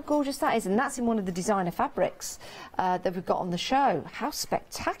 Look how gorgeous that is, and that's in one of the designer fabrics that we've got on the show. How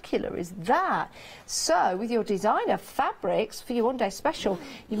spectacular is that? So, with your designer fabrics for your one-day special,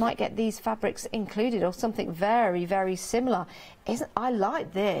 you might get these fabrics included, or something very, very similar. I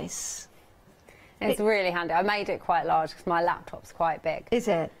like this. It's really handy. I made it quite large because my laptop's quite big. Is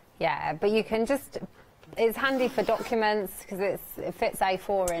it? Yeah, but you can just... It's handy for documents because it fits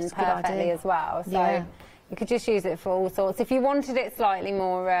A4 in perfectly as well. So. Yeah. You could just use it for all sorts. If you wanted it slightly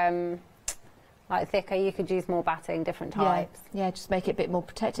more, like thicker. You could use more batting, different types. Yeah, just make it a bit more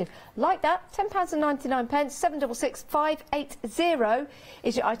protective. Like that, £10.99, 766 580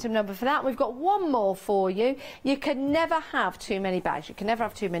 is your item number for that. We've got one more for you. You can never have too many bags. You can never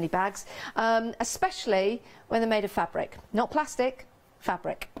have too many bags, especially when they're made of fabric. Not plastic,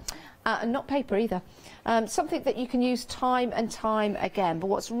 fabric. And not paper either. Something that you can use time and time again. But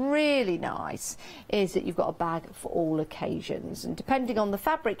what's really nice is that you've got a bag for all occasions. And depending on the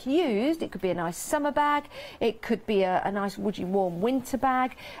fabric used, it could be a nice summer bag, it could be a nice woody warm winter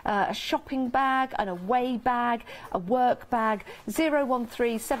bag, a shopping bag, an away bag, a work bag.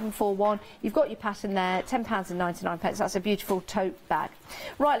 013741. You've got your pattern there, £10.99. That's a beautiful tote bag.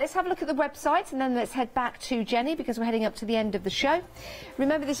 Right, let's have a look at the website and then let's head back to Jenny because we're heading up to the end of the show.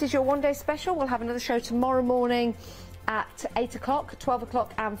 Remember, this is your one-day special. We'll have another show tomorrow morning at 8 o'clock, 12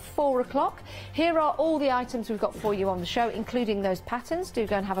 o'clock and 4 o'clock. Here are all the items we've got for you on the show, including those patterns. Do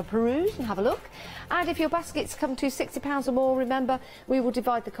go and have a peruse and have a look. And if your baskets come to £60 or more, remember, we will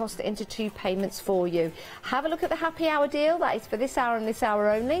divide the cost into 2 payments for you. Have a look at the happy hour deal. That is for this hour and this hour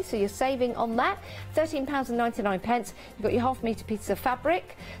only, so you're saving on that. £13.99. You've got your half-metre pieces of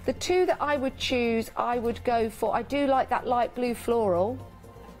fabric. The 2 that I would choose, I would go for, I do like that light blue floral,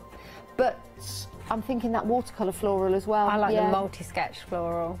 but I'm thinking that watercolour floral as well. I like the multi-sketch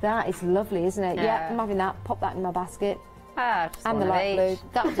floral. That is lovely, isn't it? Yeah, I'm having that. Pop that in my basket. And the light blue.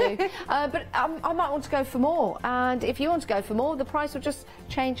 That'll do. But I might want to go for more. And if you want to go for more, the price will just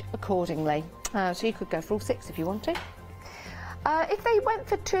change accordingly. So you could go for all 6 if you want to. If they went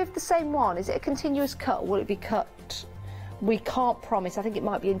for 2 of the same one, is it a continuous cut or will it be cut? We can't promise. I think it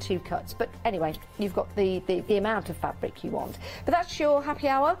might be in 2 cuts. But anyway, you've got the amount of fabric you want. But that's your happy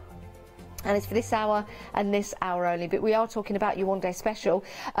hour. And it's for this hour and this hour only. But we are talking about your one-day special.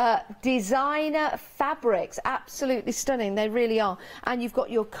 Designer fabrics, absolutely stunning. They really are. And you've got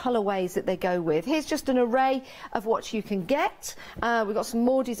your colourways that they go with. Here's just an array of what you can get. We've got some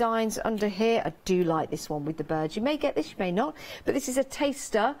more designs under here. I do like this one with the birds. You may get this, you may not. But this is a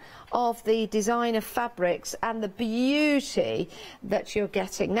taster of the designer fabrics and the beauty that you're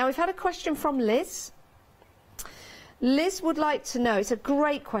getting. Now, we've had a question from Liz. Liz would like to know, it's a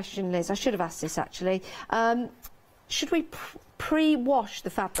great question, Liz, I should have asked this actually, should we pre-wash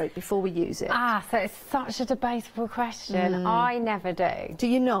the fabric before we use it? So it's such a debatable question. I never do. Do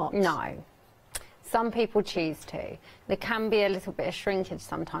you not? No. Some people choose to. There can be a little bit of shrinkage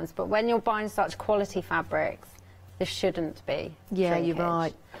sometimes, but when you're buying such quality fabrics, there shouldn't be shrinkage. You're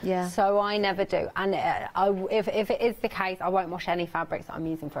right. Yeah. So I never do. And if it is the case, I won't wash any fabrics that I'm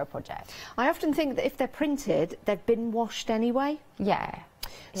using for a project. I often think that if they're printed, they've been washed anyway. Yeah.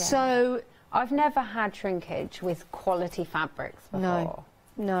 So I've never had shrinkage with quality fabrics before.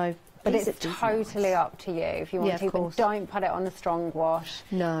 No. But it's totally up to you if you want to. But don't put it on a strong wash.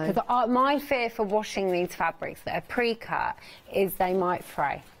 No. Because my fear for washing these fabrics that are pre-cut is they might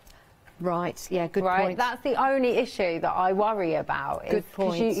fray. Right, yeah, good point. That's the only issue that I worry about. Good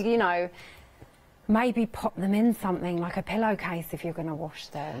point. You know, maybe pop them in something like a pillowcase if you're going to wash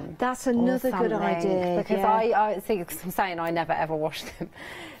them. That's another good idea. Because I see, I'm saying I never ever wash them,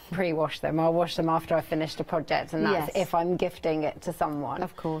 pre-wash them. I'll wash them after I finished a project, and that's if I'm gifting it to someone.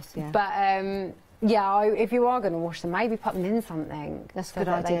 Of course, yeah. But yeah, if you are going to wash them, maybe put them in something. That's a good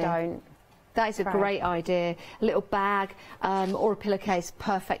idea. They don't. That is a great idea. A little bag or a pillowcase,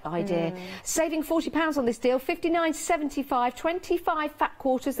 perfect idea. Saving £40 on this deal, $59.75, 25 fat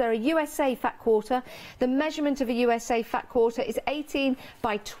quarters. They're a USA fat quarter. The measurement of a USA fat quarter is 18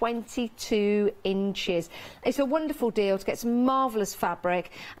 by 22 inches. It's a wonderful deal to get some marvellous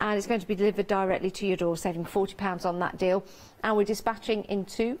fabric, and it's going to be delivered directly to your door, saving £40 on that deal. And we're dispatching in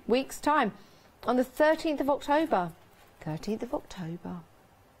 2 weeks' time, on the 13th of October. 13th of October.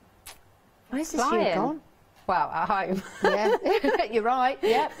 Where's this year gone? Well, at home. Yeah, you're right.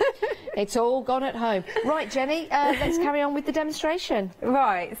 Yep, it's all gone at home. Right, Jenny, let's carry on with the demonstration.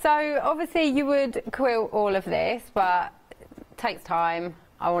 Right, so obviously you would quilt all of this, but it takes time.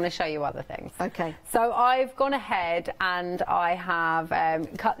 I want to show you other things. Okay. So I've gone ahead and I have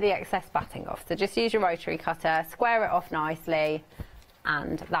cut the excess batting off. So just use your rotary cutter, square it off nicely,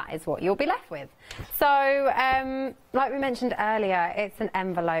 and that is what you'll be left with. So, like we mentioned earlier, it's an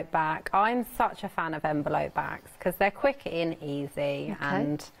envelope back. I'm such a fan of envelope backs because they're quick and easy,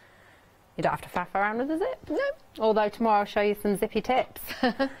 and you don't have to faff around with the zip. No. Although tomorrow I'll show you some zippy tips.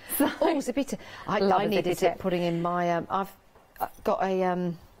 Zippy tips. I need a zip putting in my... I've got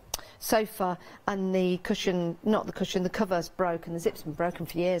a sofa and the cushion, not the cushion, the cover's broken. The zip's been broken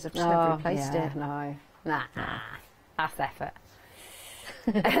for years. I've just never replaced it. No. Nah. That's effort.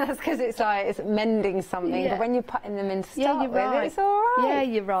 That's because it's like it's mending something, but when you're putting them in to start with, right. it's all right. Yeah,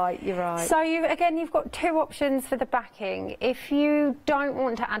 you're right, you're right. So you've got two options for the backing. If you don't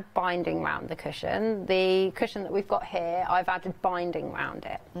want to add binding around the cushion that we've got here, I've added binding around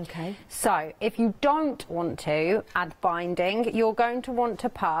it. Okay. So if you don't want to add binding, you're going to want to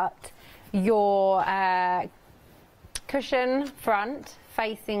put your cushion front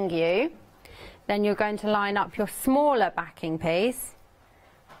facing you. Then you're going to line up your smaller backing piece,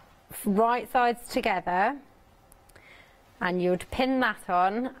 right sides together, and you would pin that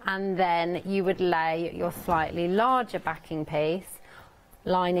on, and then you would lay your slightly larger backing piece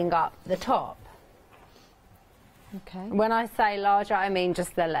lining up the top. Okay. When I say larger, I mean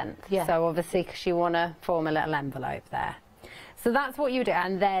just the length. Yeah. So obviously, because you want to form a little envelope there. So that's what you do,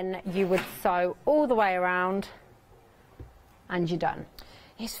 and then you would sew all the way around, and you're done.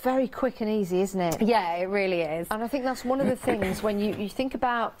 It's very quick and easy, isn't it? Yeah, it really is. And I think that's one of the things when you think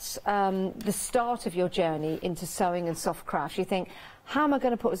about the start of your journey into sewing and soft crafts, you think, how am I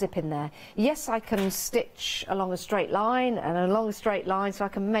going to put a zip in there? Yes, I can stitch along a straight line and along a straight line, so I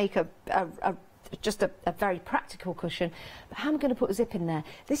can make just a very practical cushion. But how am I going to put a zip in there?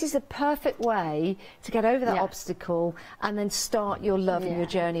 This is a perfect way to get over that obstacle and then start your love and your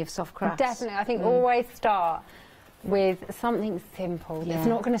journey of soft crafts. Definitely. I think always start with something simple that's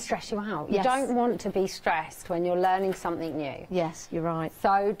not going to stress you out. You don't want to be stressed when you're learning something new. Yes, you're right.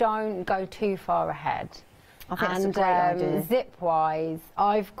 So don't go too far ahead. I think that's a great idea. Zip-wise,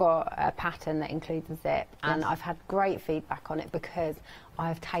 I've got a pattern that includes a zip, and I've had great feedback on it because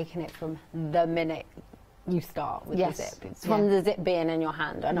I've taken it from the minute you start with the zip. It's from the zip being in your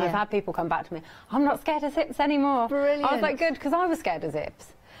hand, and I've had people come back to me, I'm not scared of zips anymore. Brilliant. I was like, good, because I was scared of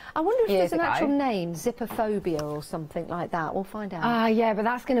zips. I wonder if there's an ago. actual name, zippophobia or something like that. We'll find out. Yeah, but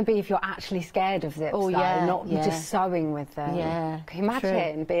that's going to be if you're actually scared of zips, not just sewing with them. Yeah, can you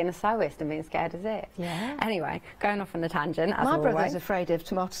imagine being a sewist and being scared of zips? Yeah. Anyway, going off on a tangent, as My always. brother's afraid of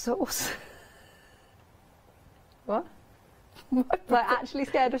tomato sauce. What? Like actually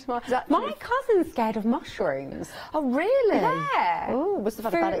scared of tomato. My cousin's scared of mushrooms. Oh, really? Yeah. Oh, must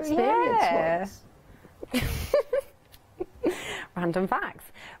have had a bad experience once. Random facts.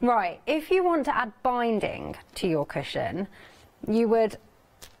 Right, if you want to add binding to your cushion, you would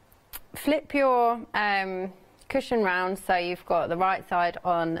flip your cushion round so you've got the right side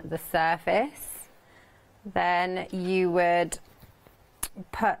on the surface. Then you would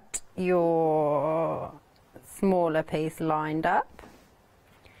put your smaller piece lined up.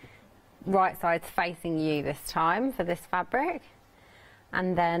 Right side's facing you this time for this fabric.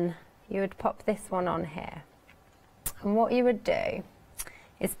 And then you would pop this one on here. And what you would do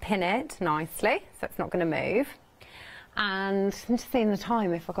is pin it nicely so it's not going to move. And I'm just seeing the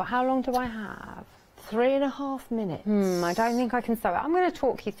time. How long do I have? 3.5 minutes. I don't think I can sew it. I'm going to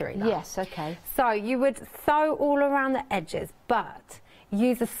talk you through that. Yes, okay. So you would sew all around the edges, but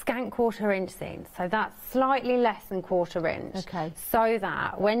use a scant 1/4 inch seam. So that's slightly less than 1/4 inch. Okay. So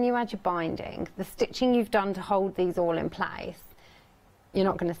that when you add your binding, the stitching you've done to hold these all in place, you're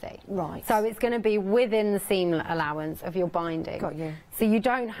not going to see. Right. So it's going to be within the seam allowance of your binding. Got you. So you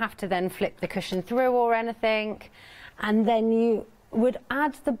don't have to then flip the cushion through or anything. And then you would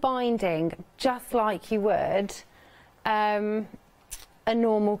add the binding just like you would a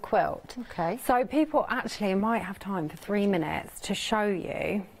normal quilt. Okay. So people actually might have time for 3 minutes to show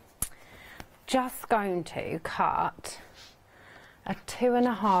you. Just going to cut a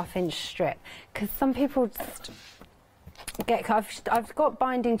 2.5 inch strip, because some people just I've got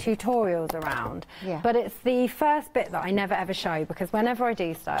binding tutorials around, but it's the first bit that I never ever show, because whenever I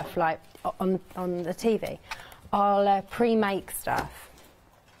do stuff like on the TV, I'll pre-make stuff.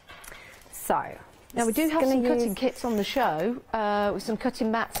 So now we do have some cutting kits on the show with some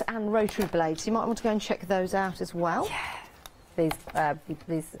cutting mats and rotary blades. You might want to go and check those out as well. Yeah,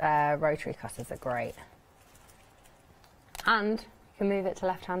 these rotary cutters are great, and you can move it to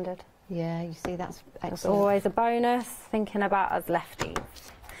left-handed. Yeah, you see, that's excellent. It's always a bonus, thinking about us lefties.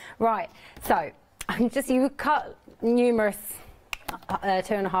 Right, so you would cut numerous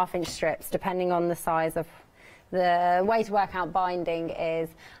 2.5 inch strips, depending on the size of. The way to work out binding is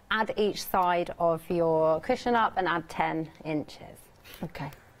add each side of your cushion up and add 10 inches.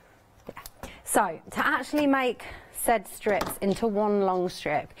 Okay. Yeah. So to actually make said strips into one long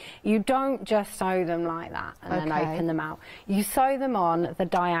strip, you don't just sew them like that and then open them out. You sew them on the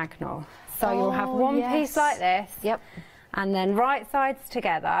diagonal. So you'll have one piece like this, and then right sides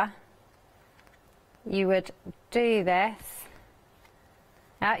together. You would do this.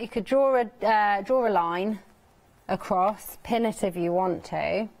 Now you could draw a line across, pin it if you want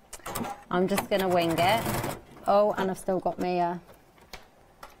to. I'm just going to wing it. Oh, and I've still got my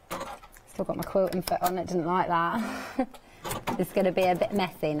Still got my quilting foot on, it didn't like that. It's going to be a bit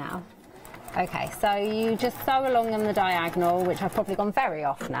messy now. Okay, so you just sew along on the diagonal, which I've probably gone very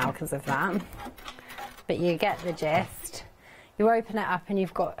off now because of that. But you get the gist. You open it up and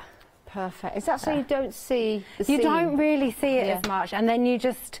you've got... Perfect. Is that so you don't see the seam? You don't really see it as much, and then you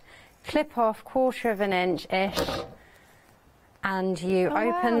just clip off 1/4 of an inch-ish, and you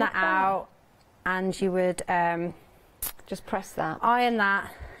open that out, and you would just press that, iron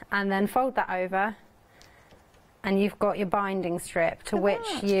that, and then fold that over, and you've got your binding strip to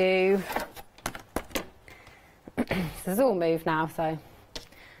which you... This is all moved now, so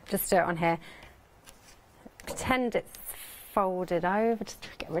just do it on here. Pretend it's folded over, just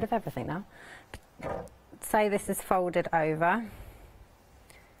get rid of everything now. Say this is folded over.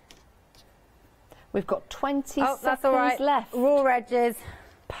 We've got 20 that's seconds all right. left. Raw edges.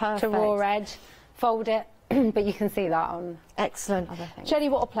 Perfect. To raw edge. Fold it, but you can see that on... Excellent. Jenny,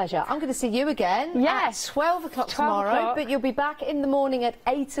 what a pleasure. I'm going to see you again at 12 o'clock tomorrow, but you'll be back in the morning at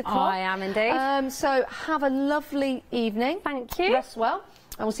 8 o'clock. I am indeed. So have a lovely evening. Thank you. Rest well,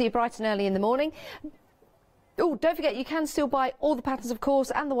 and we'll see you bright and early in the morning. Oh, don't forget, you can still buy all the patterns, of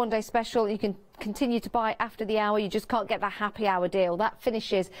course, and the one-day special. You can continue to buy after the hour. You just can't get that happy hour deal. That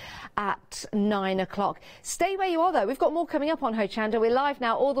finishes at 9 o'clock. Stay where you are, though. We've got more coming up on Hochanda. We're live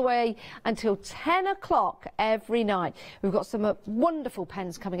now all the way until 10 o'clock every night. We've got some wonderful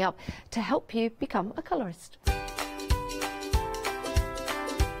pens coming up to help you become a colourist.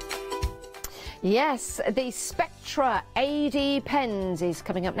 Yes, the Spectra AD pens is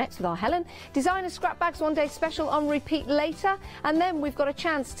coming up next with our Helen. Designer scrap bags one-day special on repeat later. And then we've got a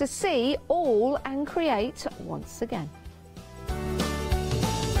chance to see all and create once again.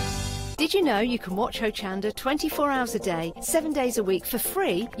 Did you know you can watch Hochanda 24 hours a day, 7 days a week for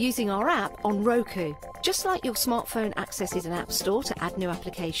free using our app on Roku? Just like your smartphone accesses an app store to add new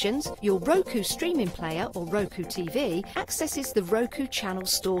applications, your Roku streaming player or Roku TV accesses the Roku channel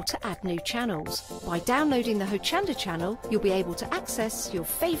store to add new channels. By downloading the Hochanda channel, you'll be able to access your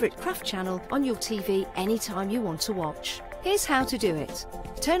favourite craft channel on your TV anytime you want to watch. Here's how to do it.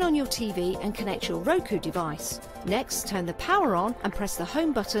 Turn on your TV and connect your Roku device. Next, turn the power on and press the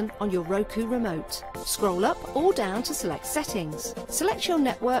home button on your Roku remote. Scroll up or down to select settings. Select your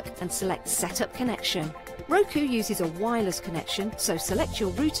network and select setup connection. Roku uses a wireless connection, so select your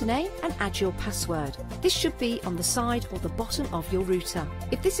router name and add your password. This should be on the side or the bottom of your router.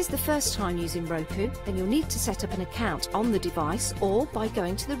 If this is the first time using Roku, then you'll need to set up an account on the device or by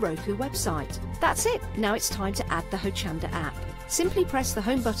going to the Roku website. That's it. Now it's time to add the Hochanda app. Simply press the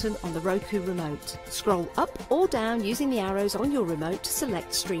home button on the Roku remote. Scroll up or down using the arrows on your remote to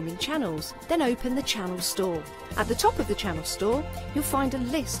select streaming channels. Then open the channel store. At the top of the channel store, you'll find a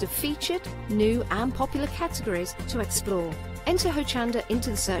list of featured, new and popular categories to explore. Enter Hochanda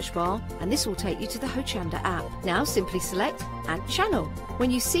into the search bar and this will take you to the Hochanda app. Now simply select Add Channel.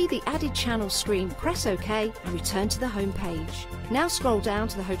 When you see the added channel screen, press OK and return to the home page. Now scroll down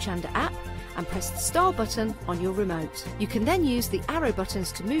to the Hochanda app and press the star button on your remote. You can then use the arrow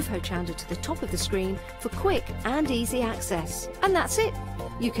buttons to move Hochanda to the top of the screen for quick and easy access. And that's it.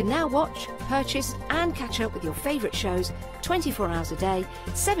 You can now watch, purchase and catch up with your favourite shows 24 hours a day,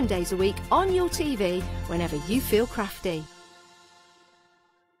 7 days a week on your TV whenever you feel crafty.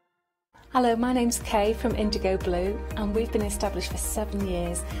 Hello, my name's Kay from Indigo Blue and we've been established for 7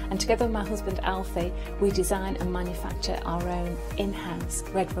 years, and together with my husband Alfie we design and manufacture our own in-house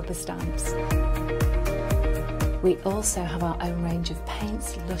red rubber stamps. We also have our own range of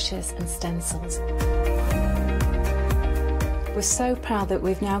paints, lushes and stencils. We're so proud that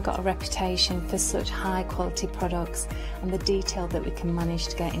we've now got a reputation for such high quality products and the detail that we can manage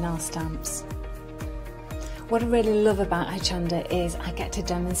to get in our stamps. What I really love about Hochanda is I get to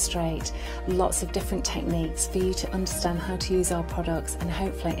demonstrate lots of different techniques for you to understand how to use our products and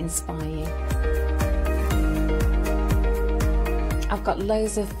hopefully inspire you. I've got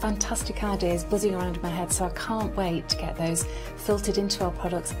loads of fantastic ideas buzzing around in my head, so I can't wait to get those filtered into our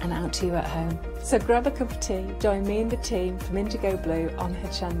products and out to you at home. So grab a cup of tea, join me and the team from Indigo Blue on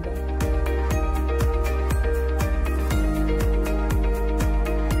Hochanda.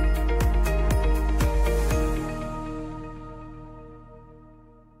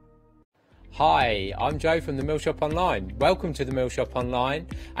 Hi, I'm Joe from the Mill Shop Online. Welcome to the Mill Shop Online.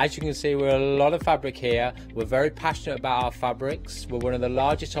 As you can see, we're a lot of fabric here. We're very passionate about our fabrics. We're one of the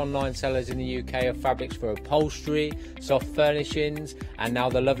largest online sellers in the UK of fabrics for upholstery, soft furnishings, and now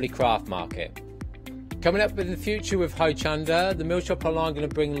the lovely craft market. Coming up in the future with Hochanda, the Mill Shop Online are going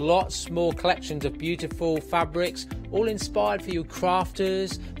to bring lots more collections of beautiful fabrics, all inspired for you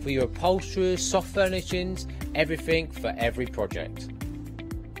crafters, for your upholsterers, soft furnishings, everything for every project.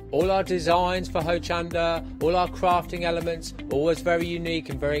 All our designs for Hochanda, all our crafting elements, always very unique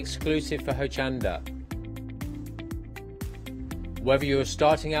and very exclusive for Hochanda. Whether you're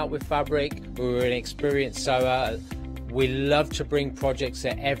starting out with fabric or you're an experienced sewer, we love to bring projects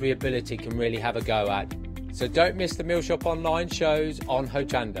that every ability can really have a go at. So don't miss the Mill Shop Online shows on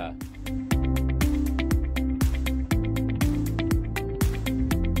Hochanda.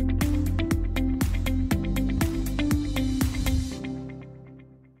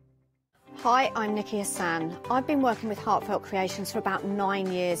 Hi, I'm Nikki Hassan. I've been working with Heartfelt Creations for about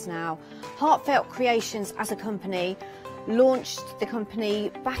 9 years now. Heartfelt Creations as a company launched the company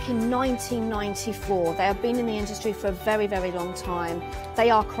back in 1994. They have been in the industry for a very, very long time.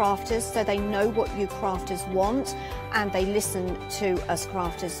 They are crafters, so they know what you crafters want, and they listen to us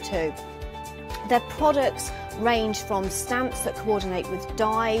crafters too. Their products range from stamps that coordinate with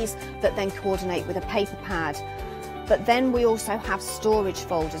dies that then coordinate with a paper pad. But then we also have storage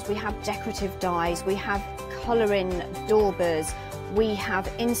folders, we have decorative dies, we have colouring daubers, we have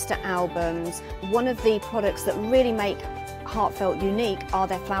Insta albums. One of the products that really make Heartfelt unique are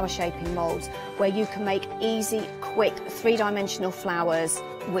their flower shaping moulds, where you can make easy, quick, three-dimensional flowers,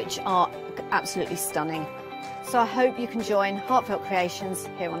 which are absolutely stunning. So I hope you can join Heartfelt Creations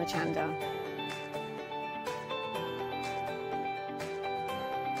here on Hochanda.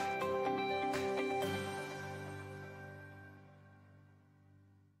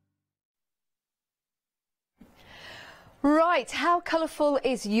 Right, how colourful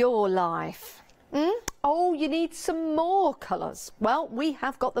is your life? Oh, you need some more colours. Well, we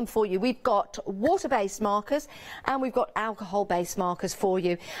have got them for you. We've got water-based markers and we've got alcohol-based markers for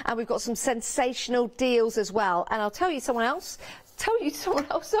you. And we've got some sensational deals as well. And I'll tell you someone else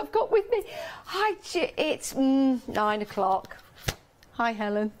I've got with me. Hi, it's 9 o'clock. Hi,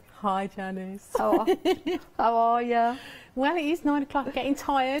 Helen. Hi, Janice. How are you? Well, it is 9 o'clock, getting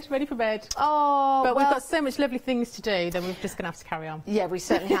tired, ready for bed. Oh, but we've got so much lovely things to do that we're just going to have to carry on. Yeah, we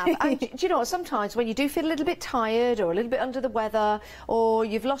certainly have. And do you know what, sometimes when you do feel a little bit tired or a little bit under the weather or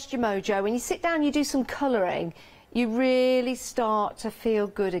you've lost your mojo, when you sit down and you do some colouring, you really start to feel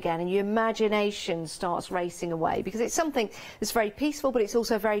good again and your imagination starts racing away, because it's something that's very peaceful but it's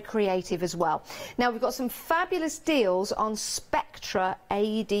also very creative as well. Now, we've got some fabulous deals on Spectra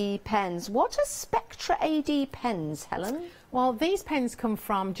AD pens. What are Spectra AD pens, Helen? Well, these pens come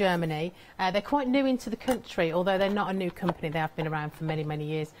from Germany. They're quite new into the country, although they're not a new company. They have been around for many, many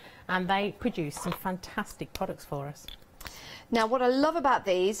years, and they produce some fantastic products for us. Now, what I love about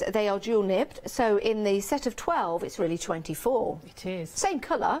these, they are dual nibbed, so in the set of 12, it's really 24. It is. Same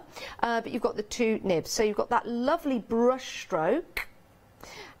colour, but you've got the 2 nibs. So you've got that lovely brush stroke,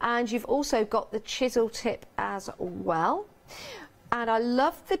 and you've also got the chisel tip as well. And I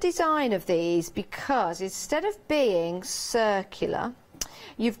love the design of these because instead of being circular,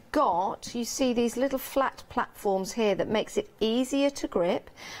 you've got, you see these little flat platforms here that makes it easier to grip,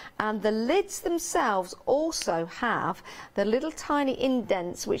 and the lids themselves also have the little tiny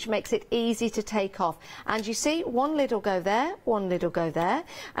indents which makes it easy to take off. And you see, one lid will go there, one lid will go there,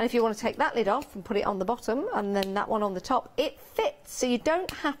 and if you want to take that lid off and put it on the bottom and then that one on the top, it fits, so you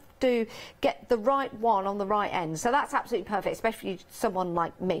don't have to get the right one on the right end. So that's absolutely perfect, especially someone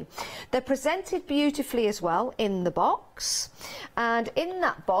like me. They're presented beautifully as well in the box, and in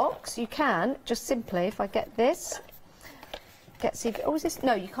that box you can just simply, if I get this, oh, is this?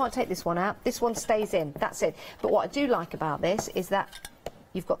 No, you can't take this one out. This one stays in. That's it. But what I do like about this is that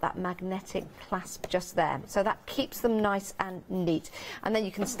you've got that magnetic clasp just there, so that keeps them nice and neat. And then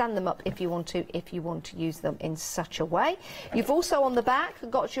you can stand them up if you want to use them in such a way. You've also on the back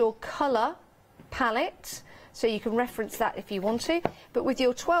got your colour palette, so you can reference that if you want to. But with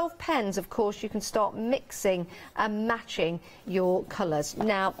your 12 pens, of course, you can start mixing and matching your colours.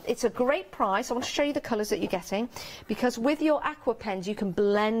 Now, it's a great price. I want to show you the colours that you're getting, because with your aqua pens, you can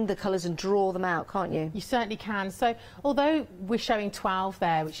blend the colours and draw them out, can't you? You certainly can. So, although we're showing 12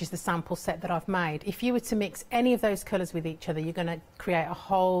 there, which is the sample set that I've made, if you were to mix any of those colours with each other, you're going to create a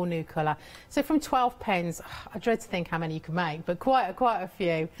whole new colour. So from 12 pens, I dread to think how many you can make, but quite a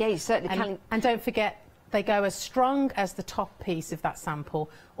few. Yeah, you certainly can. And don't forget, they go as strong as the top piece of that sample,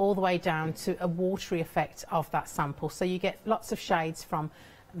 all the way down to a watery effect of that sample. So you get lots of shades from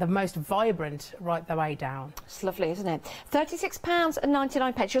the most vibrant right the way down. It's lovely, isn't it?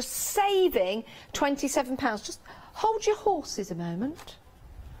 £36.99. You're saving £27. Just hold your horses a moment.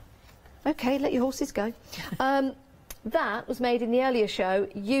 OK, let your horses go. That was made in the earlier show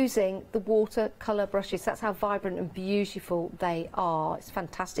using the watercolour brushes. That's how vibrant and beautiful they are. It's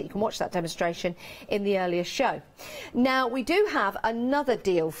fantastic. You can watch that demonstration in the earlier show. Now, we do have another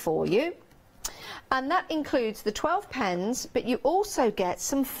deal for you. And that includes the 12 pens, but you also get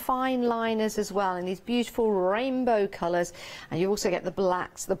some fine liners as well in these beautiful rainbow colours, and you also get the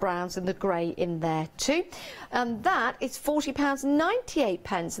blacks, the browns and the grey in there too. And that is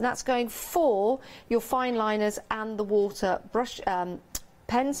 £40.98, and that's going for your fine liners and the water brush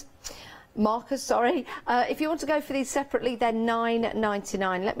pens. Markers, sorry. If you want to go for these separately, they're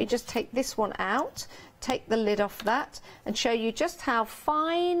 £9.99. Let me just take this one out, take the lid off that, and show you just how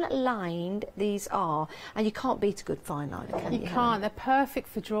fine lined these are. And you can't beat a good fine liner, can you? You can't. They're perfect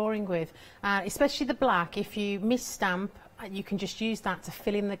for drawing with, especially the black. If you mis-stamp, you can just use that to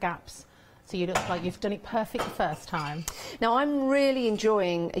fill in the gaps. So you look like you've done it perfect the first time. Now, I'm really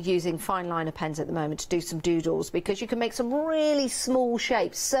enjoying using fine liner pens at the moment to do some doodles, because you can make some really small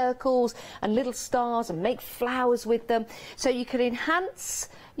shapes, circles and little stars, and make flowers with them. So you can enhance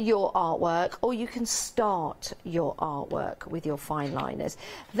your artwork, or you can start your artwork with your fine liners.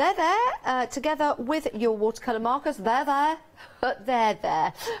 They're there together with your watercolour markers. They're there. They're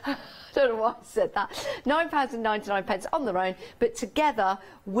there. Don't know why I said that. £9.99 on their own, but together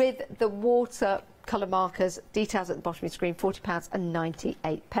with the watercolour markers, details at the bottom of your screen,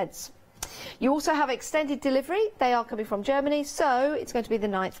 £40.98. You also have extended delivery. They are coming from Germany, so it's going to be the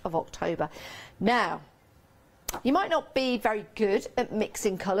 9th of October. Now, you might not be very good at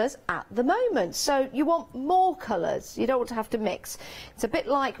mixing colours at the moment, so you want more colours. You don't want to have to mix. It's a bit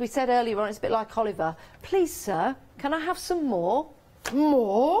like we said earlier on, it's a bit like Oliver. Please, sir, can I have some more?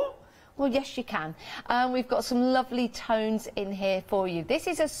 More? Well, yes, you can. We've got some lovely tones in here for you. This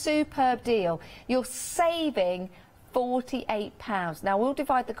is a superb deal. You're saving £48. Now, we'll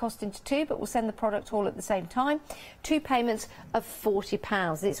divide the cost into two, but we'll send the product all at the same time. 2 payments of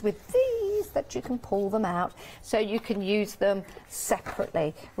 £40. It's with these that you can pull them out, so you can use them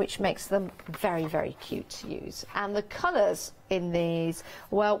separately, which makes them very, very cute to use. And the colours in these,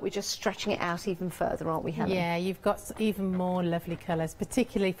 well, we're just stretching it out even further, aren't we, Helen? Yeah, you've got even more lovely colours.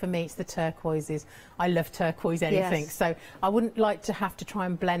 Particularly for me, it's the turquoises. I love turquoise anything, yes. So I wouldn't like to have to try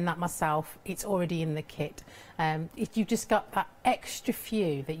and blend that myself. It's already in the kit. If you've just got that extra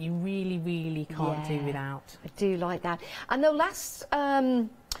few that you really, really can't do without. I do like that. And they'll last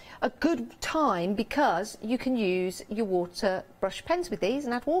a good time, because you can use your water brush pens with these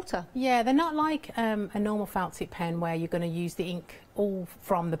and add water. Yeah, they're not like a normal felt tip pen where you're going to use the ink all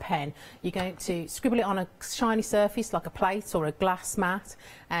from the pen. You're going to scribble it on a shiny surface like a plate or a glass mat,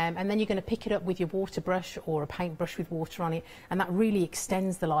 and then you're going to pick it up with your water brush or a paintbrush with water on it, and that really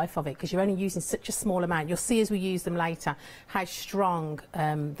extends the life of it, because you're only using such a small amount. You'll see as we use them later how strong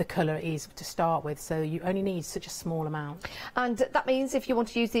the colour is to start with, so you only need such a small amount. And that means if you want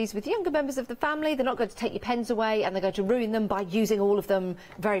to use these with younger members of the family, they're not going to take your pens away and they're going to ruin them by using all of them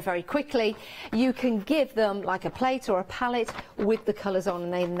very, very quickly. You can give them like a plate or a palette with the colours on,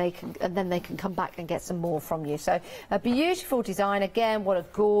 and then they can come back and get some more from you. So a beautiful design. Again, what a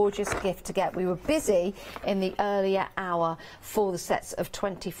gorgeous gift to get. We were busy in the earlier hour for the sets of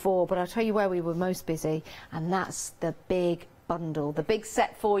 24, but I'll tell you where we were most busy, and that's the big bundle, the big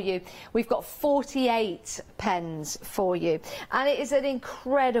set for you. We've got 48 pens for you, and it is an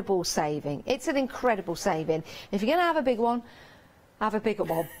incredible saving. It's an incredible saving. If you're going to have a big one, have a bigger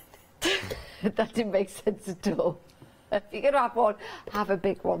one. That didn't make sense at all. If you're going to have one, have a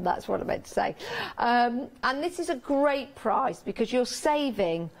big one. That's what I meant to say. And this is a great price, because you're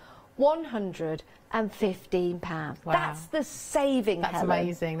saving £115. Wow. That's the saving, That's Helen.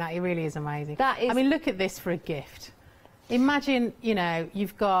 amazing. That really is amazing. That is. I mean, look at this for a gift. Imagine, you know,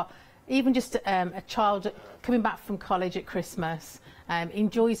 you've got even just a child coming back from college at Christmas,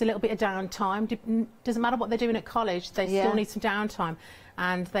 enjoys a little bit of downtime. Doesn't matter what they're doing at college, they still need some downtime.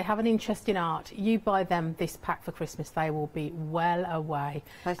 And they have an interest in art. You buy them this pack for Christmas, they will be well away.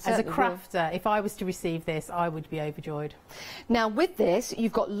 As a crafter, if I was to receive this, I would be overjoyed. Now, with this,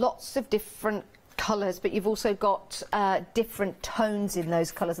 you've got lots of different colours, but you've also got different tones in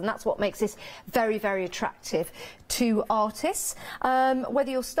those colours, and that's what makes this very, very attractive to artists. Whether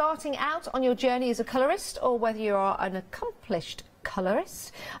you're starting out on your journey as a colourist, or whether you are an accomplished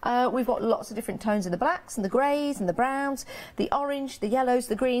colourist, we've got lots of different tones in the blacks and the greys and the browns, the orange, the yellows,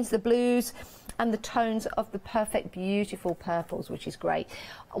 the greens, the blues, and the tones of the perfect, beautiful purples, which is great.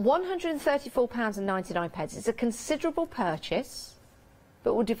 £134.99. It's a considerable purchase,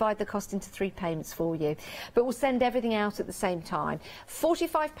 but we'll divide the cost into 3 payments for you. But we'll send everything out at the same time.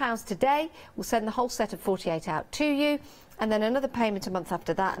 £45 today. We'll send the whole set of 48 out to you. and then another payment a month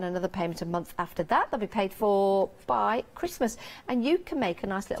after that, and another payment a month after that. They'll be paid for by Christmas, and you can make a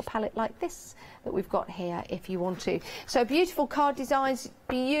nice little palette like this that we've got here if you want to. So beautiful card designs,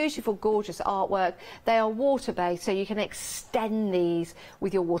 beautiful, gorgeous artwork. They are water-based, so you can extend these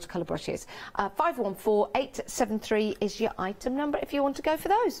with your watercolour brushes. 514873 is your item number if you want to go for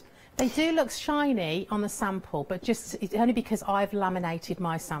those. They do look shiny on the sample, but just it's only because I've laminated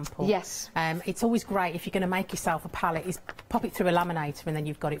my sample. Yes. It's always great if you're going to make yourself a palette, is pop it through a laminator and then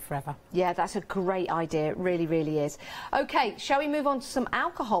you've got it forever. Yeah, that's a great idea. It really, really is. OK, shall we move on to some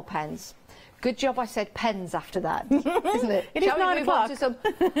alcohol pens? Good job I said pens after that, isn't it? It is 9 o'clock. To some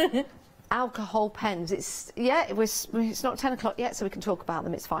alcohol pens. It's not 10 o'clock yet, so we can talk about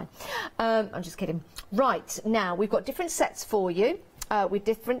them. It's fine. I'm just kidding. Right, now we've got different sets for you. With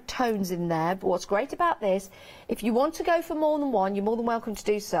different tones in there, but what's great about this, if you want to go for more than one, you're more than welcome to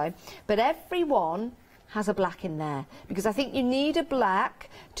do so, but everyone has a black in there, because I think you need a black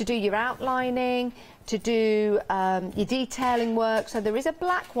to do your outlining, to do your detailing work, so there is a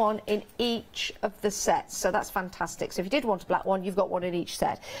black one in each of the sets, so that's fantastic. So if you did want a black one, you've got one in each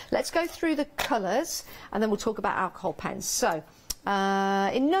set. Let's go through the colours and then we'll talk about alcohol pens. So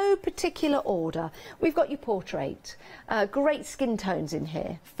in no particular order, we've got your portrait. Great skin tones in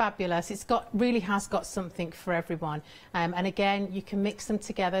here. Fabulous. It's really has got something for everyone. And again, you can mix them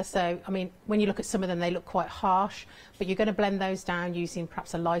together. So, I mean, when you look at some of them, they look quite harsh, but you're going to blend those down using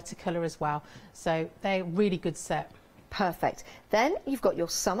perhaps a lighter colour as well. So they're a really good set. Perfect. Then you've got your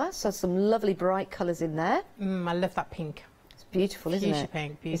summer, so some lovely bright colours in there. I love that pink. Beautiful, isn't Fuchsia it?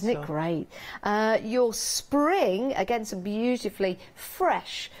 Pink, beautiful. Isn't it great? Your spring, again, some beautifully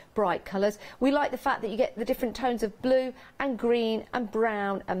fresh, bright colours. We like the fact that you get the different tones of blue and green and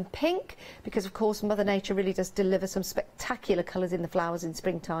brown and pink, because, of course, Mother Nature really does deliver some spectacular colours in the flowers in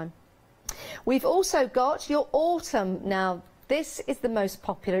springtime. We've also got your autumn. Now, this is the most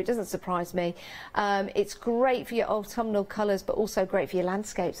popular. It doesn't surprise me. It's great for your autumnal colours, but also great for your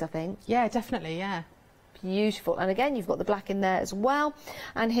landscapes, I think. Yeah, definitely, yeah. Beautiful. And again, you've got the black in there as well.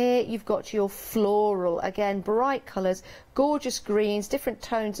 And here you've got your floral. Again, bright colours, gorgeous greens, different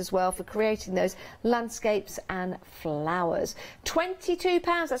tones as well for creating those landscapes and flowers.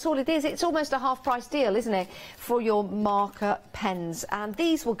 £22, that's all it is. It's almost a half-price deal, isn't it, for your marker pens. And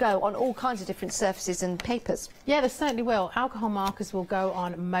these will go on all kinds of different surfaces and papers. Yeah, they certainly will. Alcohol markers will go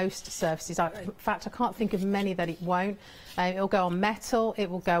on most surfaces. In fact, I can't think of many that it won't. It'll go on metal, it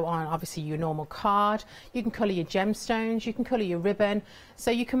will go on obviously your normal card, you can colour your gemstones, you can colour your ribbon,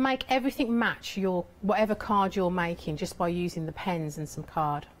 so you can make everything match your whatever card you're making just by using the pens and some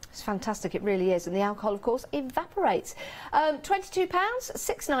card. It's fantastic, it really is, and the alcohol of course evaporates. £22,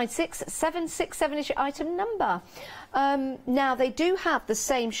 696 767 is your item number. Now they do have the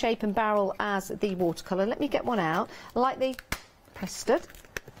same shape and barrel as the watercolour. Let me get one out. I like the Prestud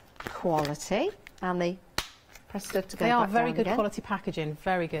quality and the Prestud to go They are back very down good again. quality packaging,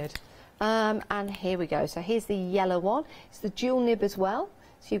 very good. And here we go. So here's the yellow one. It's the dual nib as well.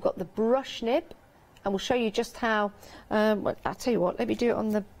 So you've got the brush nib, and we'll show you just how. I'll tell you what. Let me do it on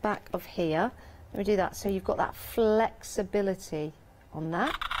the back of here. Let me do that. So you've got that flexibility on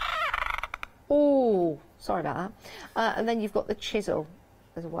that. Oh, sorry about that. And then you've got the chisel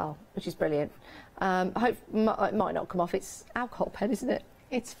as well, which is brilliant. I hope it might not come off. It's alcohol pen, isn't it?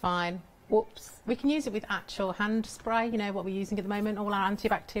 It's fine. Whoops. We can use it with actual hand spray, you know, what we're using at the moment, all our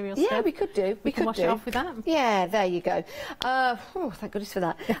antibacterial stuff. Yeah, we could do. We can wash it off with that. Yeah, there you go. Thank goodness for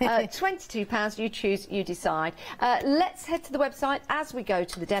that. £22, you choose, you decide. Let's head to the website as we go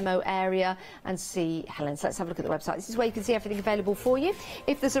to the demo area and see Helen's. Let's have a look at the website. This is where you can see everything available for you.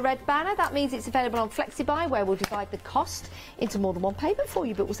 If there's a red banner, that means it's available on FlexiBuy, where we'll divide the cost into more than one payment for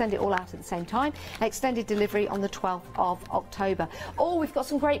you, but we'll send it all out at the same time. Extended delivery on the 12th of October. Oh, we've got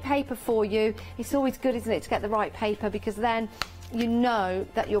some great paper for you. It's always good, isn't it, to get the right paper, because then you know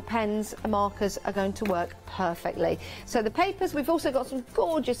that your pens and markers are going to work perfectly. So the papers, we've also got some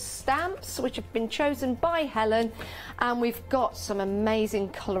gorgeous stamps which have been chosen by Helen, and we've got some amazing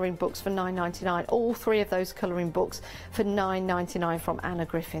colouring books for £9.99. All three of those colouring books for £9.99 from Anna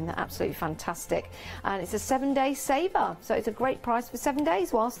Griffin. They're absolutely fantastic, and it's a 7-day saver, so it's a great price for 7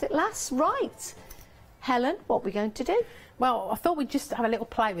 days whilst it lasts. Right, Helen, what are we going to do? Well, I thought we'd just have a little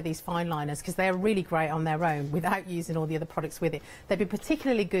play with these fine liners, because they're really great on their own without using all the other products with it. They'd be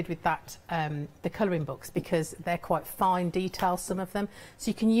particularly good with that, the colouring books, because they're quite fine detail, some of them. So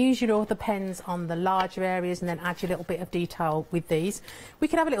you can use your other pens on the larger areas and then add your little bit of detail with these. We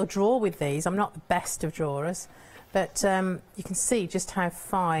could have a little drawer with these. I'm not the best of drawers, but you can see just how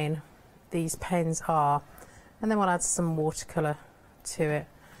fine these pens are. And then we'll add some watercolour to it.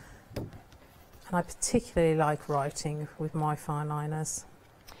 And I particularly like writing with my fine liners.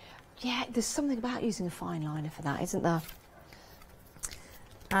 Yeah, there's something about using a fine liner for that, isn't there?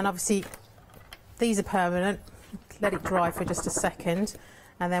 And obviously these are permanent. Let it dry for just a second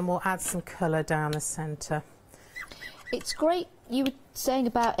and then we'll add some colour down the centre. It's great, you were saying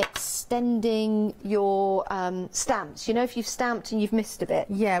about extending your stamps. You know, if you've stamped and you've missed a bit.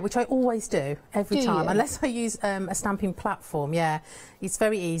 Yeah, which I always do, every time. Unless I use a stamping platform, yeah. It's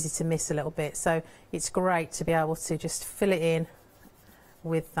very easy to miss a little bit, so it's great to be able to just fill it in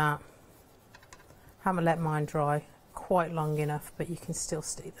with that. Haven't let mine dry quite long enough, but you can still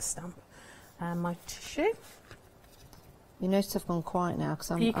see the stamp. And my tissue. You notice I've gone quiet now because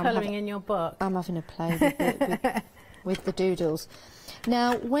I'm colouring in your book? I'm having a play with the doodles.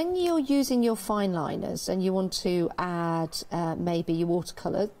 Now, when you're using your fine liners and you want to add maybe your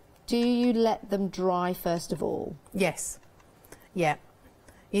watercolour, do you let them dry first of all? Yes. Yeah.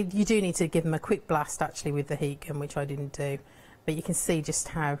 You do need to give them a quick blast actually with the heat gun, which I didn't do. But you can see just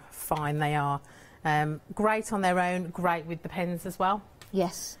how fine they are. Great on their own, great with the pens as well.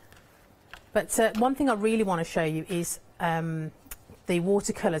 Yes. But one thing I really want to show you is the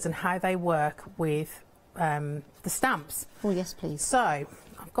watercolours and how they work with the stamps. Oh yes, please. So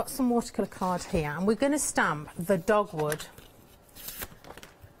I've got some watercolour cards here and we're going to stamp the dogwood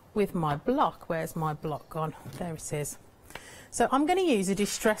with my block. Where's my block gone? There it is. So I'm going to use a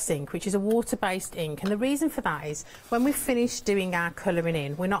distress ink, which is a water-based ink, and the reason for that is when we finish doing our colouring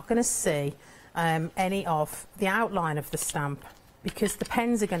in, we're not going to see any of the outline of the stamp because the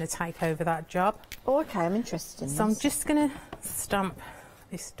pens are going to take over that job. Oh, okay, I'm interested in this. So I'm just going to stamp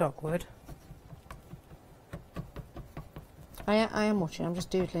this dogwood. I am watching, I'm just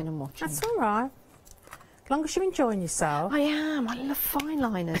doodling and watching. That's all right. As long as you're enjoying yourself. I am, I love fine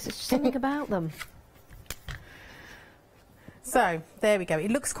liners, there's something about them. So, there we go.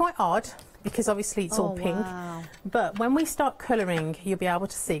 It looks quite odd because obviously it's all pink. Wow. But when we start colouring, you'll be able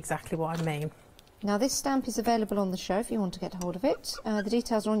to see exactly what I mean. Now, this stamp is available on the show if you want to get hold of it. The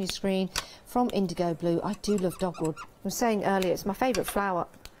details are on your screen from Indigo Blue. I do love dogwood. I was saying earlier, it's my favourite flower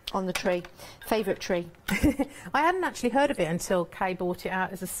on the tree. Favourite tree. I hadn't actually heard of it until Kay bought it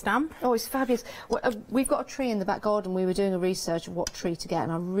out as a stamp. Oh, it's fabulous. Well, we've got a tree in the back garden. We were doing a research of what tree to get,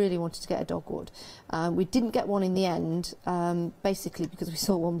 and I really wanted to get a dogwood. We didn't get one in the end, basically because we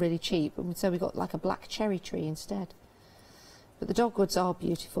saw one really cheap, and so we got like a black cherry tree instead. But the dogwoods are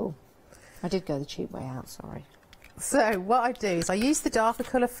beautiful. I did go the cheap way out, sorry. So what I do is I use the darker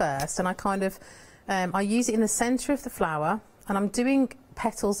colour first, and I kind of, I use it in the centre of the flower, and I'm doing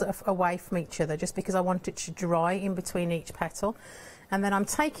petals that are away from each other just because I want it to dry in between each petal. And then I'm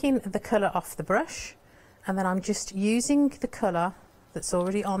taking the colour off the brush, and then I'm just using the colour that's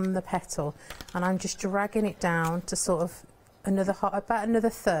already on the petal, and I'm just dragging it down to sort of about another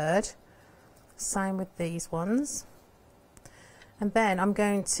third. Same with these ones. And then I'm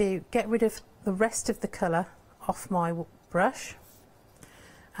going to get rid of the rest of the colour off my brush,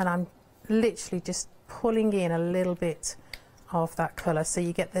 and I'm literally just pulling in a little bit of that colour so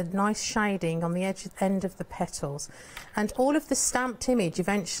you get the nice shading on the end of the petals. And all of the stamped image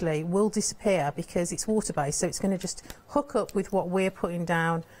eventually will disappear because it's water based, so it's going to just hook up with what we're putting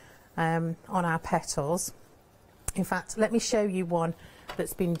down on our petals. In fact, let me show you one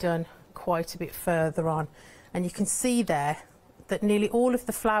that's been done quite a bit further on, and you can see there that nearly all of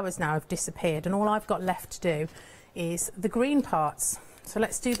the flowers now have disappeared, and all I've got left to do is the green parts. So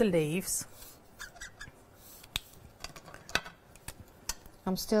let's do the leaves.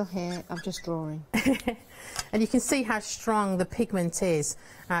 I'm still here, I'm just drawing. And you can see how strong the pigment is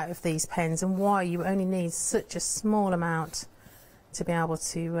out of these pens and why you only need such a small amount to be able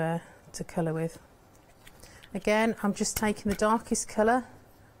to colour with. Again, I'm just taking the darkest colour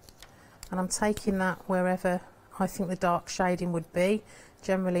and I'm taking that wherever I think the dark shading would be,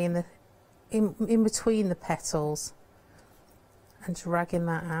 generally in between the petals, and dragging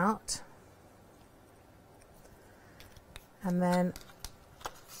that out. And then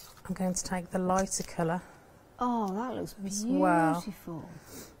I'm going to take the lighter colour. Oh, that looks beautiful. Well.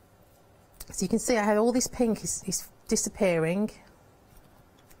 So you can see how all this pink is disappearing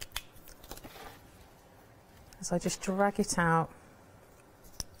as I just drag it out.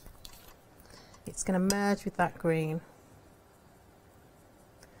 It's going to merge with that green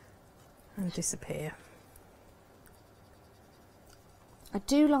and disappear. I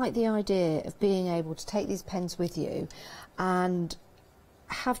do like the idea of being able to take these pens with you and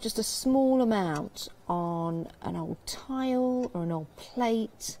have just a small amount on an old tile or an old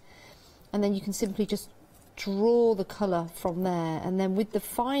plate, and then you can simply just draw the colour from there, and then with the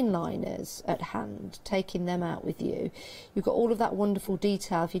fine liners at hand, taking them out with you, you've got all of that wonderful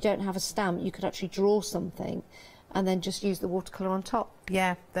detail. If you don't have a stamp, you could actually draw something and then just use the watercolour on top.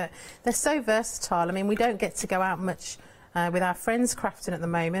 Yeah, they're so versatile. I mean, we don't get to go out much with our friends crafting at the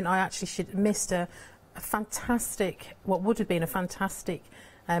moment. I actually missed a fantastic, what would have been a fantastic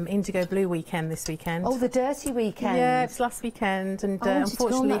indigo blue weekend this weekend. Oh, the dirty weekend. Yeah, it's last weekend, and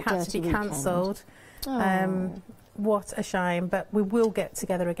unfortunately had to be cancelled. What a shame, but we will get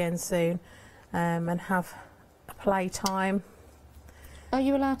together again soon and have a playtime. Are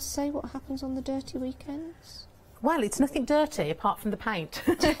you allowed to say what happens on the dirty weekends? Well, it's nothing dirty apart from the paint.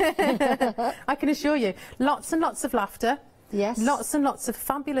 I can assure you. Lots and lots of laughter. Yes. Lots and lots of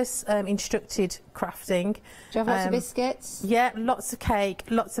fabulous instructed crafting. Do you have lots of biscuits? Yeah, lots of cake,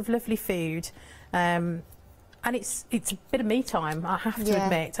 lots of lovely food. And it's a bit of me time, I have to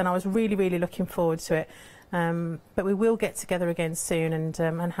admit, and I was really, really looking forward to it. But we will get together again soon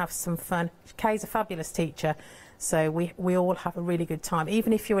and have some fun. Kay's a fabulous teacher, so we all have a really good time.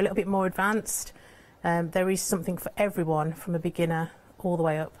 Even if you're a little bit more advanced, there is something for everyone from a beginner all the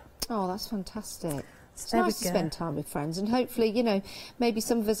way up. Oh, that's fantastic. It's nice to spend time with friends, and hopefully, you know, maybe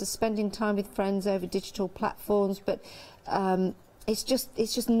some of us are spending time with friends over digital platforms, but it's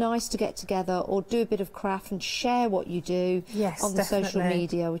just nice to get together or do a bit of craft and share what you do on the social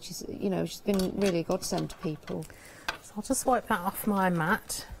media, which is, you know, which has been really a godsend to people. So I'll just wipe that off my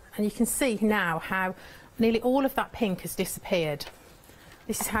mat, and you can see now how nearly all of that pink has disappeared.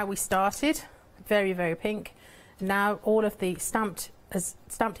 This is how we started, very, very pink. Now all of the stamped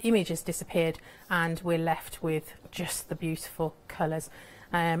image has disappeared, and we're left with just the beautiful colours.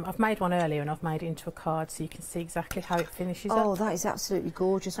 I've made one earlier and I've made it into a card so you can see exactly how it finishes up. Oh, that is absolutely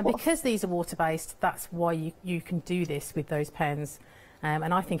gorgeous. And because these are water-based, that's why you can do this with those pens.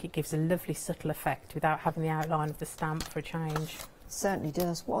 And I think it gives a lovely subtle effect without having the outline of the stamp for a change. Certainly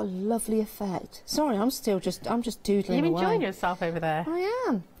does. What a lovely effect. Sorry, I'm just doodling away. Are you enjoying yourself over there? I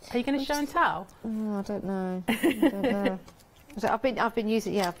am. Are you going to show and tell? Oh, I don't know. I don't know. So I've been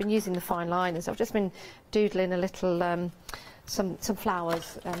using the fine liners. I've just been doodling a little some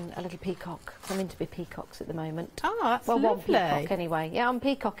flowers and a little peacock. I'm into peacocks at the moment. Oh, that's lovely. Well, one peacock anyway. Yeah, I'm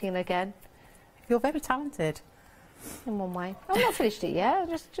peacocking again. You're very talented. In one way. I've not finished it yet. I'm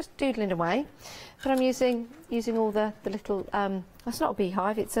just doodling away. But I'm using all the little. That's not a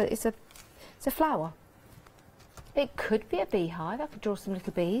beehive. It's a flower. It could be a beehive. I could draw some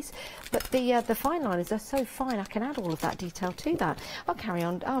little bees, but the fine liners are so fine. I can add all of that detail to that. I'll carry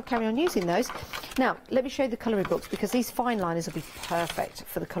on using those. Now, let me show you the colouring books, because these fine liners will be perfect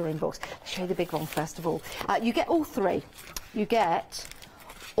for the colouring books. I'll show you the big one first of all. You get all three. You get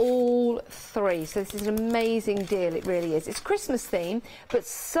all three. So this is an amazing deal. It really is. It's Christmas theme, but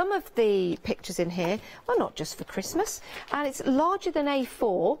some of the pictures in here are not just for Christmas, and it's larger than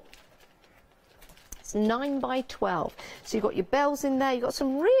A4. 9 by 12, so you've got your bells in there. You've got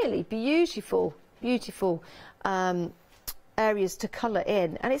some really beautiful areas to colour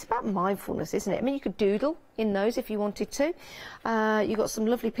in, and it's about mindfulness, isn't it? I mean, you could doodle in those if you wanted to. You've got some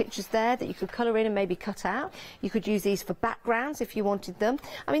lovely pictures there that you could colour in and maybe cut out. You could use these for backgrounds if you wanted them.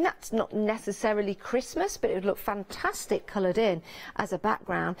 I mean, that's not necessarily Christmas, but it would look fantastic coloured in as a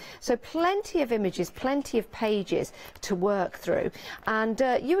background. So plenty of images, plenty of pages to work through. And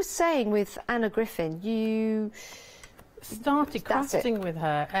you were saying with Anna Griffin, you started crafting with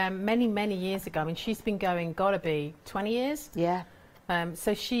her many years ago. I mean, she's been going, gotta be 20 years. Yeah.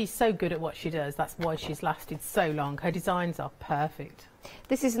 So she's so good at what she does. That's why she's lasted so long. Her designs are perfect.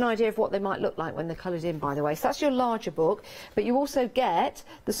 This is an idea of what they might look like when they're coloured in, by the way. So that's your larger book, but you also get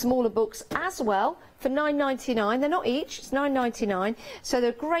the smaller books as well for £9.99. They're not each, it's £9.99, so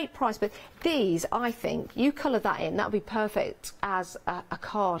they're a great price. But these, I think, you colour that in, that would be perfect as a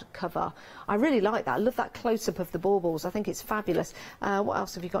card cover. I really like that. I love that close-up of the baubles. I think it's fabulous. What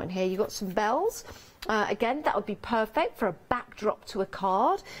else have you got in here? You've got some bells. Again, that would be perfect for a backdrop to a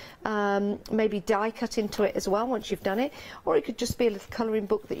card. Maybe die cut into it as well once you've done it, or it could just be a little colouring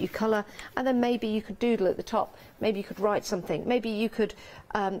book that you colour, and then maybe you could doodle at the top. Maybe you could write something. Maybe you could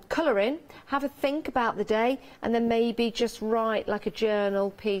colour in, have a think about the day, and then maybe just write like a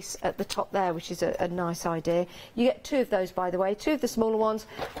journal piece at the top there, which is a nice idea. You get two of those, by the way, two of the smaller ones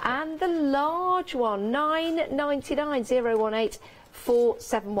and the large one, £9.99, 018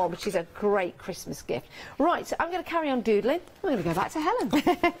 471, which is a great Christmas gift. Right, so I'm going to carry on doodling. I'm going to go back to Helen.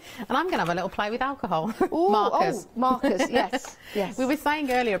 And I'm going to have a little play with alcohol. Ooh, markers. Oh, markers, yes. Yes. We were saying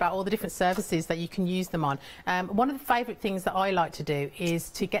earlier about all the different surfaces that you can use them on. One of the favourite things that I like to do is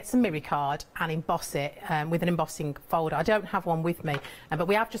to get some mirror card and emboss it with an embossing folder. I don't have one with me, but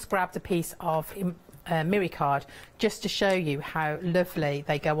we have just grabbed a piece of mirror card, just to show you how lovely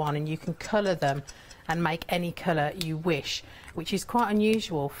they go on, and you can colour them and make any colour you wish, which is quite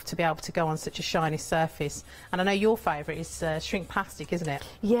unusual to be able to go on such a shiny surface. And I know your favourite is shrink plastic, isn't it?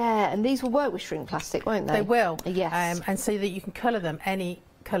 Yeah, and these will work with shrink plastic, won't they? They will. Yes. And so that you can colour them any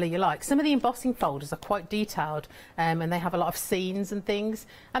colour you like. Some of the embossing folders are quite detailed, and they have a lot of scenes and things,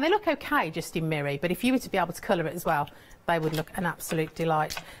 and they look okay just in mirror, but if you were to be able to colour it as well, they would look an absolute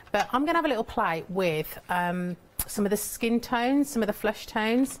delight. But I'm going to have a little play with some of the skin tones, some of the flesh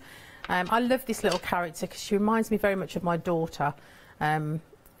tones. I love this little character because she reminds me very much of my daughter.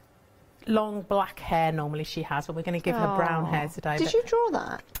 Long black hair normally she has, but we're going to give her brown hair today. Did you draw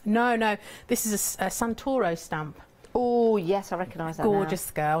that? No, this is a Santoro stamp. Oh yes, I recognise that. Gorgeous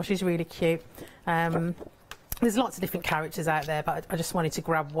girl, she's really cute. There's lots of different characters out there, but I just wanted to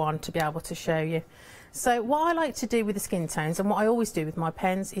grab one to be able to show you. So what I like to do with the skin tones, and what I always do with my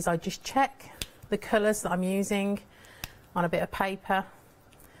pens, is I just check the colours that I'm using on a bit of paper,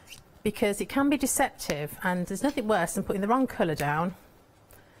 because it can be deceptive, and there's nothing worse than putting the wrong colour down.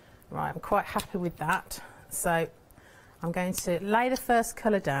 Right, I'm quite happy with that. So I'm going to lay the first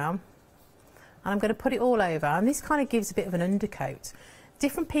colour down, and I'm going to put it all over, and this kind of gives a bit of an undercoat.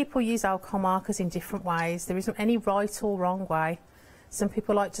 Different people use alcohol markers in different ways. There isn't any right or wrong way. Some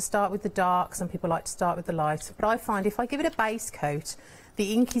people like to start with the dark, some people like to start with the light, but I find if I give it a base coat,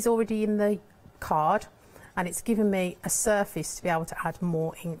 the ink is already in the card, and it's given me a surface to be able to add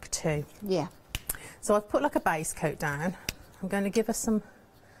more ink to. Yeah. So I've put like a base coat down. I'm going to give her some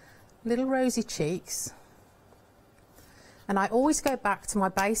little rosy cheeks, and I always go back to my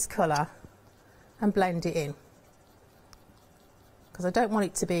base colour and blend it in, because I don't want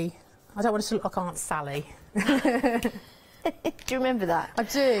it to look like Aunt Sally. Do you remember that? I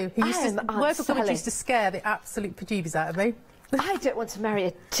do. Who used to work for someone who used to scare the absolute bejeebers out of me. I don't want to marry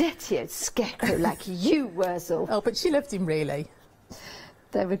a dirty old scarecrow like you, Wurzel. Oh, but she loved him, really.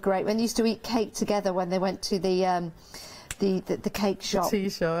 They were great. When they used to eat cake together when they went to the cake shop. The tea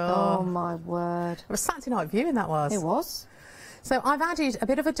shop. Oh, my word. It was Saturday night viewing, that was. It was. So I've added a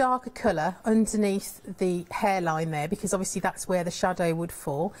bit of a darker colour underneath the hairline there, because obviously that's where the shadow would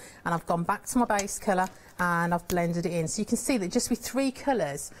fall, and I've gone back to my base colour and I've blended it in. So you can see that just with 3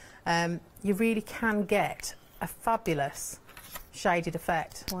 colours you really can get a fabulous shaded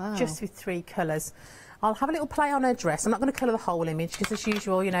effect. Wow. Just with 3 colours. I'll have a little play on her dress. I'm not going to colour the whole image because, as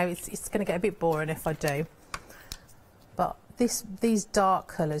usual, you know, it's going to get a bit boring if I do. But these dark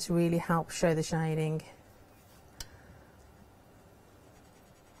colours really help show the shading.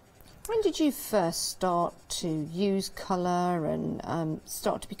 When did you first start to use colour and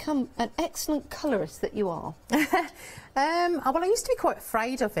start to become an excellent colourist that you are? Well, I used to be quite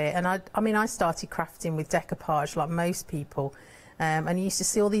afraid of it, and I mean, I started crafting with decoupage like most people, and I used to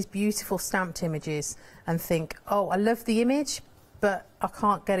see all these beautiful stamped images and think, oh, I love the image, but I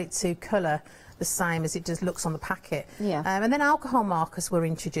can't get it to colour the same as it just looks on the packet. Yeah. And then alcohol markers were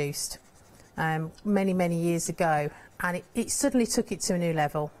introduced many years ago, and it suddenly took it to a new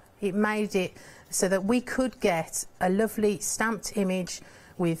level. It made it so that we could get a lovely stamped image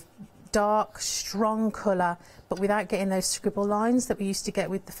with dark, strong colour, but without getting those scribble lines that we used to get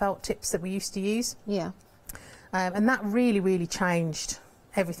with the felt tips that we used to use. Yeah. And that really changed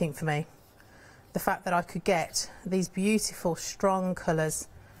everything for me. The fact that I could get these beautiful, strong colours.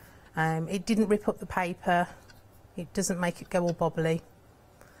 It didn't rip up the paper. It doesn't make it go all bobbly.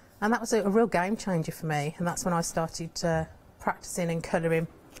 And that was a real game changer for me. And that's when I started practising and colouring.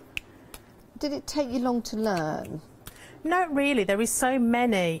 Did it take you long to learn? Not really. There is so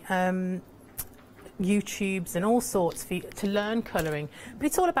many YouTubes and all sorts for you to learn colouring, but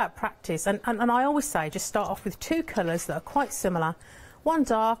it's all about practice. And I always say just start off with 2 colours that are quite similar, one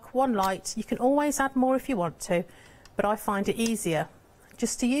dark, one light. You can always add more if you want to, but I find it easier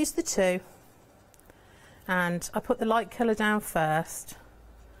just to use the 2. And I put the light colour down first.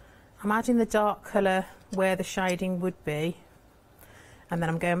 I'm adding the dark colour where the shading would be. And then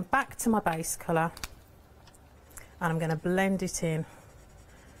I'm going back to my base colour and I'm going to blend it in.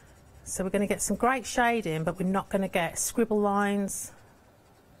 So we're going to get some great shading, but we're not going to get scribble lines,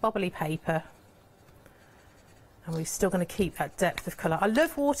 bobbly paper, and we're still going to keep that depth of colour. I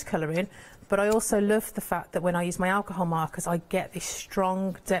love watercolouring, but I also love the fact that when I use my alcohol markers, I get this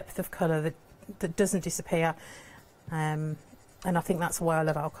strong depth of colour that doesn't disappear. And I think that's why I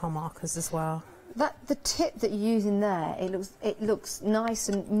love alcohol markers as well. The tip that you're using there, it looks nice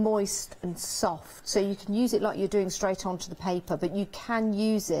and moist and soft, so you can use it like you're doing straight onto the paper, but you can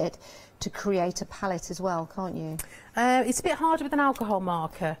use it to create a palette as well, can't you? It's a bit harder with an alcohol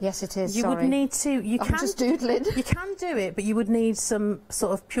marker. Yes, it is. You would need to. I'm just doodling. You can do it, but you would need some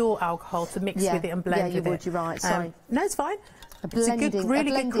sort of pure alcohol to mix with it and blend with it. Yeah, you would. You're right. Sorry. No, it's fine. It's a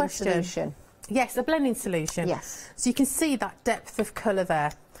really good question. Solution. Yes, a blending solution. Yes. So you can see that depth of colour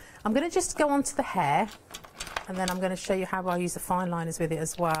there. I'm going to just go on to the hair, and then I'm going to show you how I use the fine liners with it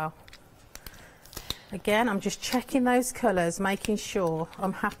as well. Again, I'm just checking those colours, making sure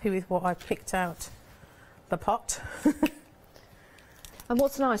I'm happy with what I picked out the pot. And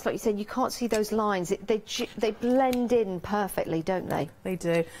what's nice, like you said, you can't see those lines. They blend in perfectly, don't they? They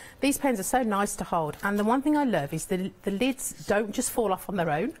do. These pens are so nice to hold, and the one thing I love is the lids don't just fall off on their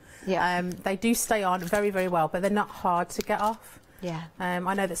own. Yeah. They do stay on very, very well, but they're not hard to get off. Yeah.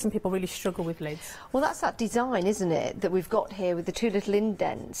 I know that some people really struggle with lids. Well, that's that design, isn't it, that we've got here with the two little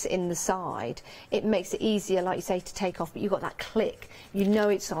indents in the side. It makes it easier, like you say, to take off, but you've got that click. You know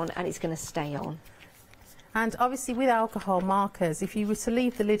it's on and it's going to stay on. And obviously with alcohol markers, if you were to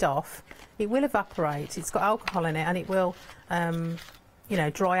leave the lid off, it will evaporate. It's got alcohol in it and it will, you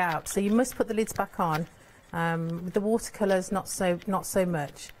know, dry out. So you must put the lids back on. With the watercolours, not so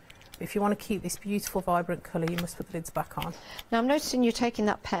much. If you want to keep this beautiful, vibrant colour, you must put the lids back on. Now, I'm noticing you're taking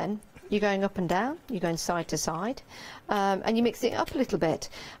that pen, you're going up and down, you're going side to side, and you're mixing it up a little bit.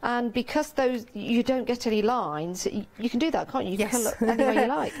 And because you don't get any lines, you can do that, can't you? You can colour any way you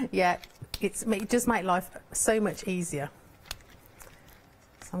like. Yeah, it does make life so much easier.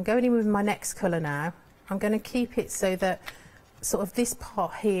 So I'm going in with my next colour now. I'm going to keep it so that sort of this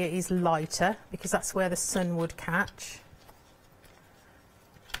part here is lighter, because that's where the sun would catch.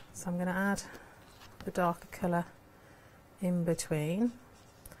 So I'm going to add the darker colour in between.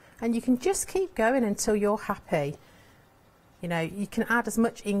 And you can just keep going until you're happy. You know, you can add as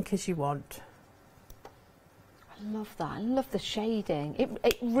much ink as you want. I love that. I love the shading.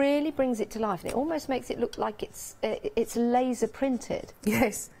 It really brings it to life, and it almost makes it look like it's laser printed.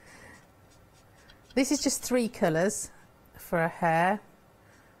 Yes. This is just 3 colours for a hair.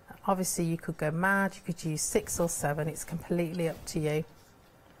 Obviously you could go mad, you could use 6 or 7, it's completely up to you.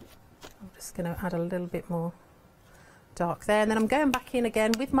 I'm just going to add a little bit more dark there, and then I'm going back in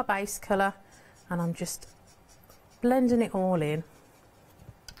again with my base colour, and I'm just blending it all in.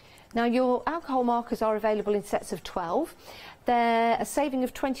 Now, your alcohol markers are available in sets of 12. They're a saving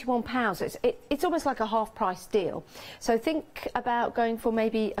of £21. It's almost like a half-price deal. So think about going for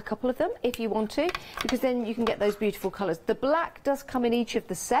maybe a couple of them if you want to, because then you can get those beautiful colours. The black does come in each of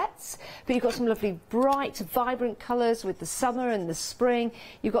the sets, but you've got some lovely bright, vibrant colours with the summer and the spring.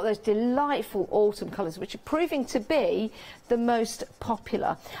 You've got those delightful autumn colours, which are proving to be the most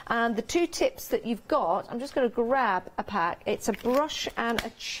popular. And the 2 tips that you've got, I'm just going to grab a pack. It's a brush and a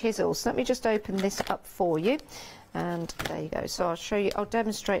chisel. So let me just open this up for you. And there you go. So I'll show you, I'll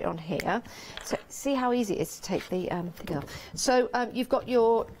demonstrate on here. So see how easy it is to take the thing off. So you've got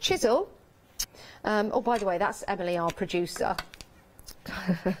your chisel. Oh, by the way, that's Emily, our producer.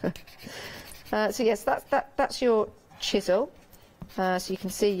 So yes, that's your chisel. So you can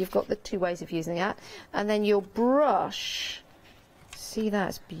see you've got the 2 ways of using that. And then your brush. See,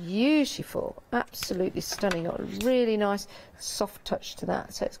 that's beautiful. Absolutely stunning. Got a really nice soft touch to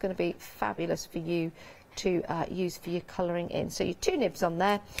that. So it's going to be fabulous for you to use for your colouring in. So your 2 nibs on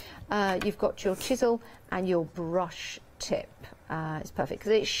there, you've got your chisel and your brush tip. It's perfect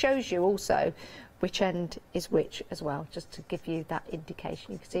because it shows you also which end is which as well, just to give you that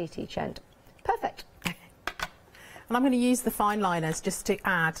indication. You can see at each end. Perfect. Okay. And I'm going to use the fine liners just to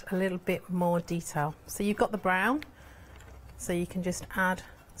add a little bit more detail. So you've got the brown, so you can just add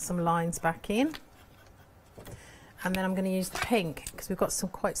some lines back in. And then I'm going to use the pink because we've got some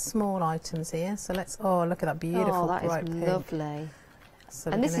quite small items here. So let's, oh, look at that beautiful bright pink. Lovely. So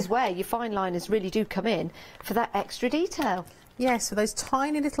and this is where your fine liners really do come in for that extra detail. Yes, for those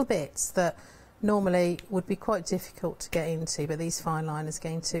tiny little bits that normally would be quite difficult to get into, but these fine liners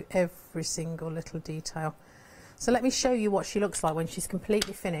get into every single little detail. So let me show you what she looks like when she's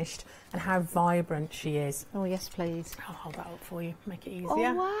completely finished and how vibrant she is. Oh, yes, please. I'll hold that up for you, make it easier.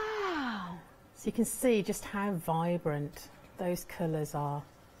 Oh, wow. So you can see just how vibrant those colours are.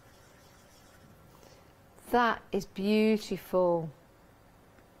 That is beautiful.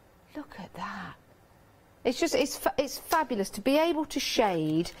 Look at that. It's just, it's fabulous to be able to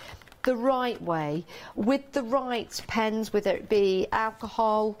shade the right way, with the right pens, whether it be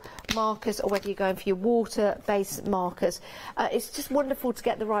alcohol markers or whether you're going for your water-based markers. It's just wonderful to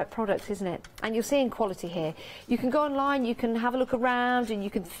get the right product, isn't it? And you're seeing quality here. You can go online, you can have a look around, and you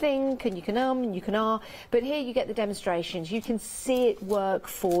can think, and you can and you can but here you get the demonstrations. You can see it work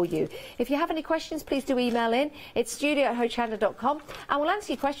for you. If you have any questions, please do email in. It's studio@hochanda.com, and we'll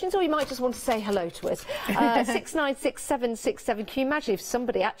answer your questions, or you might just want to say hello to us. 696767. Can you imagine if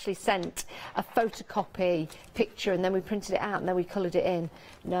somebody actually sent a photocopy picture and then we printed it out and then we coloured it in?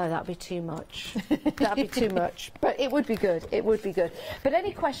 No, that'd be too much. That'd be too much. But it would be good. It would be good. But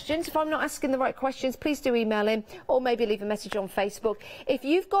any questions, if I'm not asking the right questions, please do email in, or maybe leave a message on Facebook. If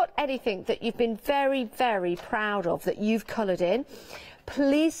you've got anything that you've been very, very proud of that you've coloured in,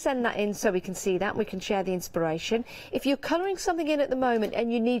 please send that in so we can see that and we can share the inspiration. If you're colouring something in at the moment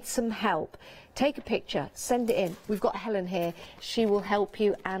and you need some help, take a picture, send it in. We've got Helen here. She will help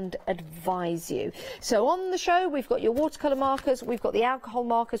you and advise you. So on the show, we've got your watercolour markers, we've got the alcohol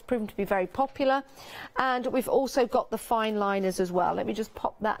markers, proven to be very popular, and we've also got the fine liners as well. Let me just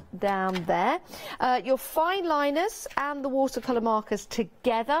pop that down there. Your fine liners and the watercolour markers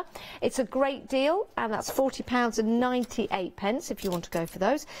together, it's a great deal, and that's £40.98 if you want to go for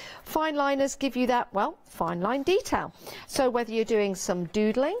those. Fine liners give you that, well, fine line detail. So whether you're doing some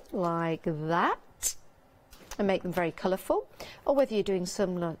doodling like that and make them very colourful, or whether you're doing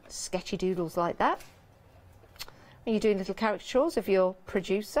some sketchy doodles like that, and you're doing little caricatures of your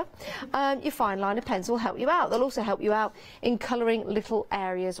producer, your fine liner pens will help you out. They'll also help you out in colouring little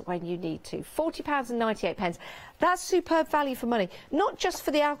areas when you need to. £40.98. That's superb value for money, not just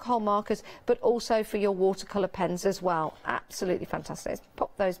for the alcohol markers, but also for your watercolour pens as well. Absolutely fantastic. Let's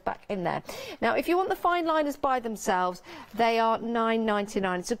pop those back in there. Now, if you want the fine liners by themselves, they are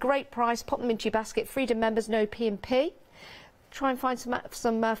 £9.99. It's a great price. Pop them into your basket. Freedom members, no P&P. Try and find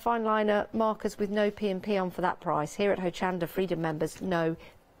some fine liner markers with no P&P on for that price. Here at Hochanda, Freedom members, no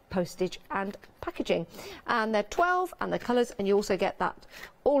postage and packaging. And they're 12 and the colours, and you also get that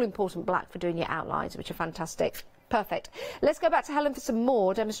all-important black for doing your outlines, which are fantastic. Perfect. Let's go back to Helen for some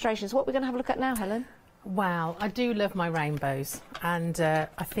more demonstrations. What we're going to have a look at now, Helen? Wow, I do love my rainbows, and I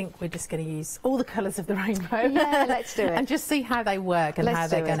think we're just going to use all the colours of the rainbow. Yeah, let's do it. And just see how they work and how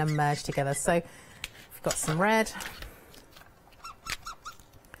they're going to merge together. So we've got some red.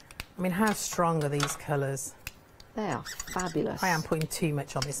 I mean, how strong are these colours? They are fabulous. I am putting too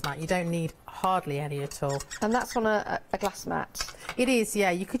much on this mat. You don't need hardly any at all. And that's on a glass mat? It is, yeah.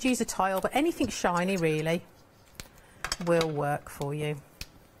 You could use a tile, but anything shiny, really, will work for you.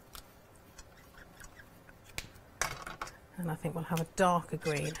 And I think we'll have a darker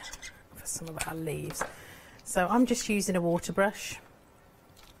green for some of our leaves. So I'm just using a water brush.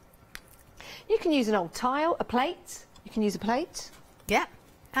 You can use an old tile, a plate. You can use a plate. Yeah.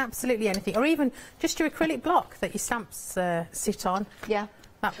 Absolutely anything, or even just your acrylic block that your stamps sit on. Yeah,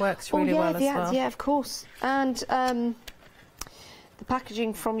 that works really well as well. Yeah, of course. And the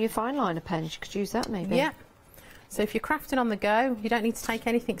packaging from your fine liner pens, you could use that maybe. Yeah. So if you're crafting on the go, you don't need to take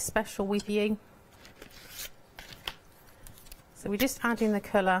anything special with you. So we're just adding the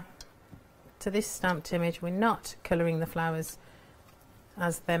colour to this stamped image. We're not colouring the flowers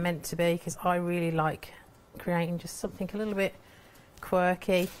as they're meant to be, because I really like creating just something a little bit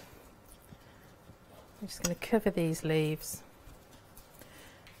quirky. I'm just going to cover these leaves.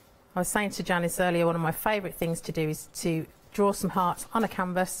 I was saying to Janice earlier, one of my favourite things to do is to draw some hearts on a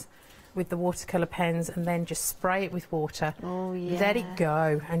canvas with the watercolour pens and then just spray it with water. Oh, yeah. Let it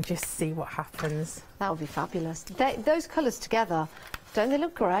go and just see what happens. That would be fabulous. Those colours together, don't they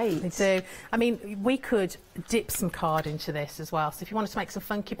look great? They do. I mean, we could dip some card into this as well. So if you wanted to make some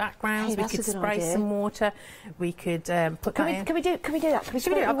funky backgrounds, we could spray some water. We could put that in. Can we do that? Can we do it?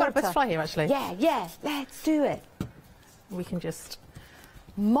 I've got a butterfly here, actually. Yeah, let's do it. We can just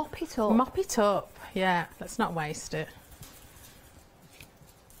mop it up. Mop it up. Yeah, let's not waste it.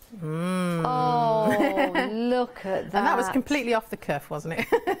 Oh, look at that. And that was completely off the cuff, wasn't it?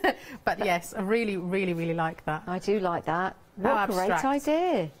 But yes, I really, really, really like that. I do like that. What a great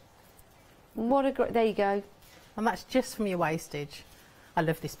idea. What a great... There you go. And that's just from your wastage. I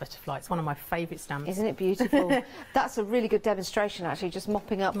love this butterfly. It's one of my favourite stamps. Isn't it beautiful? That's a really good demonstration, actually, just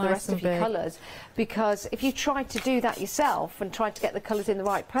mopping up the rest of your colours. Because if you tried to do that yourself and tried to get the colours in the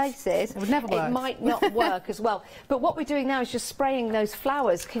right places, it would never work. It might not work as well. But what we're doing now is just spraying those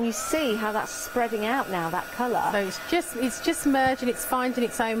flowers. Can you see how that's spreading out now, that colour? So it's just merging, it's finding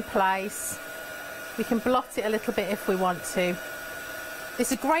its own place. We can blot it a little bit if we want to.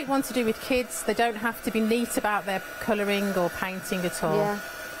 It's a great one to do with kids. They don't have to be neat about their colouring or painting at all. Yeah.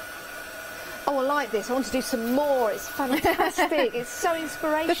 oh, I like this, I want to do some more. It's fantastic. It's so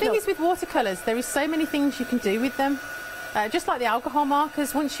inspirational. The thing is with watercolours, there is so many things you can do with them. Just like the alcohol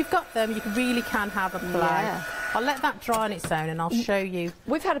markers, once you've got them, you really can have a play. Yeah. I'll let that dry on its own and I'll show you.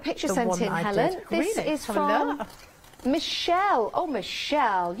 We've had a picture sent in, Helen. This is from Michelle. Oh,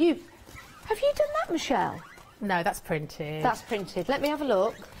 Michelle, have you done that, Michelle? No, that's printed. That's printed. Let me have a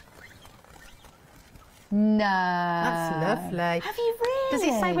look. No. That's lovely. Have you really? Does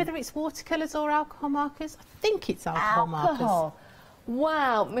it say whether it's watercolours or alcohol markers? I think it's alcohol markers.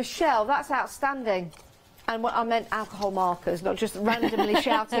 Wow, Michelle, that's outstanding. And what I meant alcohol markers, not just randomly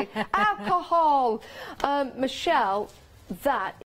shouting, alcohol! Michelle, that